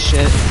can't hit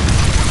shit.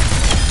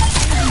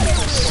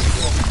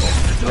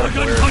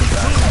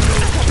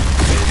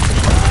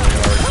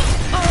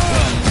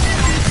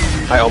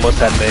 I almost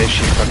had May,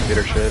 she fucking did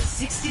her shit.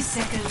 60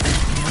 seconds.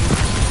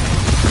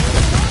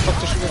 Fuck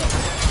the shit.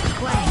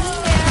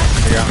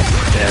 Yeah,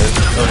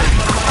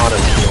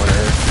 honestly on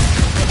her.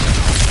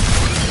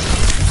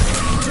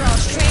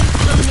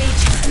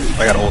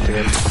 I got ult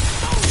in.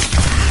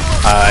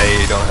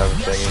 I don't have a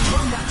thingy.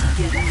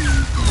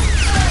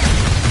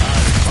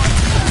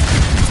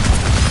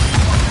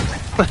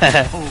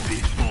 Hold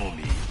it for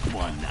me,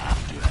 one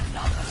after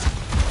another.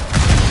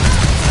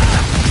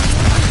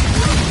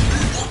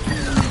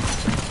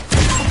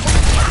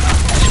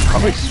 Should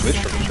probably switch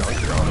from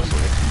Junker,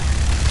 honestly.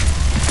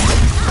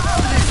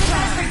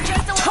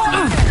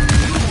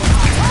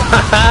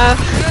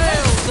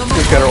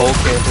 Just got her ult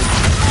cancelled.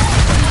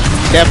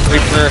 Yep,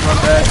 Reaper.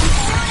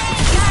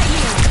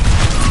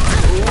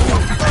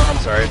 I'm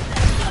sorry.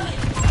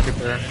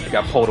 He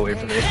got pulled away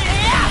from me.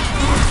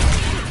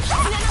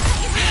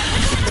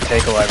 Keeping the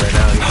tank alive right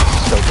now, he's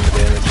just soaking the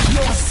damage.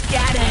 You're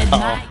scattered,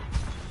 mate.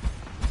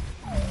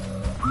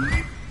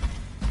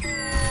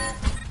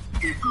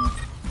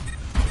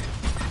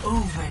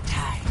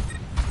 Overtime.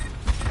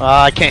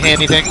 I can't hit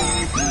anything.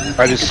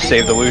 I just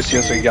saved the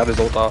Lucio so he got his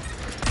ult off.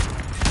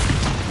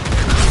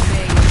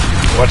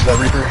 Watch that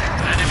Reaper.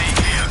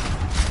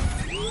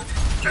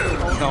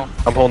 Oh no.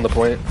 I'm holding the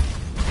point.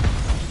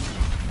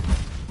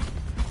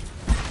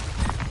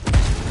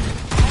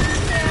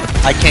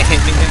 I can't hit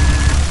anything.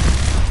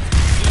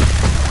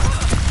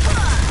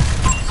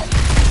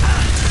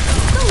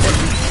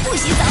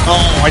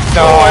 Oh, I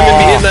Oh, I'm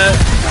gonna be in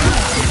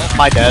that.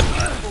 My dead.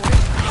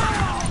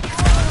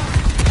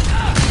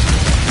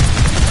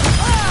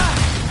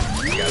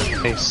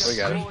 Nice. We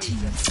got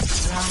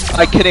it.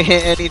 I couldn't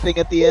hit anything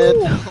at the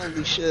end.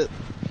 Holy shit.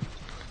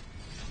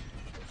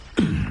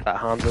 That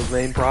Hanzo's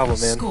main problem,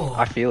 man.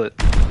 I feel it.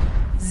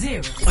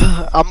 0.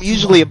 I'm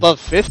usually above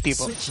 50, but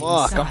Switching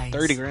fuck, I'm sides.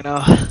 30 right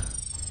now.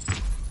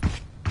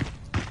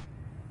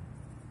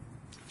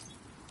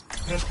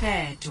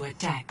 Prepare to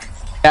attack.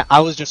 Yeah,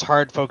 I was just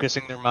hard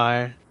focusing through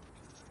my...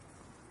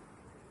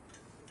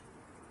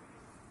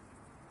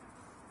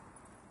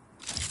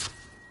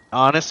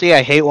 Honestly,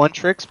 I hate one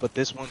tricks, but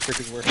this one trick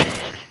is working.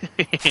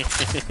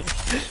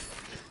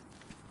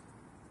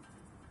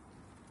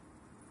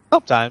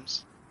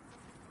 Sometimes.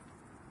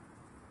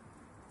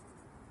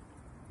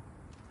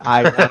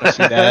 I want to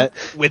see that.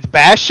 With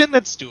Bastion,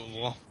 that's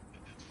doable.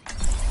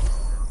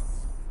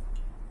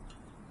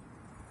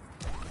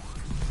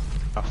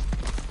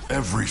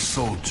 Every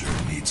soldier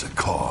needs a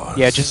cause.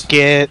 Yeah, just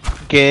get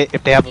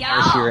if they have a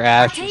Mercy or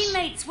Ash. Our just-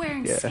 teammates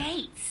wearing yeah.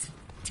 skates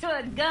to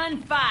a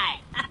gunfight.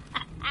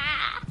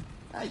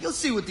 You'll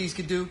see what these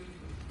can do.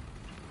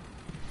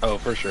 Oh,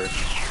 for sure.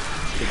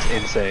 It's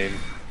insane.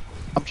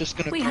 I'm just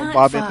gonna We throw hunt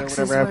Bob in there foxes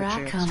whenever I where have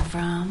I a chance.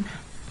 come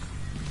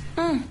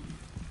from.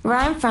 Where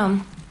I'm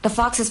from, the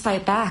foxes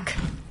fight back.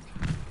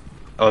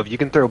 Oh, if you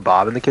can throw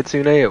Bob in the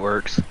Kitsune, it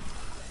works.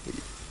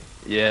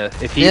 Yeah,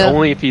 if he Yeah.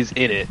 only if he's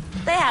in it.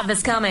 They have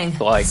this coming.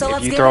 Like, so if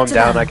let's you give throw it him to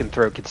down, them. I can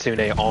throw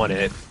Kitsune on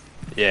it.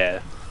 Yeah.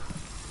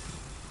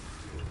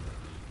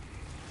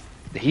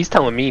 He's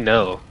telling me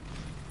no.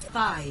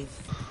 5,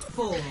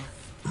 4,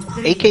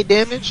 3, AK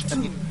damage? I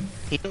mean,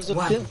 he knows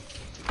what to do.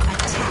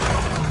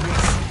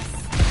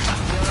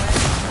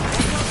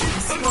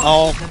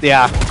 Oh,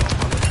 yeah.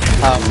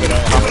 How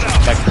much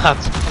respect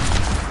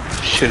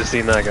that? Should have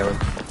seen that coming.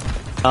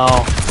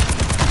 Oh.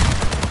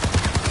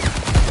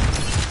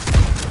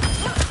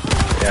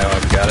 Yeah,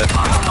 I've got it.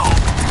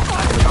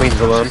 The Queen's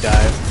alone.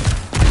 Dive.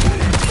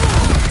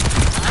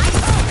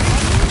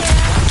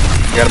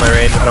 You got my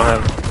range? I don't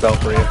have a belt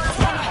for you.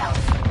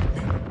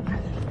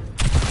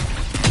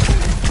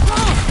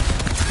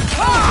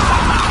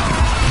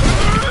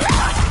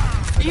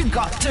 You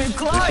got too This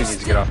close. team needs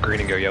to get off green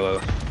and go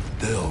yellow.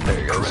 They'll There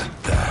he goes.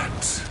 regret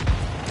that.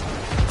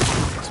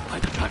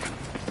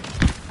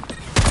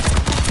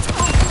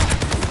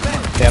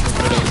 They have a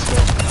Widow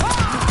still.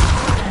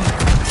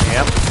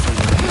 Yep.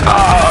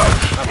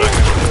 I'm not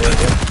gonna do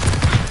it.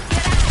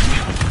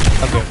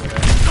 I'm good with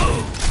it.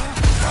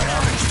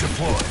 Bionics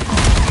deployed.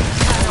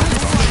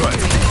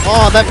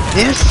 Oh, that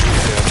missed?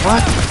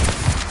 What?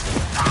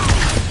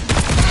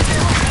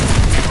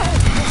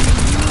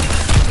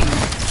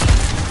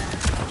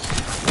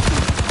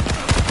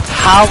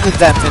 How did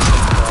that miss it,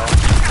 bro?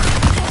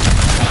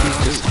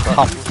 Jesus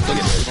Christ.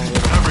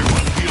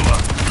 Everyone heal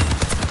up.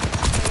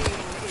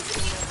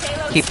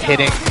 Keep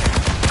hitting.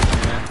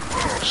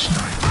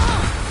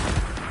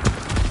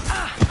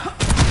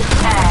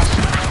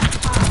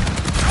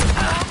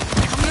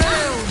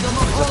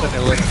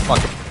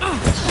 Fucking.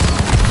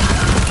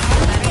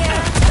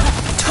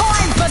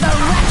 Time for the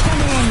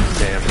reckoning.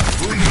 Damn.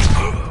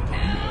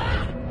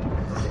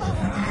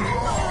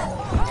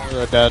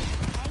 You're dead.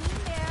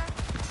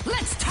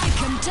 Let's take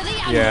him to the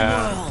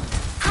Yeah. underworld.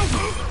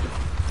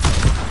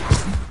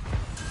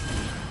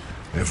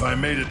 If I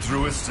made it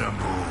through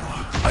Istanbul,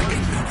 I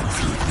can make it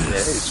through Yeah, he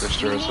this. switched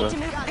to Ursa.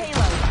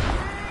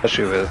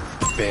 Especially with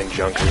being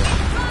Junker.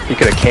 He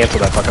could have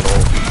canceled that fucking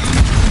ult.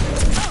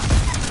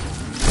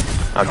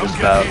 I'm just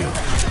about.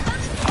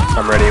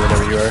 I'm ready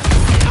whenever you are.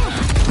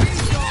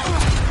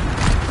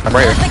 I'm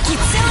right here. The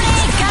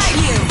Kitsune got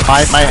you.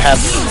 I might have.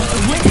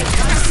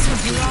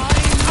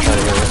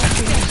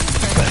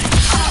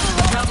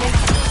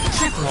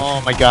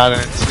 Oh my god,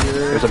 it's here.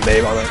 There's a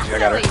babe on it. I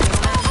got her.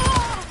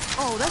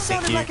 Oh, that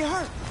sounded like it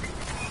hurt.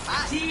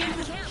 Team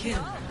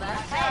kill.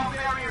 Sound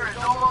barrier is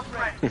almost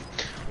ready.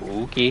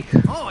 Okay.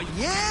 Oh,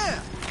 yeah.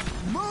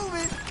 Move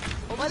it.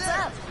 What's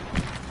up?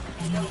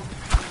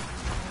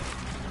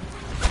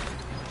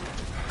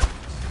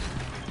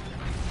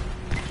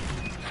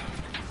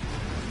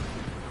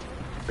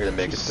 We're gonna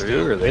make it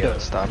through, or are they gonna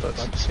stop us?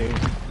 Let's see.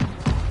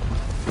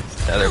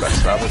 Yeah, they're about to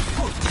stop us.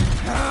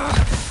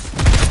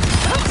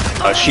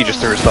 She just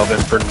threw herself in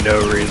for no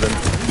reason.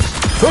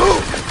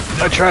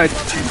 I tried.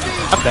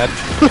 I'm dead.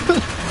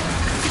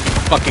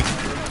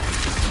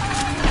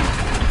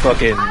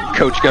 Fucking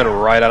coach gun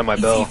right out of my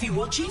bell. If you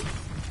watching,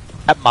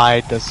 That Mai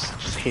just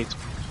hates.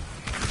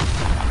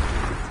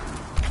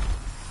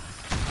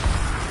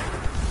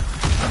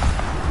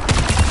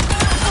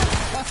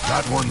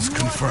 That one's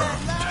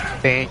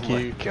confirmed. Thank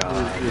you.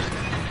 God.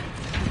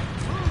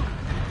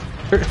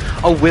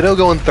 A Widow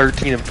going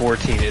 13 and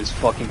 14 is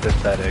fucking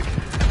pathetic.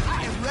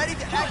 Ready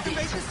to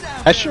activate the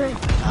sound. That's true.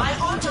 my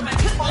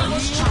ultimate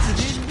almost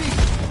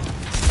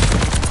charged.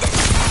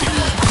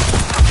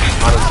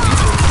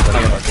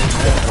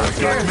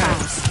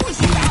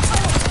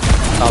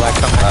 Saw that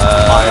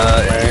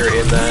coming. If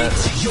you're in that.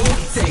 Your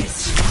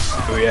face.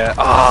 Oh yeah.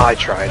 Ah, I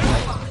tried.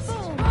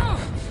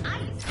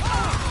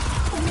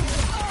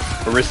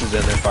 Marissa's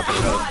in there fucking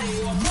it up.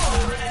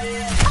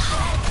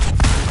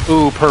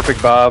 Ooh,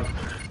 perfect Bob.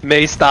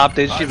 May stopped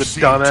it, she was a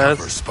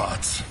dumbass.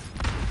 Spots.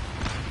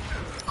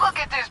 Look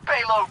at this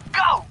payload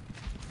go!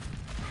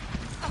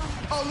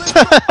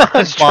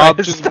 Bob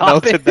just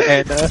melted the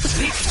Anna.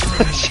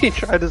 She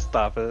tried to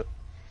stop it.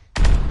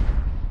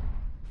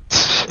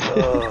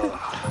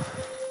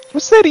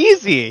 What's that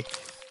easy?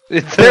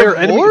 It's their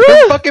enemy. Moira?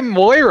 They're fucking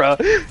Moira.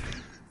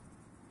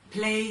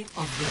 Play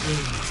of the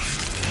game.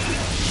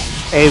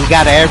 Hey, we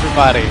got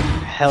everybody.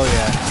 Hell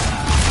yeah.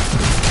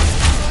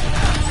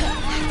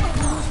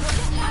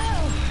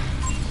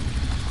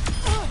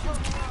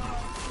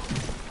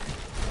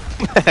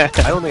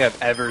 I don't think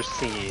I've ever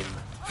seen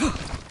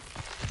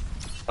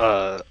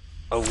a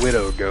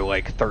Widow go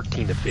like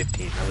 13 to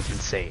 15. That was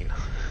insane.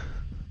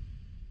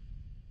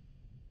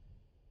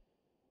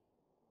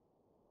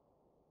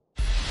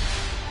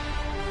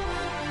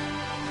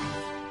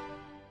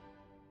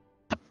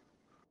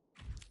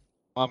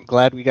 Well, I'm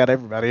glad we got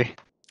everybody,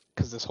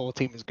 because this whole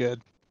team is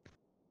good.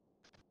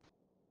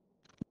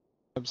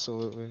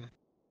 Absolutely.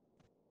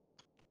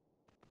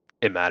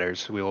 It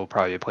matters. We will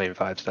probably be playing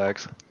 5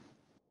 stacks.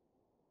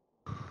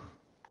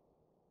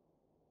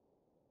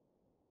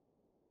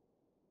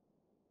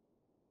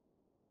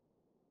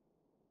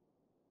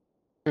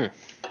 I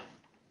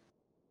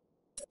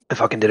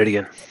fucking did it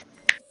again.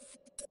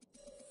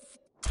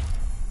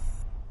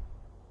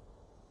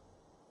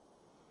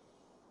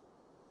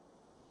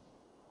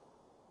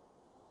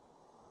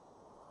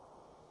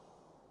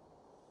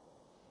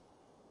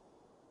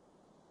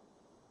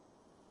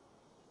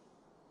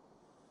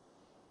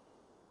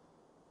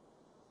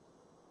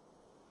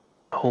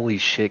 Holy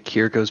shit,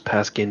 Kier goes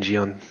past Genji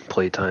on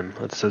playtime.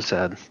 That's so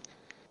sad.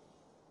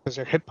 Because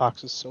their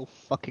hitbox is so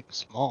fucking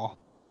small.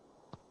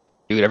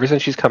 Dude, ever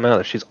since she's come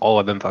out, she's all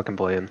I've been fucking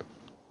playing.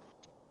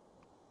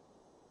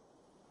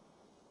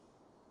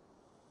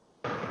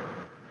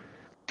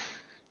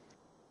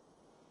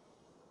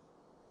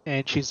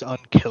 And she's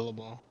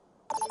unkillable.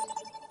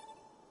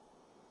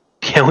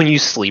 Yeah, when you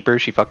sleep her,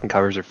 she fucking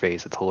covers her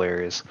face. It's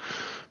hilarious.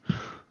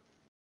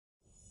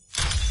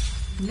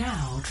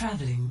 Now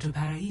traveling to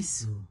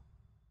Paraiso.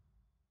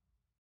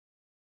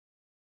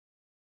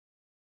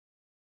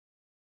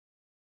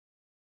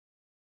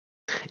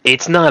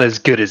 It's not as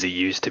good as it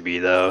used to be,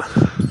 though.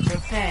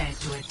 Prepare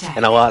to attack.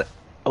 And a lot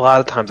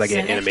of times I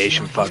get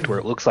animation fucked where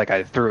it looks like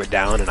I threw it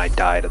down and I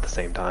died at the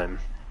same time.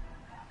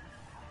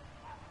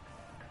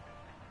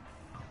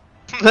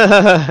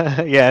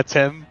 Yeah, it's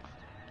him.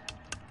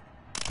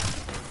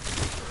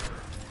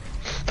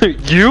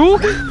 You?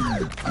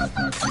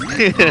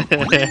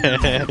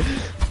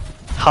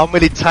 How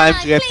many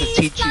times do you have to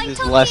teach you this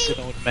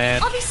lesson, old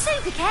man? I'll be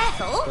super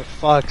careful. For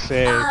fuck's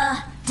sake.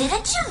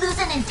 Didn't you lose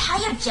an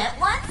entire jet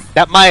once?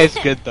 That Maya is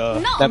good, though.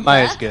 Not That on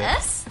Maya is good.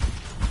 purpose.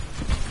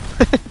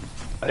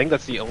 I think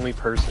that's the only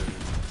person.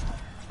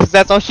 Because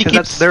that's all she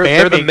keeps spamming.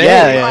 They're the main.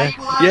 Yeah.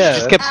 Yeah. She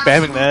just kept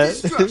spamming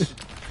that.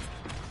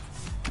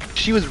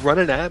 She was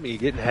running at me,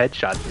 getting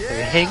headshots.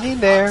 Saying, hang in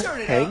there,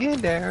 hang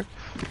in there.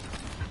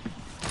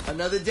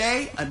 Another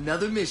day,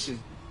 another mission.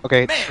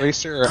 Okay, Man,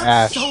 Tracer or I'm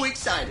Ash? so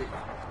excited.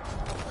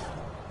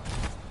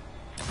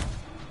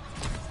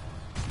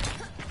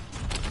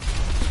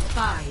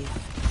 Five,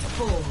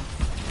 four,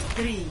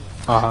 three,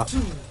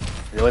 two.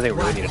 The only thing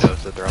we really need to know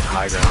is that they're on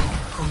high ground.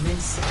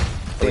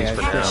 At least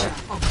for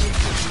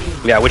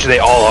now. Yeah, which they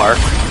all are.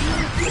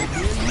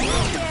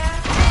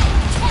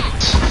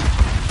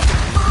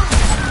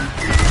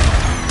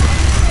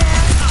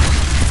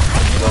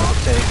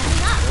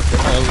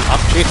 I'm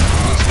chasing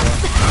this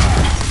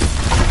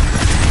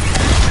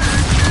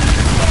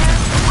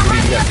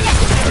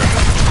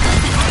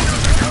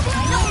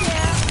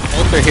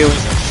Both their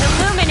healers.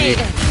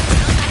 Illuminated.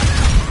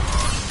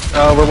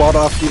 Oh, we're walled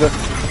off, Diva.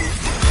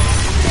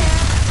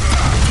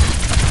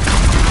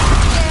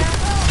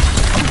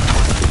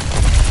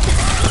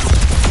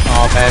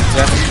 Oh man,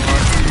 Zen's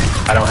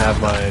one. I don't have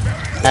mine.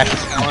 Ash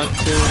is one,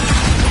 too.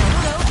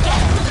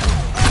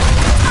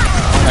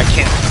 I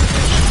can't.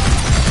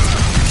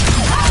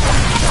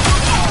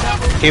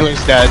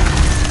 Healer's dead.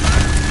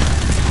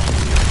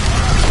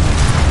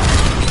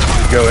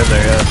 Go in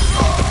there, yeah.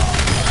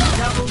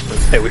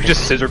 Hey, we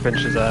just scissor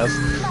pinched his ass.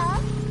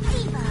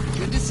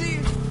 Good to see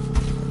you.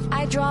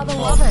 I draw the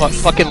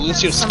lovers. Fucking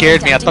Lucio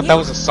scared me. I thought that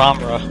was a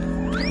Sombra.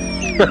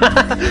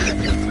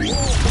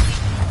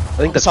 I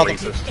think that's saw the,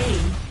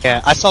 racist.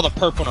 yeah, I saw the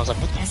purple and I was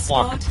like, what the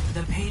fuck?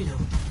 The payload.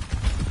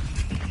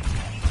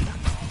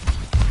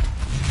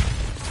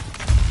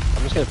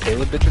 I'm just gonna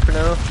payload bitch it for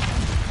now.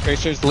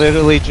 Tracer's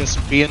literally just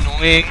be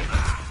annoying.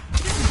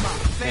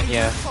 And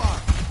yeah.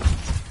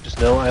 Just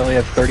know I only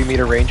have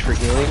 30-meter range for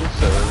healing,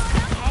 so...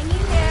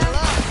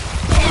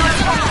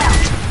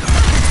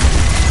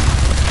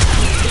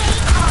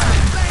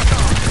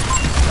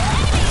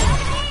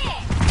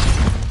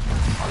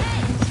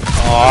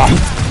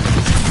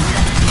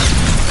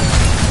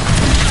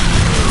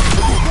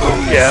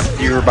 Yeah,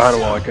 you were behind a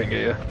wall, I couldn't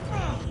get you.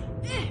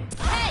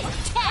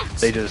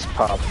 They just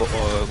popped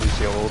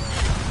Lucio ult.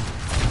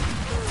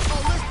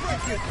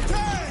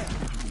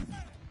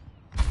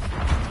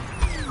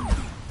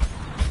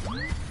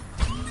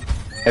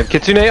 And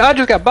Kitsune, I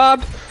just got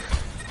bobbed!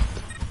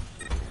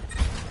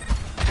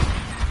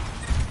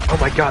 Oh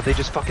my god, they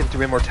just fucking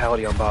threw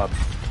immortality on Bob.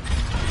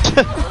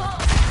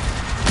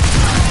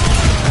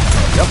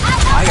 Yep,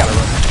 I gotta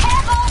run.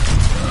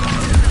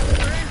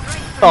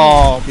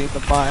 Oh, beat the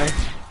pie.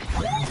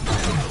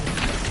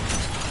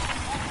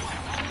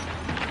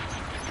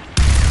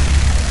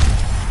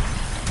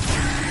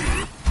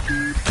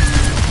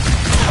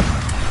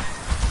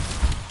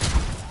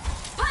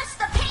 Push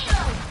the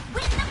payload!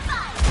 Win the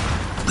fight!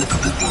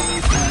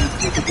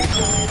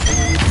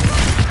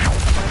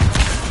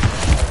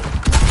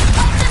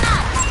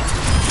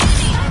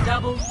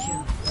 Double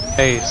kill.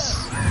 Ace.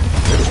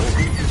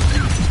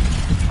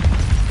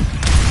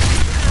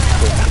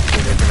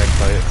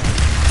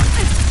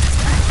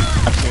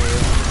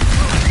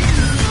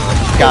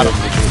 Got him.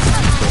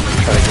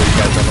 Try to get you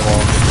guys on the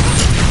wall.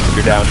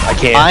 You're down. I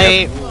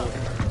can't.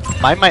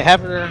 Mine might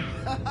have her.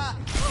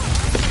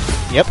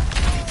 Yep.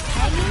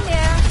 Hanging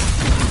there.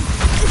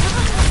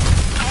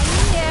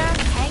 Hanging there.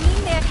 Hanging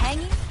there.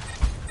 Hanging.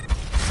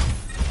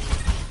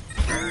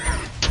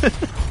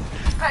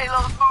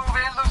 Payload's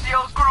moving.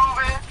 Lucio's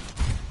grooving.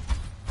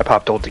 I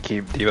popped ult to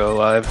keep Devo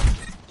alive.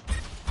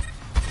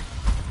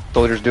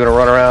 Soldier's doing a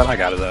run around. I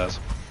got his ass.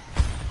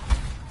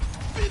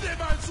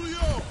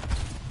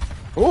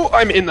 Oh,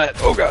 I'm in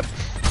that. Oh god.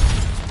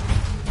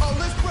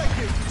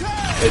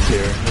 It's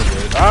here. We're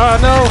good. Ah,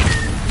 no!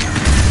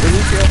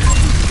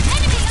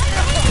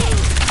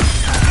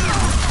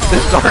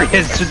 This Zarya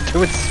is just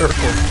doing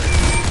circles.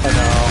 I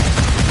know.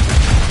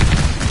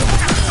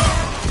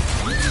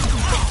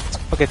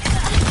 Okay.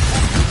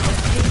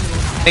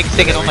 Nick's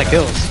taking all my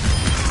kills.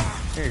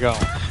 Here you go.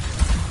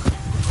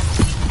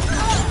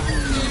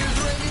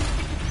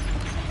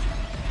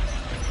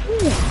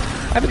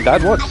 I haven't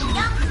died once.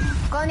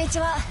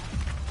 Konnichiwa.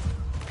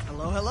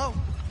 Hello, hello.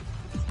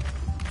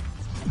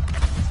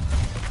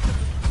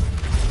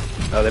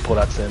 Oh, they pulled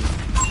out Sim.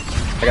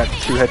 I got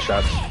 2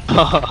 headshots.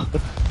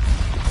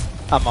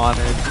 I'm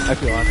honored. I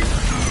feel honored.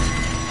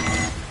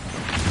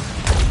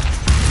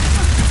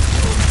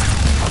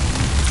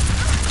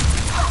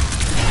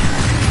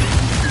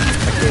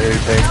 I can't hear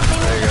anything.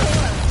 There you go.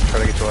 Try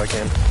to get to what I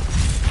can.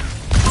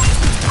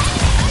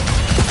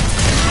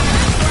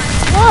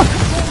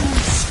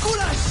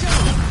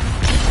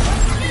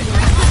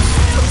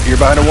 You're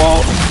behind a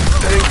wall.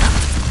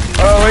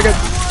 Oh my god.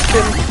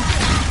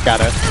 Got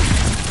it.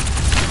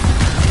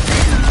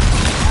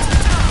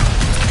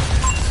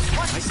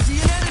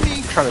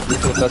 I'm trying to group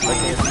it as best I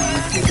can. I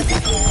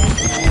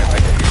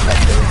can get back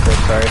there real quick,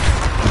 sorry.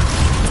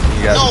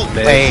 You guys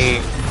missed.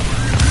 Way.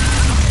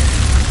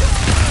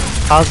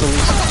 How's the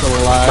Lucy still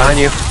alive? Behind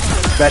you.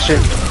 Smash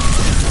it.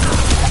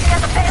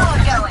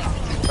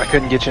 I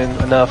couldn't get you in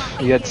enough.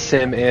 You had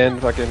Sim and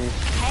fucking...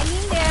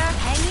 Hanging there.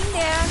 Hanging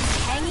there.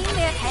 Hanging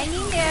there.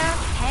 Hanging there.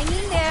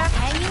 Hanging there.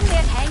 Hanging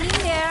there. Hanging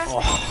there.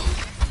 Oh.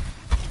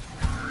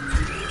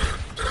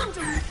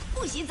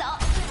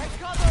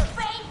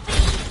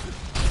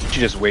 She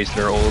just wasted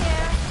her ult.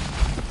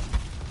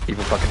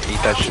 Even fucking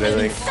ate that shit, I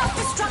think.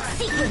 Self-destruct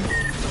sequence.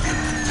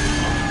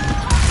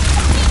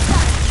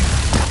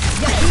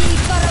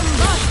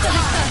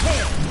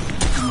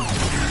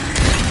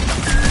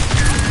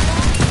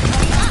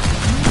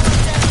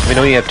 We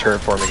know you have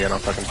turret form again, I'll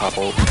fucking pop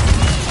ult.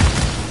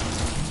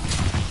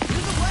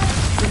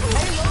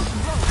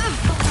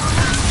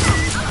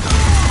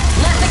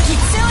 Let the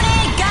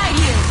Kitsune guide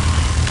you.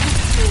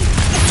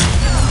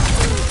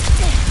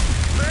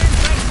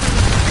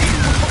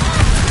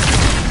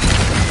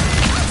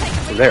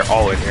 They're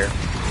all in here.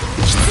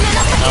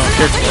 Oh,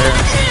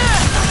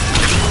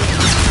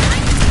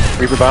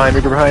 Reaper behind,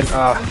 Reaper behind.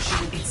 Ah.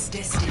 Its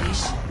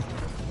destination.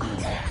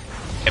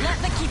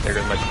 There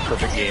goes my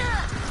perfect game.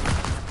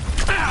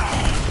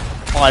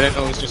 Oh, I didn't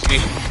know it was just me.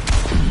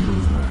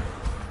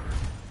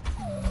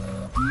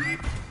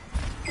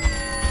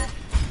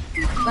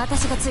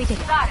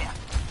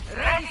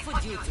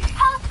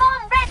 Health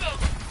bomb ready.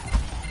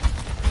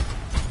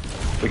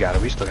 We got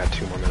it, we still got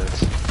 2 more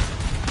minutes.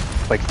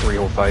 Like 3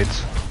 whole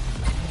fights.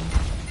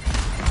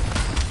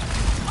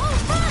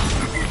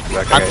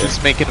 I'm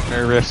just making him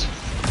nervous.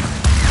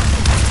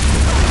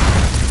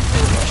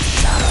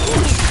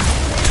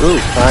 Ooh,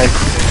 fine.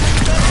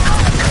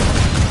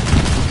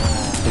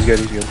 He's good,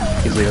 he's good.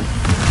 He's leaving. I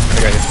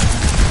got you.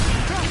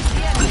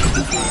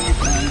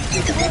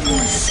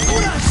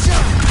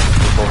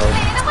 Full health.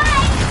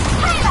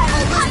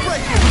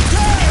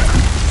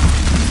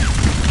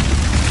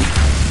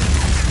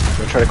 I'm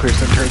gonna try to clear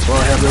some turrets while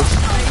I have this.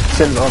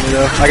 Sim's on me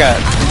though. I got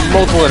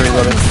multiple enemies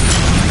on it.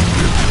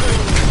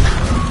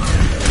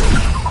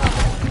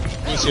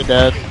 You're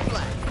dead.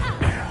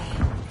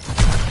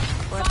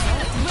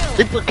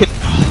 Reaper can.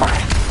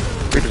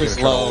 Reaper's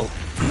low.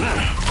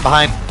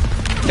 Behind.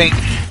 Think.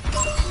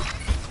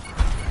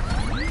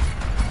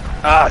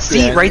 Ah,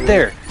 see, Yeah, right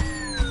there.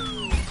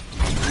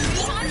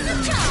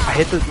 I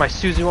hit my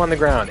Suzu on the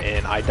ground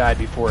and I died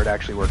before it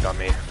actually worked on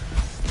me.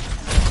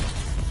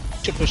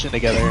 Should push in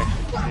together.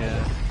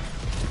 Yeah.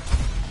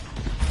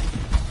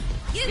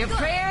 Your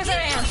prayers are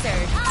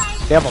answered.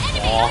 They have a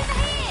ball.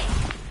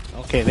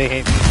 Okay, they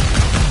hate me.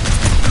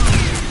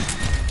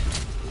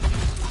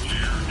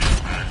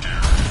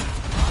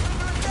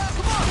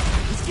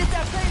 Let's get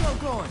that payload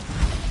going.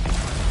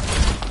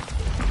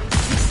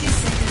 60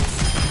 seconds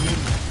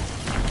remaining.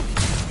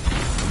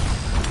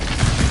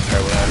 Alright,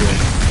 we're out here.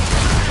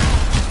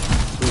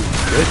 Ooh,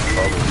 good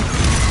bubble.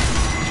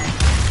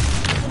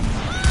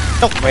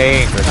 No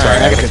way.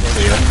 Sorry, I couldn't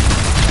see you.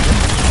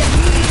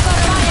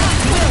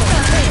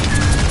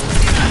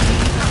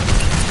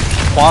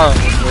 Quara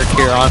would work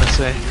here,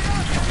 honestly.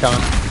 Coming.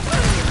 I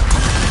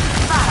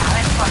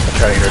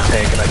tried to get her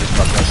tank and I just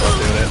fucked myself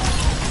doing it.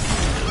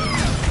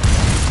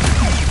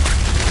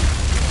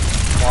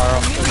 Quara.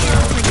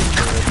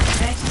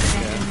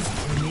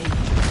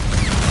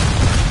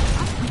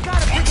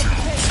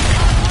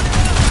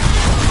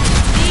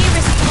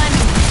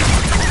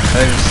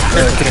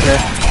 There's kidding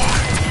here.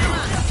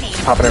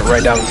 Popping it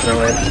right down the snow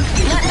lane.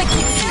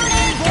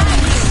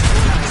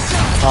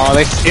 Oh,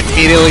 they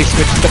immediately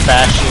switched to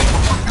Bastion.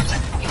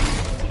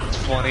 It's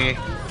funny.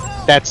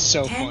 That's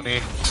so funny.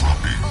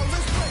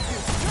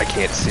 I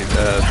can't see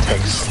the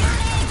tanks.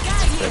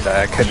 And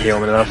I couldn't heal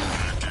him enough.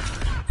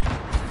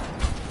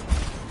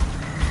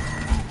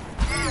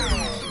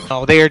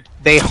 Oh, they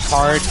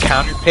hard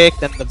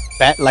counterpicked and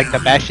the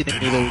Bastion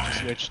immediately just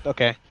switched.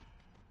 Okay.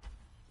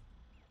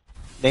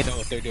 They know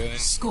what they're doing.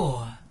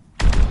 Score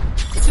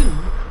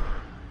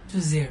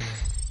 2-0.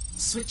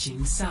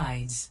 Switching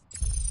sides.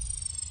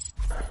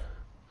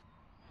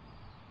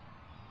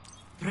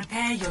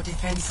 Prepare your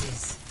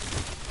defenses.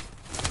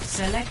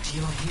 Select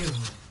your hero.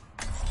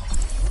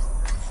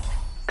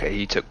 Okay,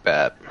 he took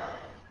bat.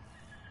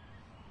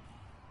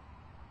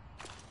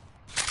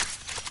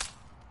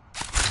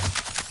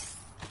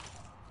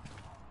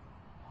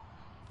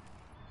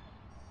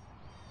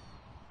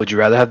 Would you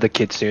rather have the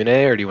Kitsune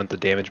or do you want the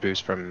damage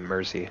boost from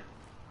Mercy?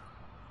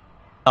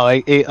 Oh,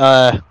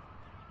 ignore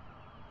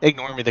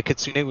me. The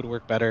Kitsune would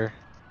work better.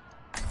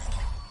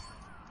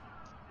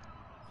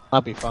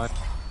 I'll be fine.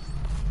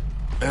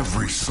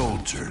 Every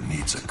soldier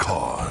needs a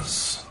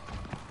cause.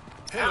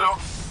 Hello.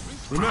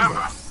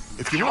 Remember,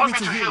 if you want me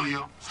to heal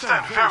you,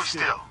 stand very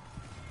still.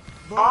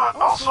 But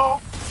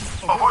also,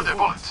 avoid the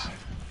bullets.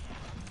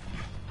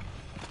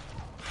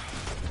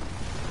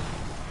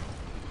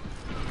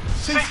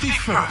 Safety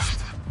first.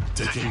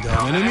 Taking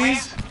down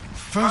enemies,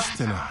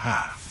 first and a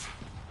half.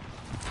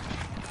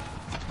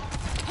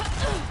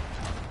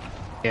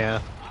 Yeah.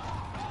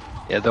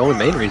 Yeah, the only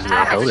main reason they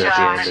held it at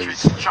the end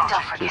is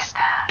just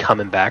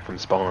coming back from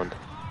spawn.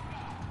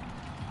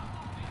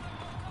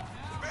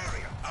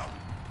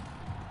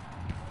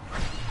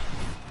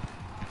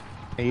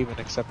 I even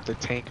accept the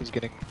tank who's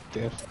getting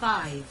diff.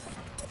 5,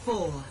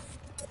 4,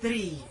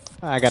 3.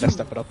 I gotta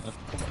step it up then.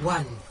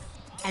 1.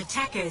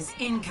 Attackers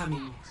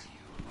incoming.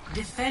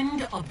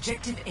 Defend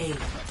objective A.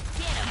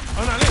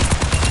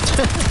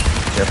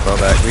 Careful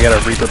that. We got a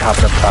Reaper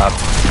popping up top.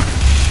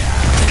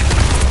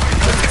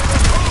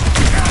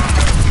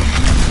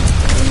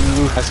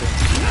 Ooh, I see.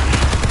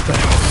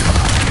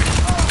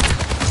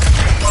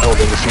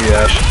 Holding the sea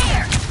Ash.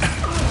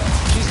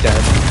 She's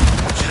dead.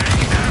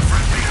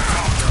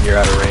 You're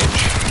out of range.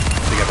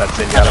 You got that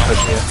Zenyatta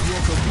pushing you.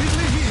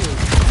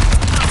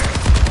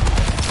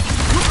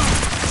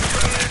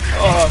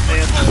 Oh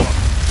man.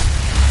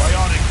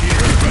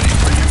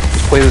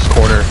 Play this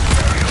corner.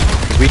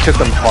 We took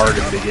them hard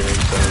in the beginning,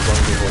 so as long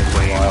as we hold them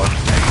for a while.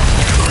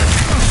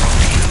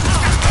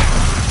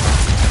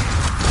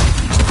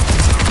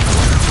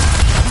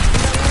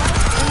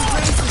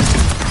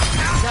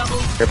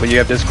 Careful, you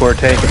have Discord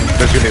tank, and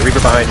there's gonna be a Reaper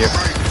behind you.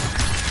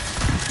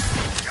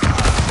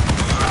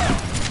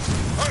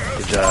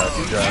 Good job,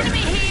 good job.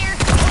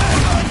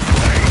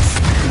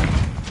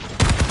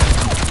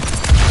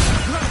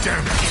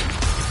 Damn it.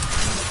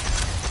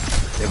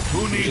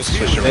 Who needs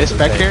this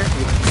back here?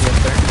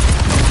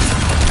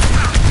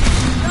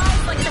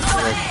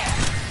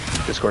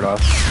 Discord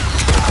off.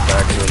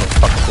 Back into a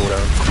fucking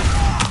cooldown.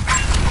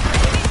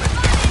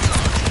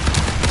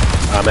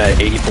 I'm at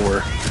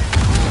 84.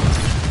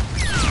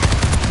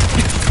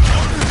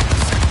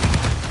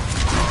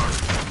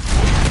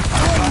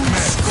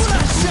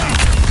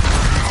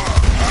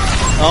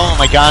 Oh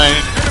my god.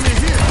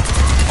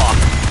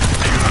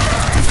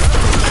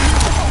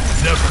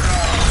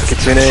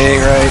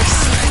 Kitsune, right?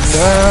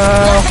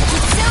 No.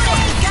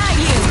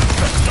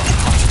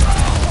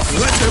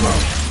 Let them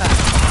out.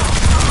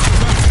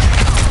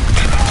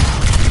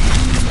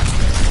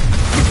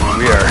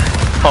 We are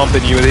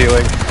pumping you with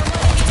healing.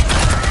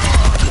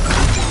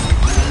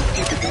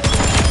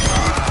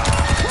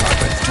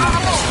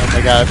 Oh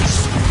my god.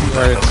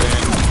 Where it's in.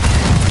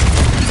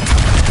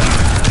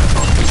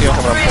 See him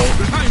coming up point.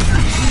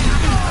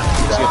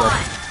 See that.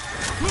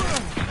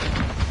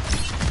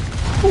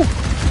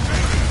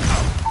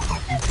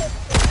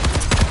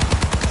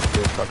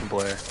 Good fucking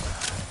player.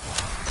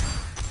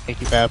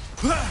 Thank you, Bab.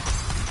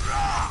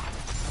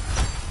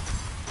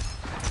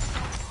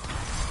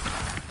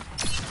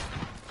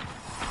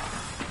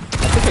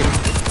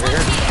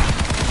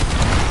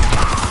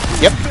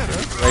 Yep.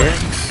 Right here.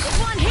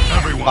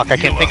 Fuck, I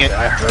can't ping it.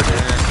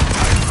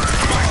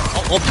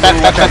 Oh, back,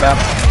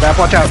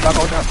 watch out,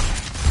 watch out.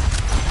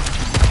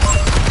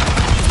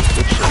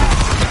 Good shit.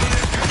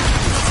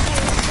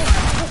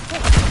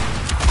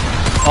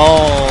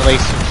 Oh, they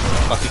switched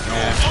the fucking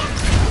match.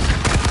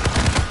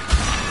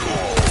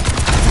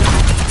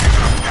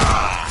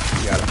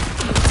 You got him.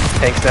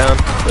 Tank's down,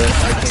 but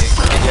I can't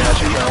get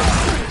Ash out.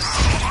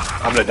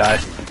 I'm gonna die.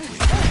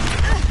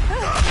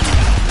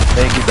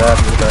 Thank you, Bab,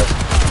 you're the best.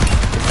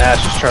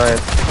 Ash is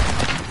trying.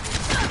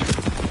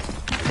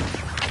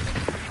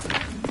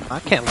 I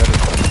can't let it go.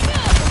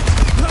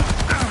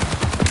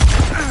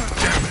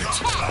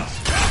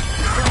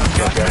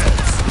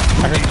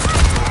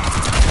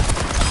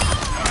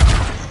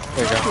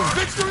 There you go.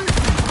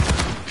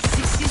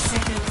 60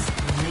 seconds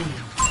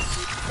remaining.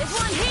 There's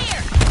one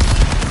here.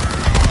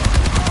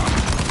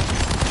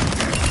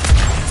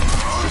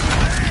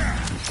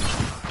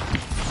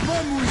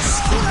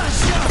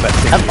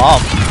 That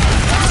bomb.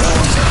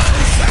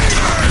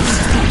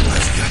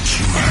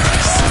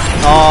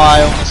 Oh,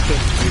 I almost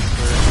killed you.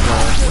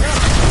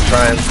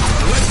 Trying.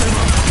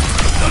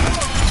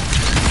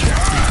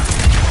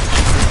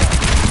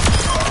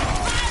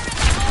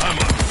 I'm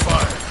on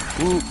fire.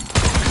 Ooh.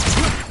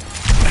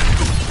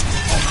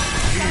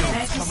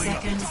 30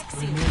 seconds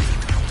remaining.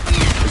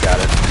 We got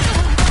it.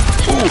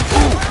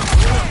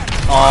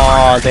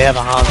 Oh, they have a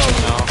Hanzo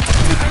now.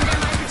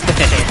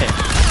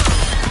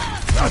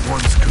 That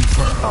one's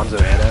confirmed. Hanzo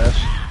and Ash.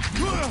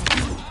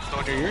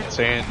 Oh, dude, you're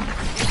insane.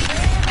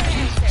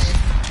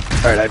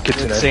 Alright, I have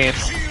Kitsune. Insane.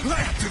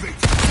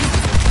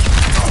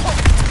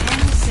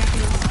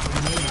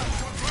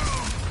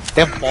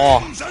 They have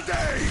ball.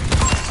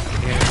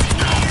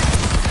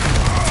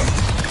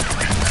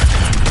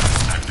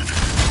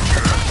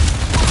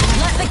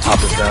 Top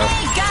is down.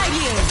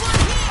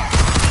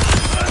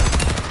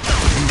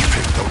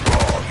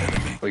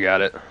 We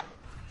got it.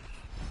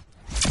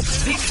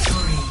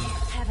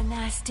 Have a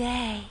nice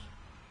day.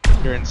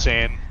 You're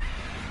insane.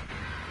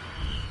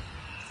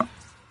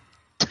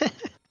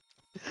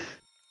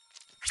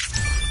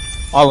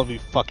 All of you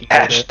fucking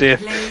Ash did.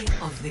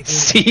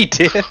 C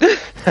did.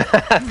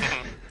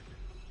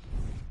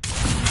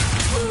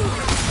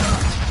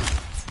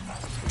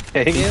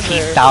 Hang in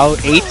there.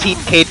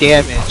 18k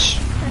damage.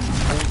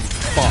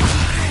 Fuck.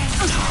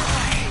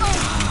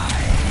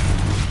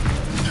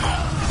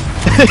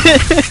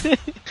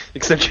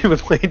 Except you were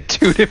playing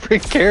 2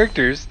 different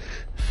characters.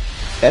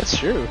 That's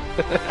true.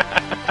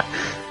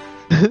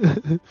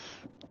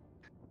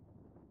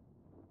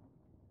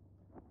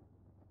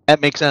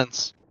 That makes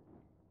sense.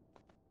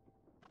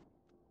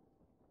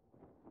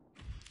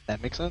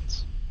 That makes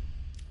sense.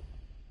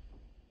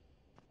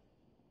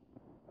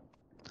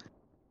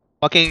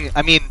 Fucking,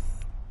 I mean,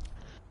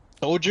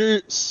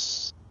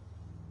 soldiers.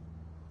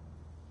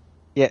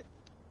 Yeah.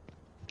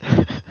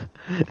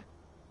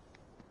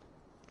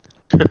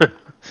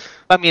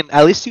 I mean,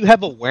 at least you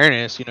have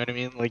awareness, you know what I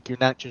mean? Like, you're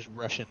not just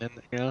rushing in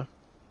there, you know?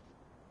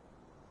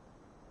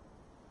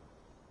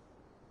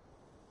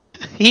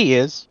 He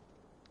is.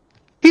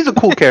 He's a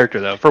cool character,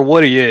 though, for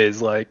what he is.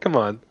 Like, come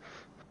on.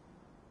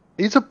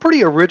 He's a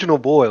pretty original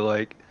boy,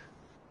 like.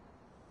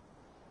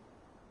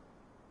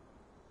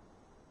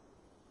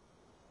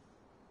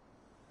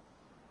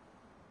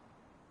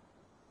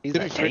 He's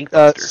a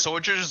gangster.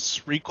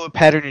 Soldier's recoil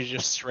pattern is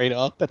just straight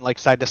up and like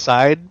side to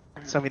side.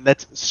 So I mean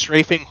that's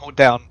strafing, hold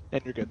down,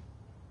 and you're good.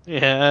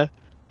 Yeah.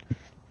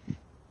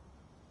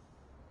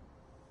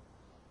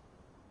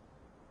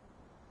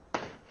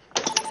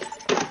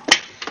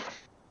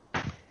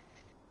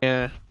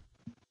 Yeah.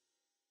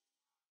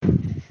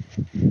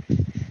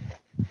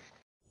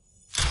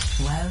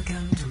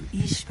 Welcome to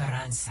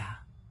Esperanza.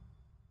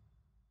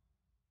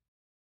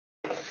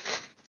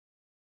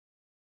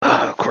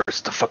 Of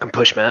course, the fucking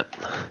push map.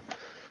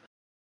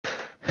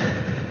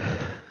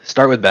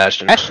 Start with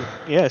Bastion. Bastion.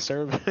 Yeah,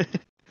 sir.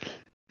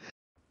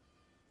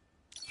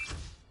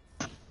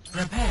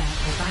 Prepare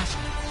for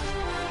battle.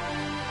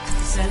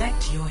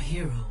 Select your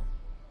hero.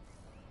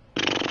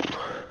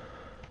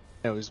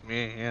 That was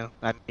me, yeah.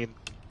 I mean,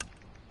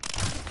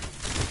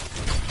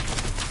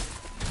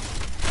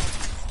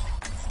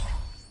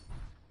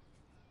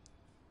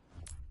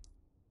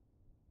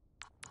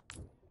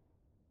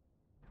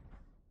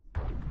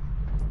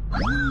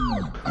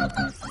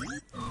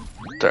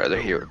 Sorry,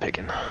 they're hero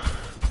picking.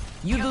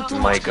 You do too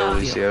Might much go cardio.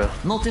 Lucio.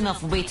 Not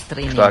enough weight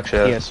training. Fox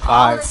I'll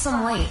PS5. lift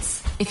some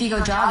weights if you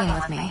go jogging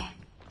with me.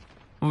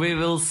 We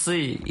will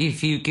see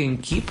if you can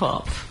keep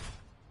up.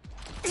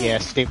 Yeah,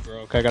 stay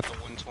broke. I got the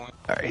 120.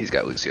 Alright, he's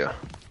got Lucio.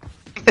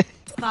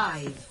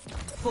 5,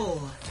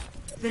 4,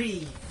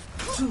 3,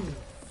 2,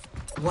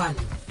 1.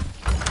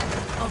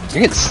 You're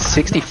getting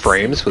 60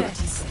 frames with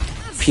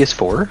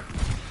PS4?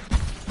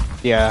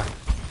 Yeah.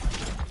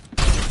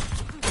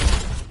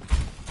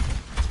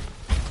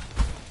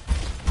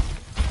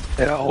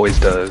 It always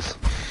does.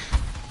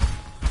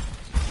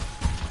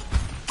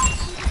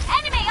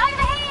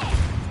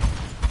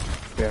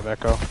 Yeah,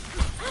 Echo.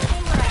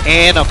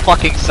 And a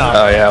fucking sun.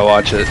 Oh yeah,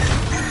 watch it.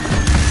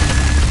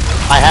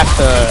 I have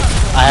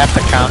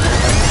to counter.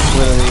 That's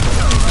literally.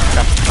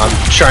 I'm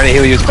trying to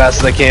heal you as fast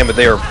as I can, but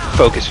they are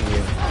focusing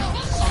you.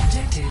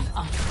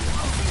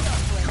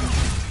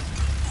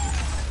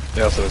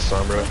 They also have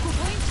Sombra.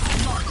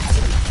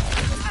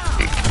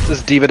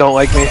 This diva don't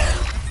like me.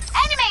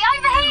 Enemy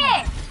over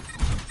here!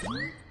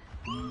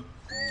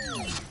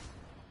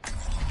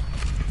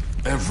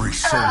 Every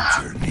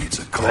soldier needs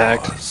a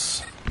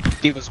cause.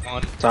 Diva's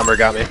won. Sombra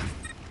got me.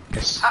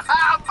 Yes.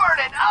 Burn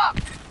it up!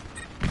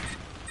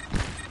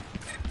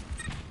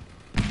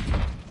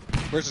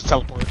 Where's the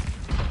teleport?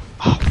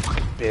 Oh,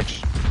 fucking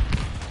bitch.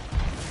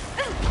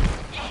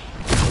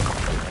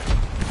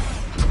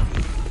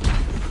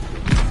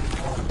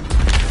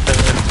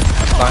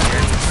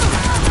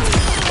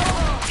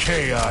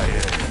 KIA.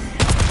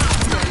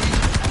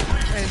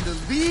 And the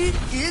lead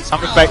is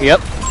Sombra's back,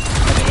 yep.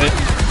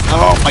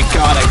 Oh my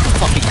god, I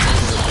fucking...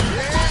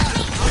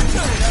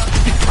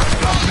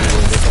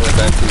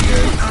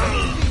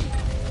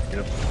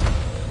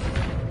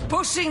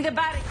 Pushing the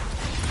barrier.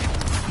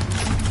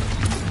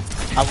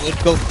 I would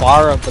go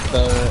Pharah, but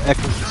the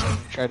Echo's just gonna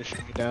try to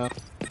shoot me down.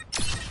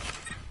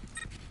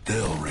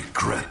 They'll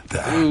regret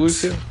that. Ooh,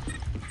 Lucio.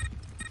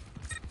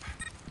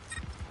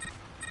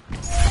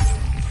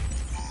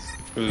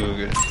 Ooh,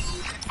 good.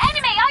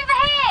 Enemy over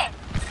here!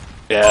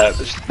 Yeah,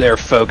 they're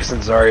focusing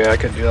Zarya. I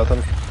couldn't do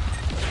nothing.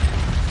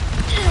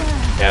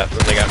 Yeah,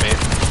 then they got me.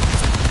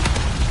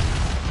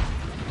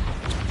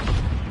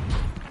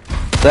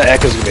 That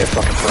Echo's gonna be a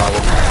fucking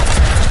problem.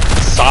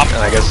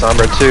 And I guess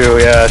Sombra too.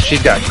 Yeah,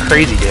 she's got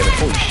crazy damage.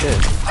 Holy shit.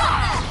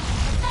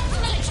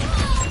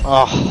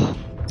 Oh.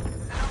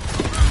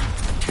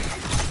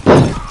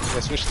 Should I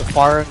switch to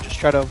Pharah and just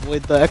try to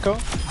avoid the Echo?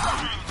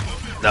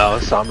 No,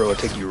 Sombra will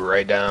take you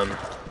right down.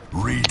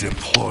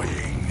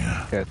 Redeploying.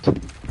 Good.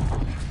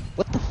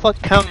 What the fuck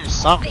counters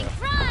Sombra?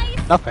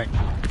 Nothing.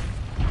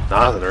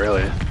 Nothing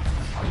really.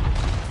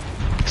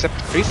 Except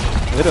Priest,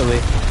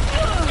 literally.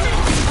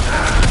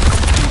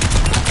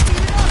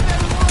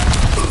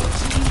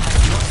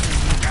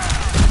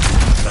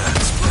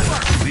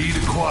 Lead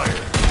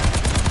acquired.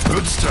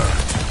 Good start.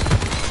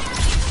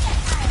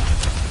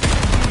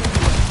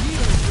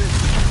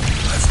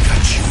 I've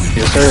got you in.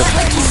 Yes, sir.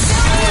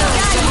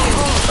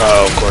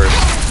 Oh, of course.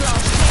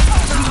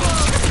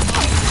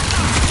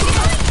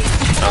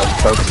 I was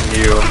focusing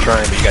you. I'm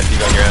trying, but you got D on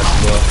your ass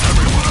as well.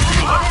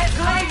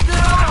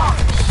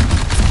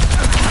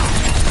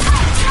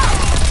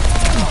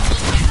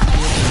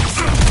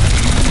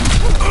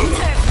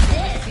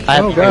 I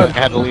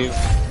had to leave.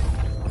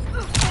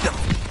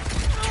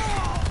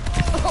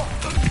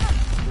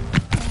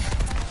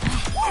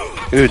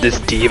 Ooh, this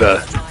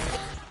diva.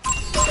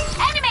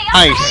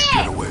 Nice.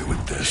 Get away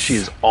with this.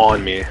 She's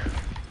on me.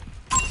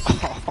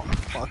 Oh,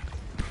 fuck.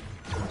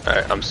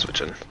 Alright, I'm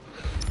switching.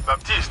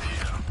 Baptiste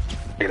here.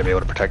 I'm gonna be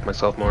able to protect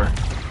myself more.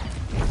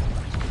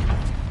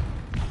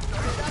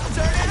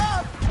 Turn it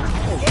up!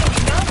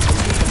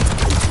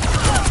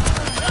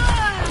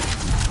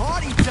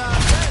 Party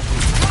time, man!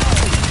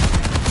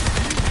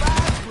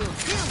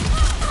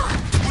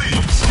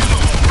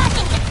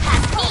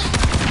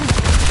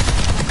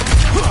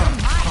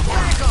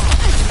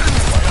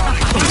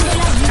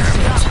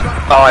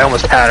 Oh, I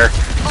almost had her.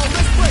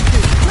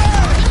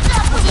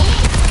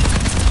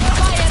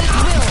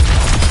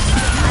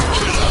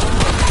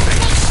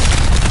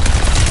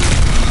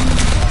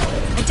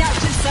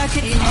 Adaptive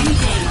circuit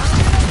engaged.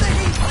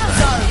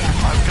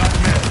 I've got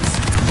meds.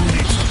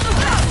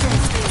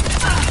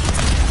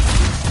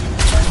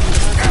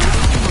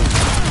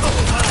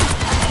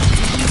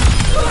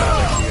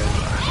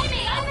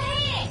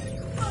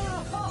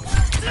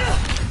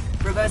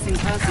 Reversing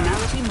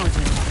personality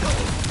module.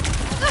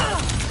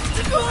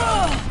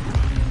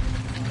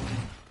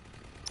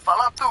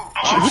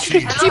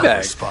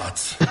 Teabag.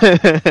 Spots.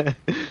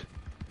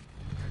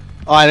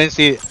 Oh, I didn't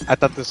see it. I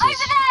thought this was...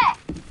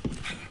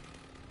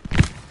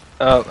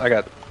 Oh, I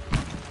got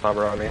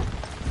Sombra on me.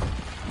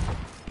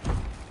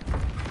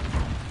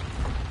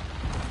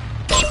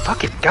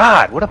 Fucking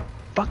god, what a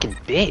fucking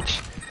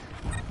bitch.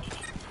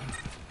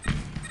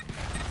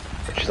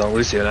 She's on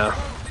Lucio now.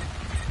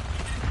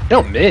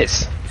 Don't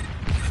miss.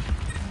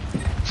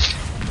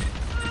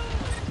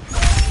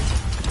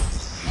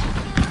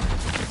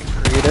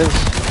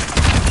 Creatives.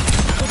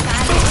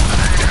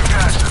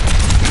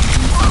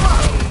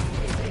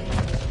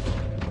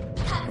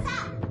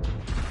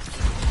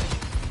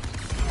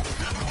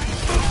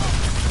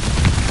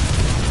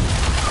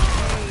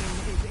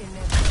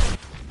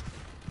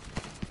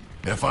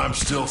 If I'm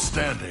still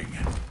standing,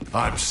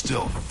 I'm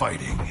still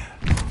fighting.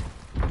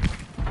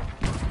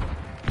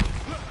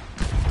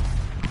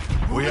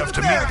 We have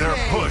to meet their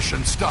push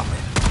and stop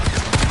it.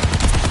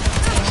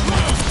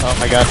 Oh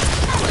my god.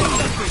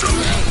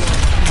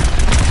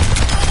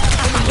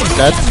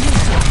 Dead?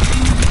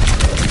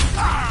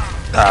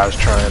 I was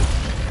trying.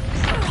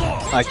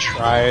 I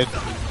tried.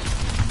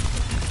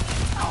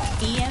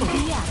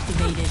 EMP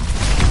activated.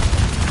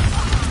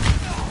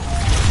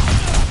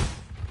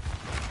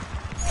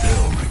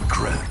 They'll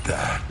regret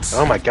that.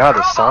 Oh my god,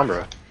 the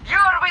Sombra.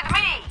 You're with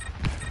me!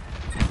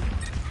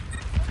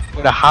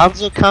 Would a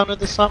Hanzo counter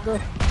the Sombra?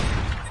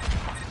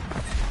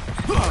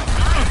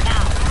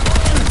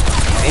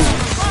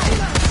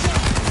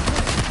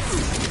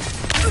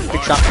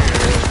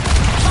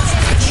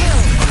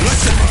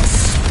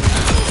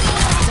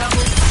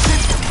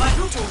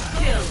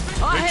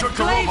 They took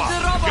the robot.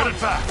 Get it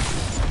back.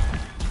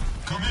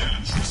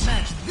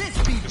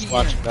 Just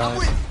watch him die.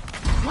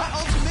 My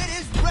ultimate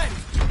is ready.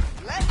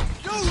 Let's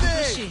do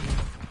this.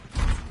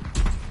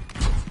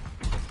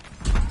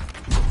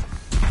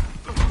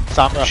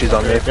 Sombra. She's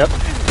on me. Yep.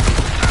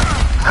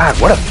 God,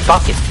 what a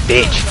fucking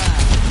bitch.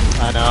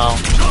 I know.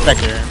 Back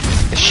here.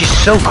 And she's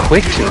so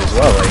quick too as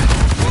well, like.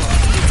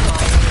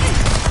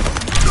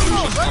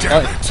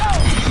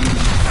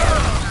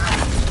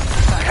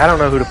 I don't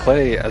know who to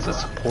play as a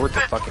support to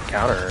fucking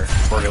counter her,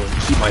 or to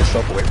keep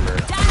myself away from her.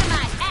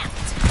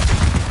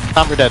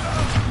 Sombra dead.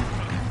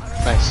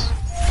 Nice.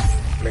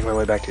 Make my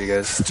way back to you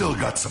guys. Still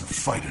got some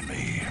fight in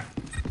me.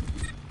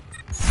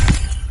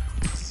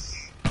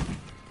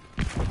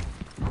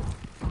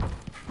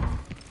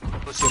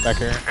 Let's see back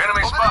here.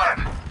 Enemy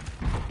spotted.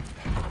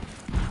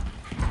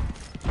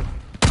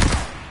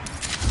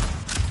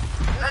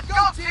 Let's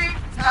go, team.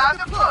 Time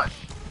to push.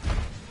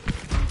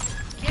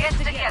 Get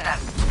together.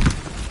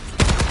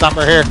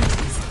 Sombra here.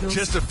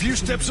 Just a few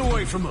steps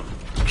away from him.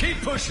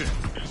 Keep pushing.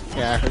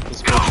 Yeah, I heard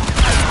this bitch.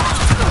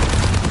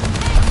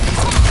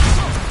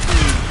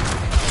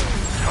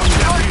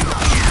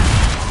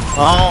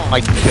 Oh my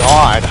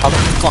god, how the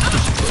fuck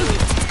did you do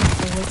it?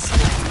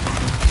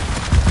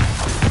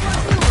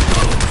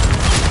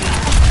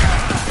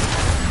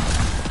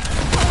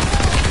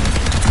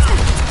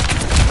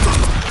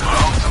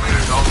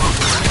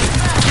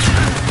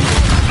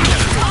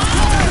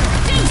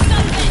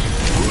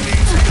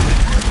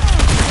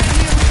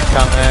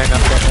 Coming,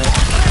 I'm coming.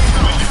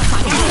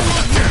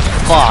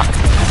 Fuck.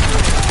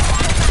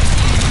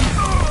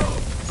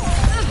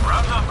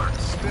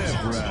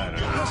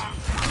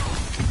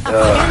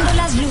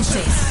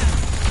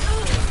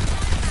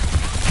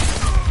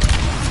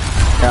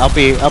 Yeah,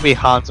 I'll be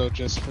Hanzo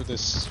just for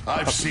this.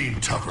 I've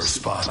seen tougher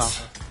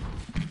spots.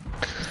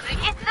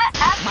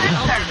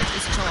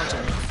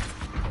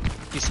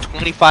 He's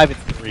 25 and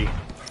 3.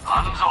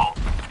 Hanzo,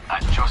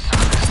 at your service.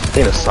 I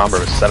think the Sombra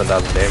with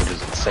 7,000 damage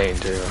is insane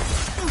too.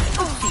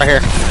 Right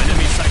here.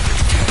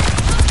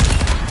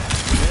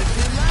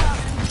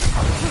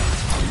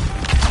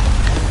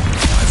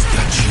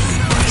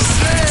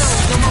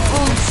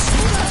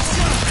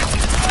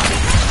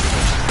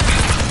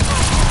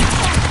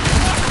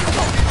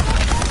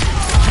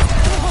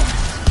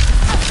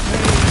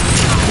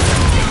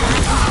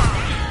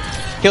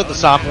 Killed the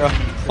Sombra.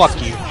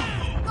 Fuck you.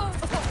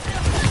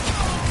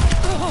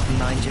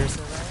 Mind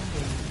yourself.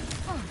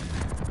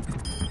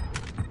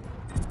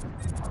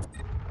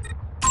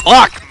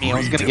 Fuck me! I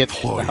was gonna get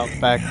the health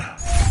back.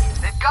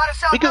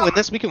 We can win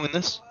this. We can win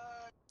this.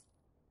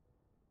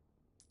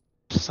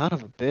 Son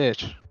of a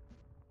bitch.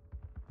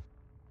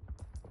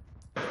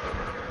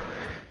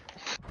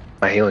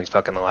 My healing's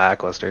fucking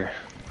lackluster.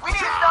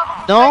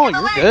 No,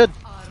 you're good.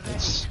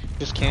 It's,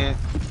 just can't.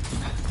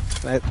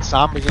 That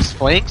Sombra just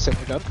flanks and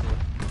we're done for.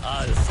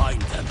 I'll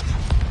find them.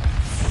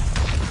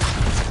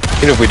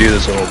 Even if we do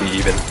this one, we'll be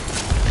even.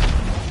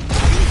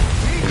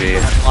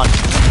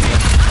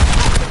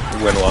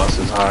 Win-loss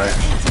is high.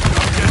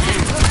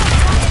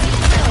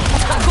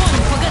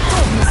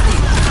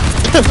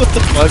 What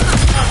the fuck?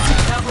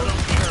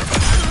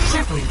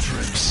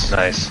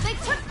 Nice. They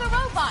took the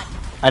robot.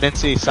 I didn't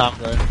see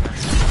Sombra.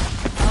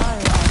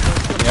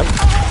 Yep.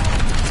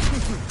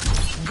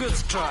 Good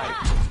try.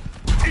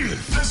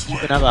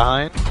 Keeping out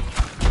behind.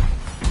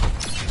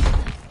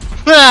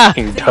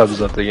 King Dubs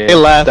up the game. They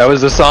left. That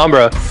was the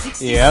Sombra.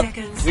 Yep.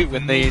 We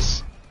win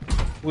these.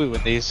 We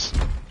win these.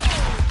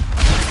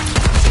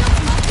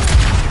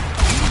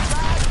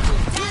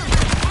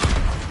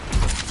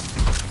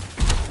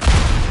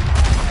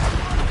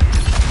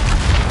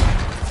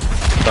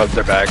 Oh,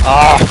 they're back.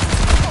 Ah!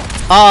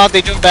 Ah,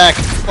 they jumped back.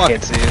 Fuck.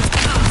 Can't see it.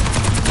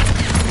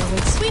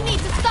 We need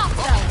to stop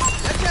them.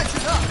 They're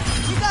catching up.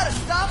 You gotta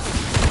stop them.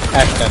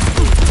 Hashtag.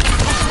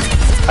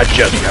 I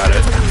just got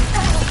it.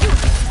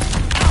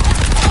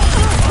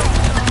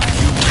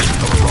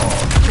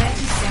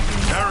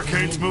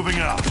 Barricade's moving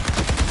out.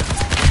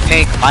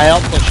 Tank, my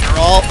ult plus your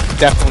ult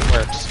definitely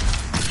works.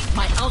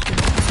 My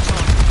ultimate is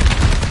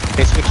charged.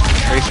 They switched to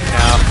Tracer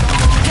now.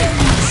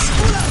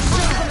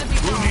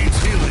 Who needs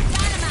healing?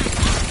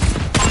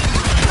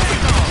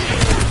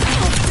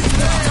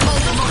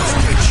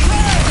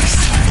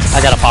 I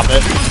gotta pop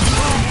it.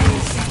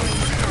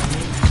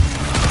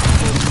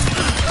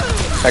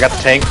 I got the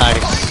tank.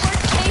 Nice.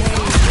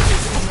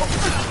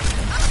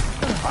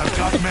 I've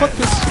got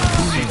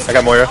meds. I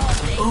got Moira.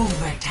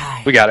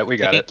 Overtime. We got it. We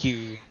got Thank it.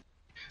 you.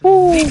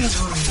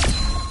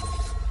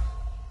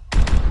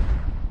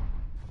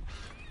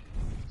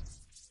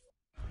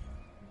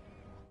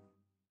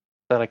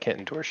 Then I can't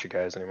endorse you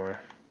guys anymore.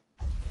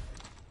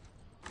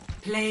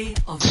 Play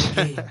of the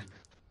game.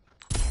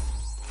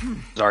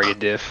 Zarya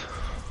diff.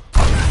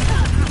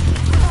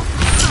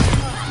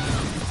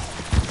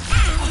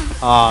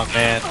 Aw,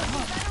 man.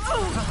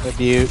 The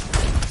Butte.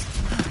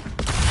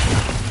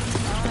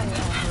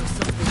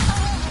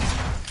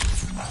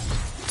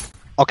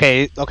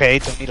 Okay,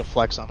 don't need to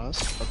flex on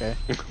us. Okay.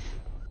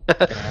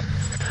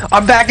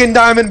 I'm back in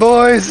Diamond,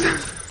 boys!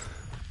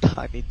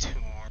 I need 2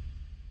 more.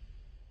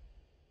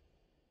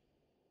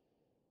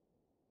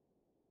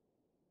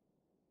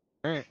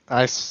 Alright,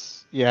 I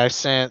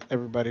sent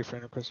everybody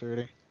friend request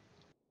already.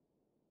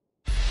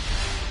 I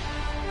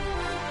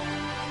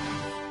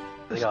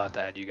think I'll have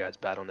to add you guys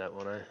Battle.net,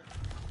 won't I?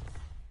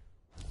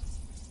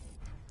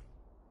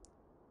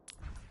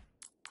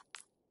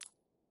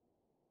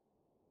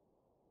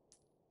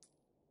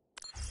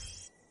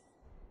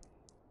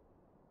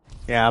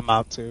 Yeah, I'm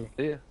out too.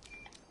 Yeah.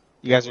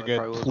 You guys are I good.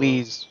 probably will as well.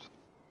 Please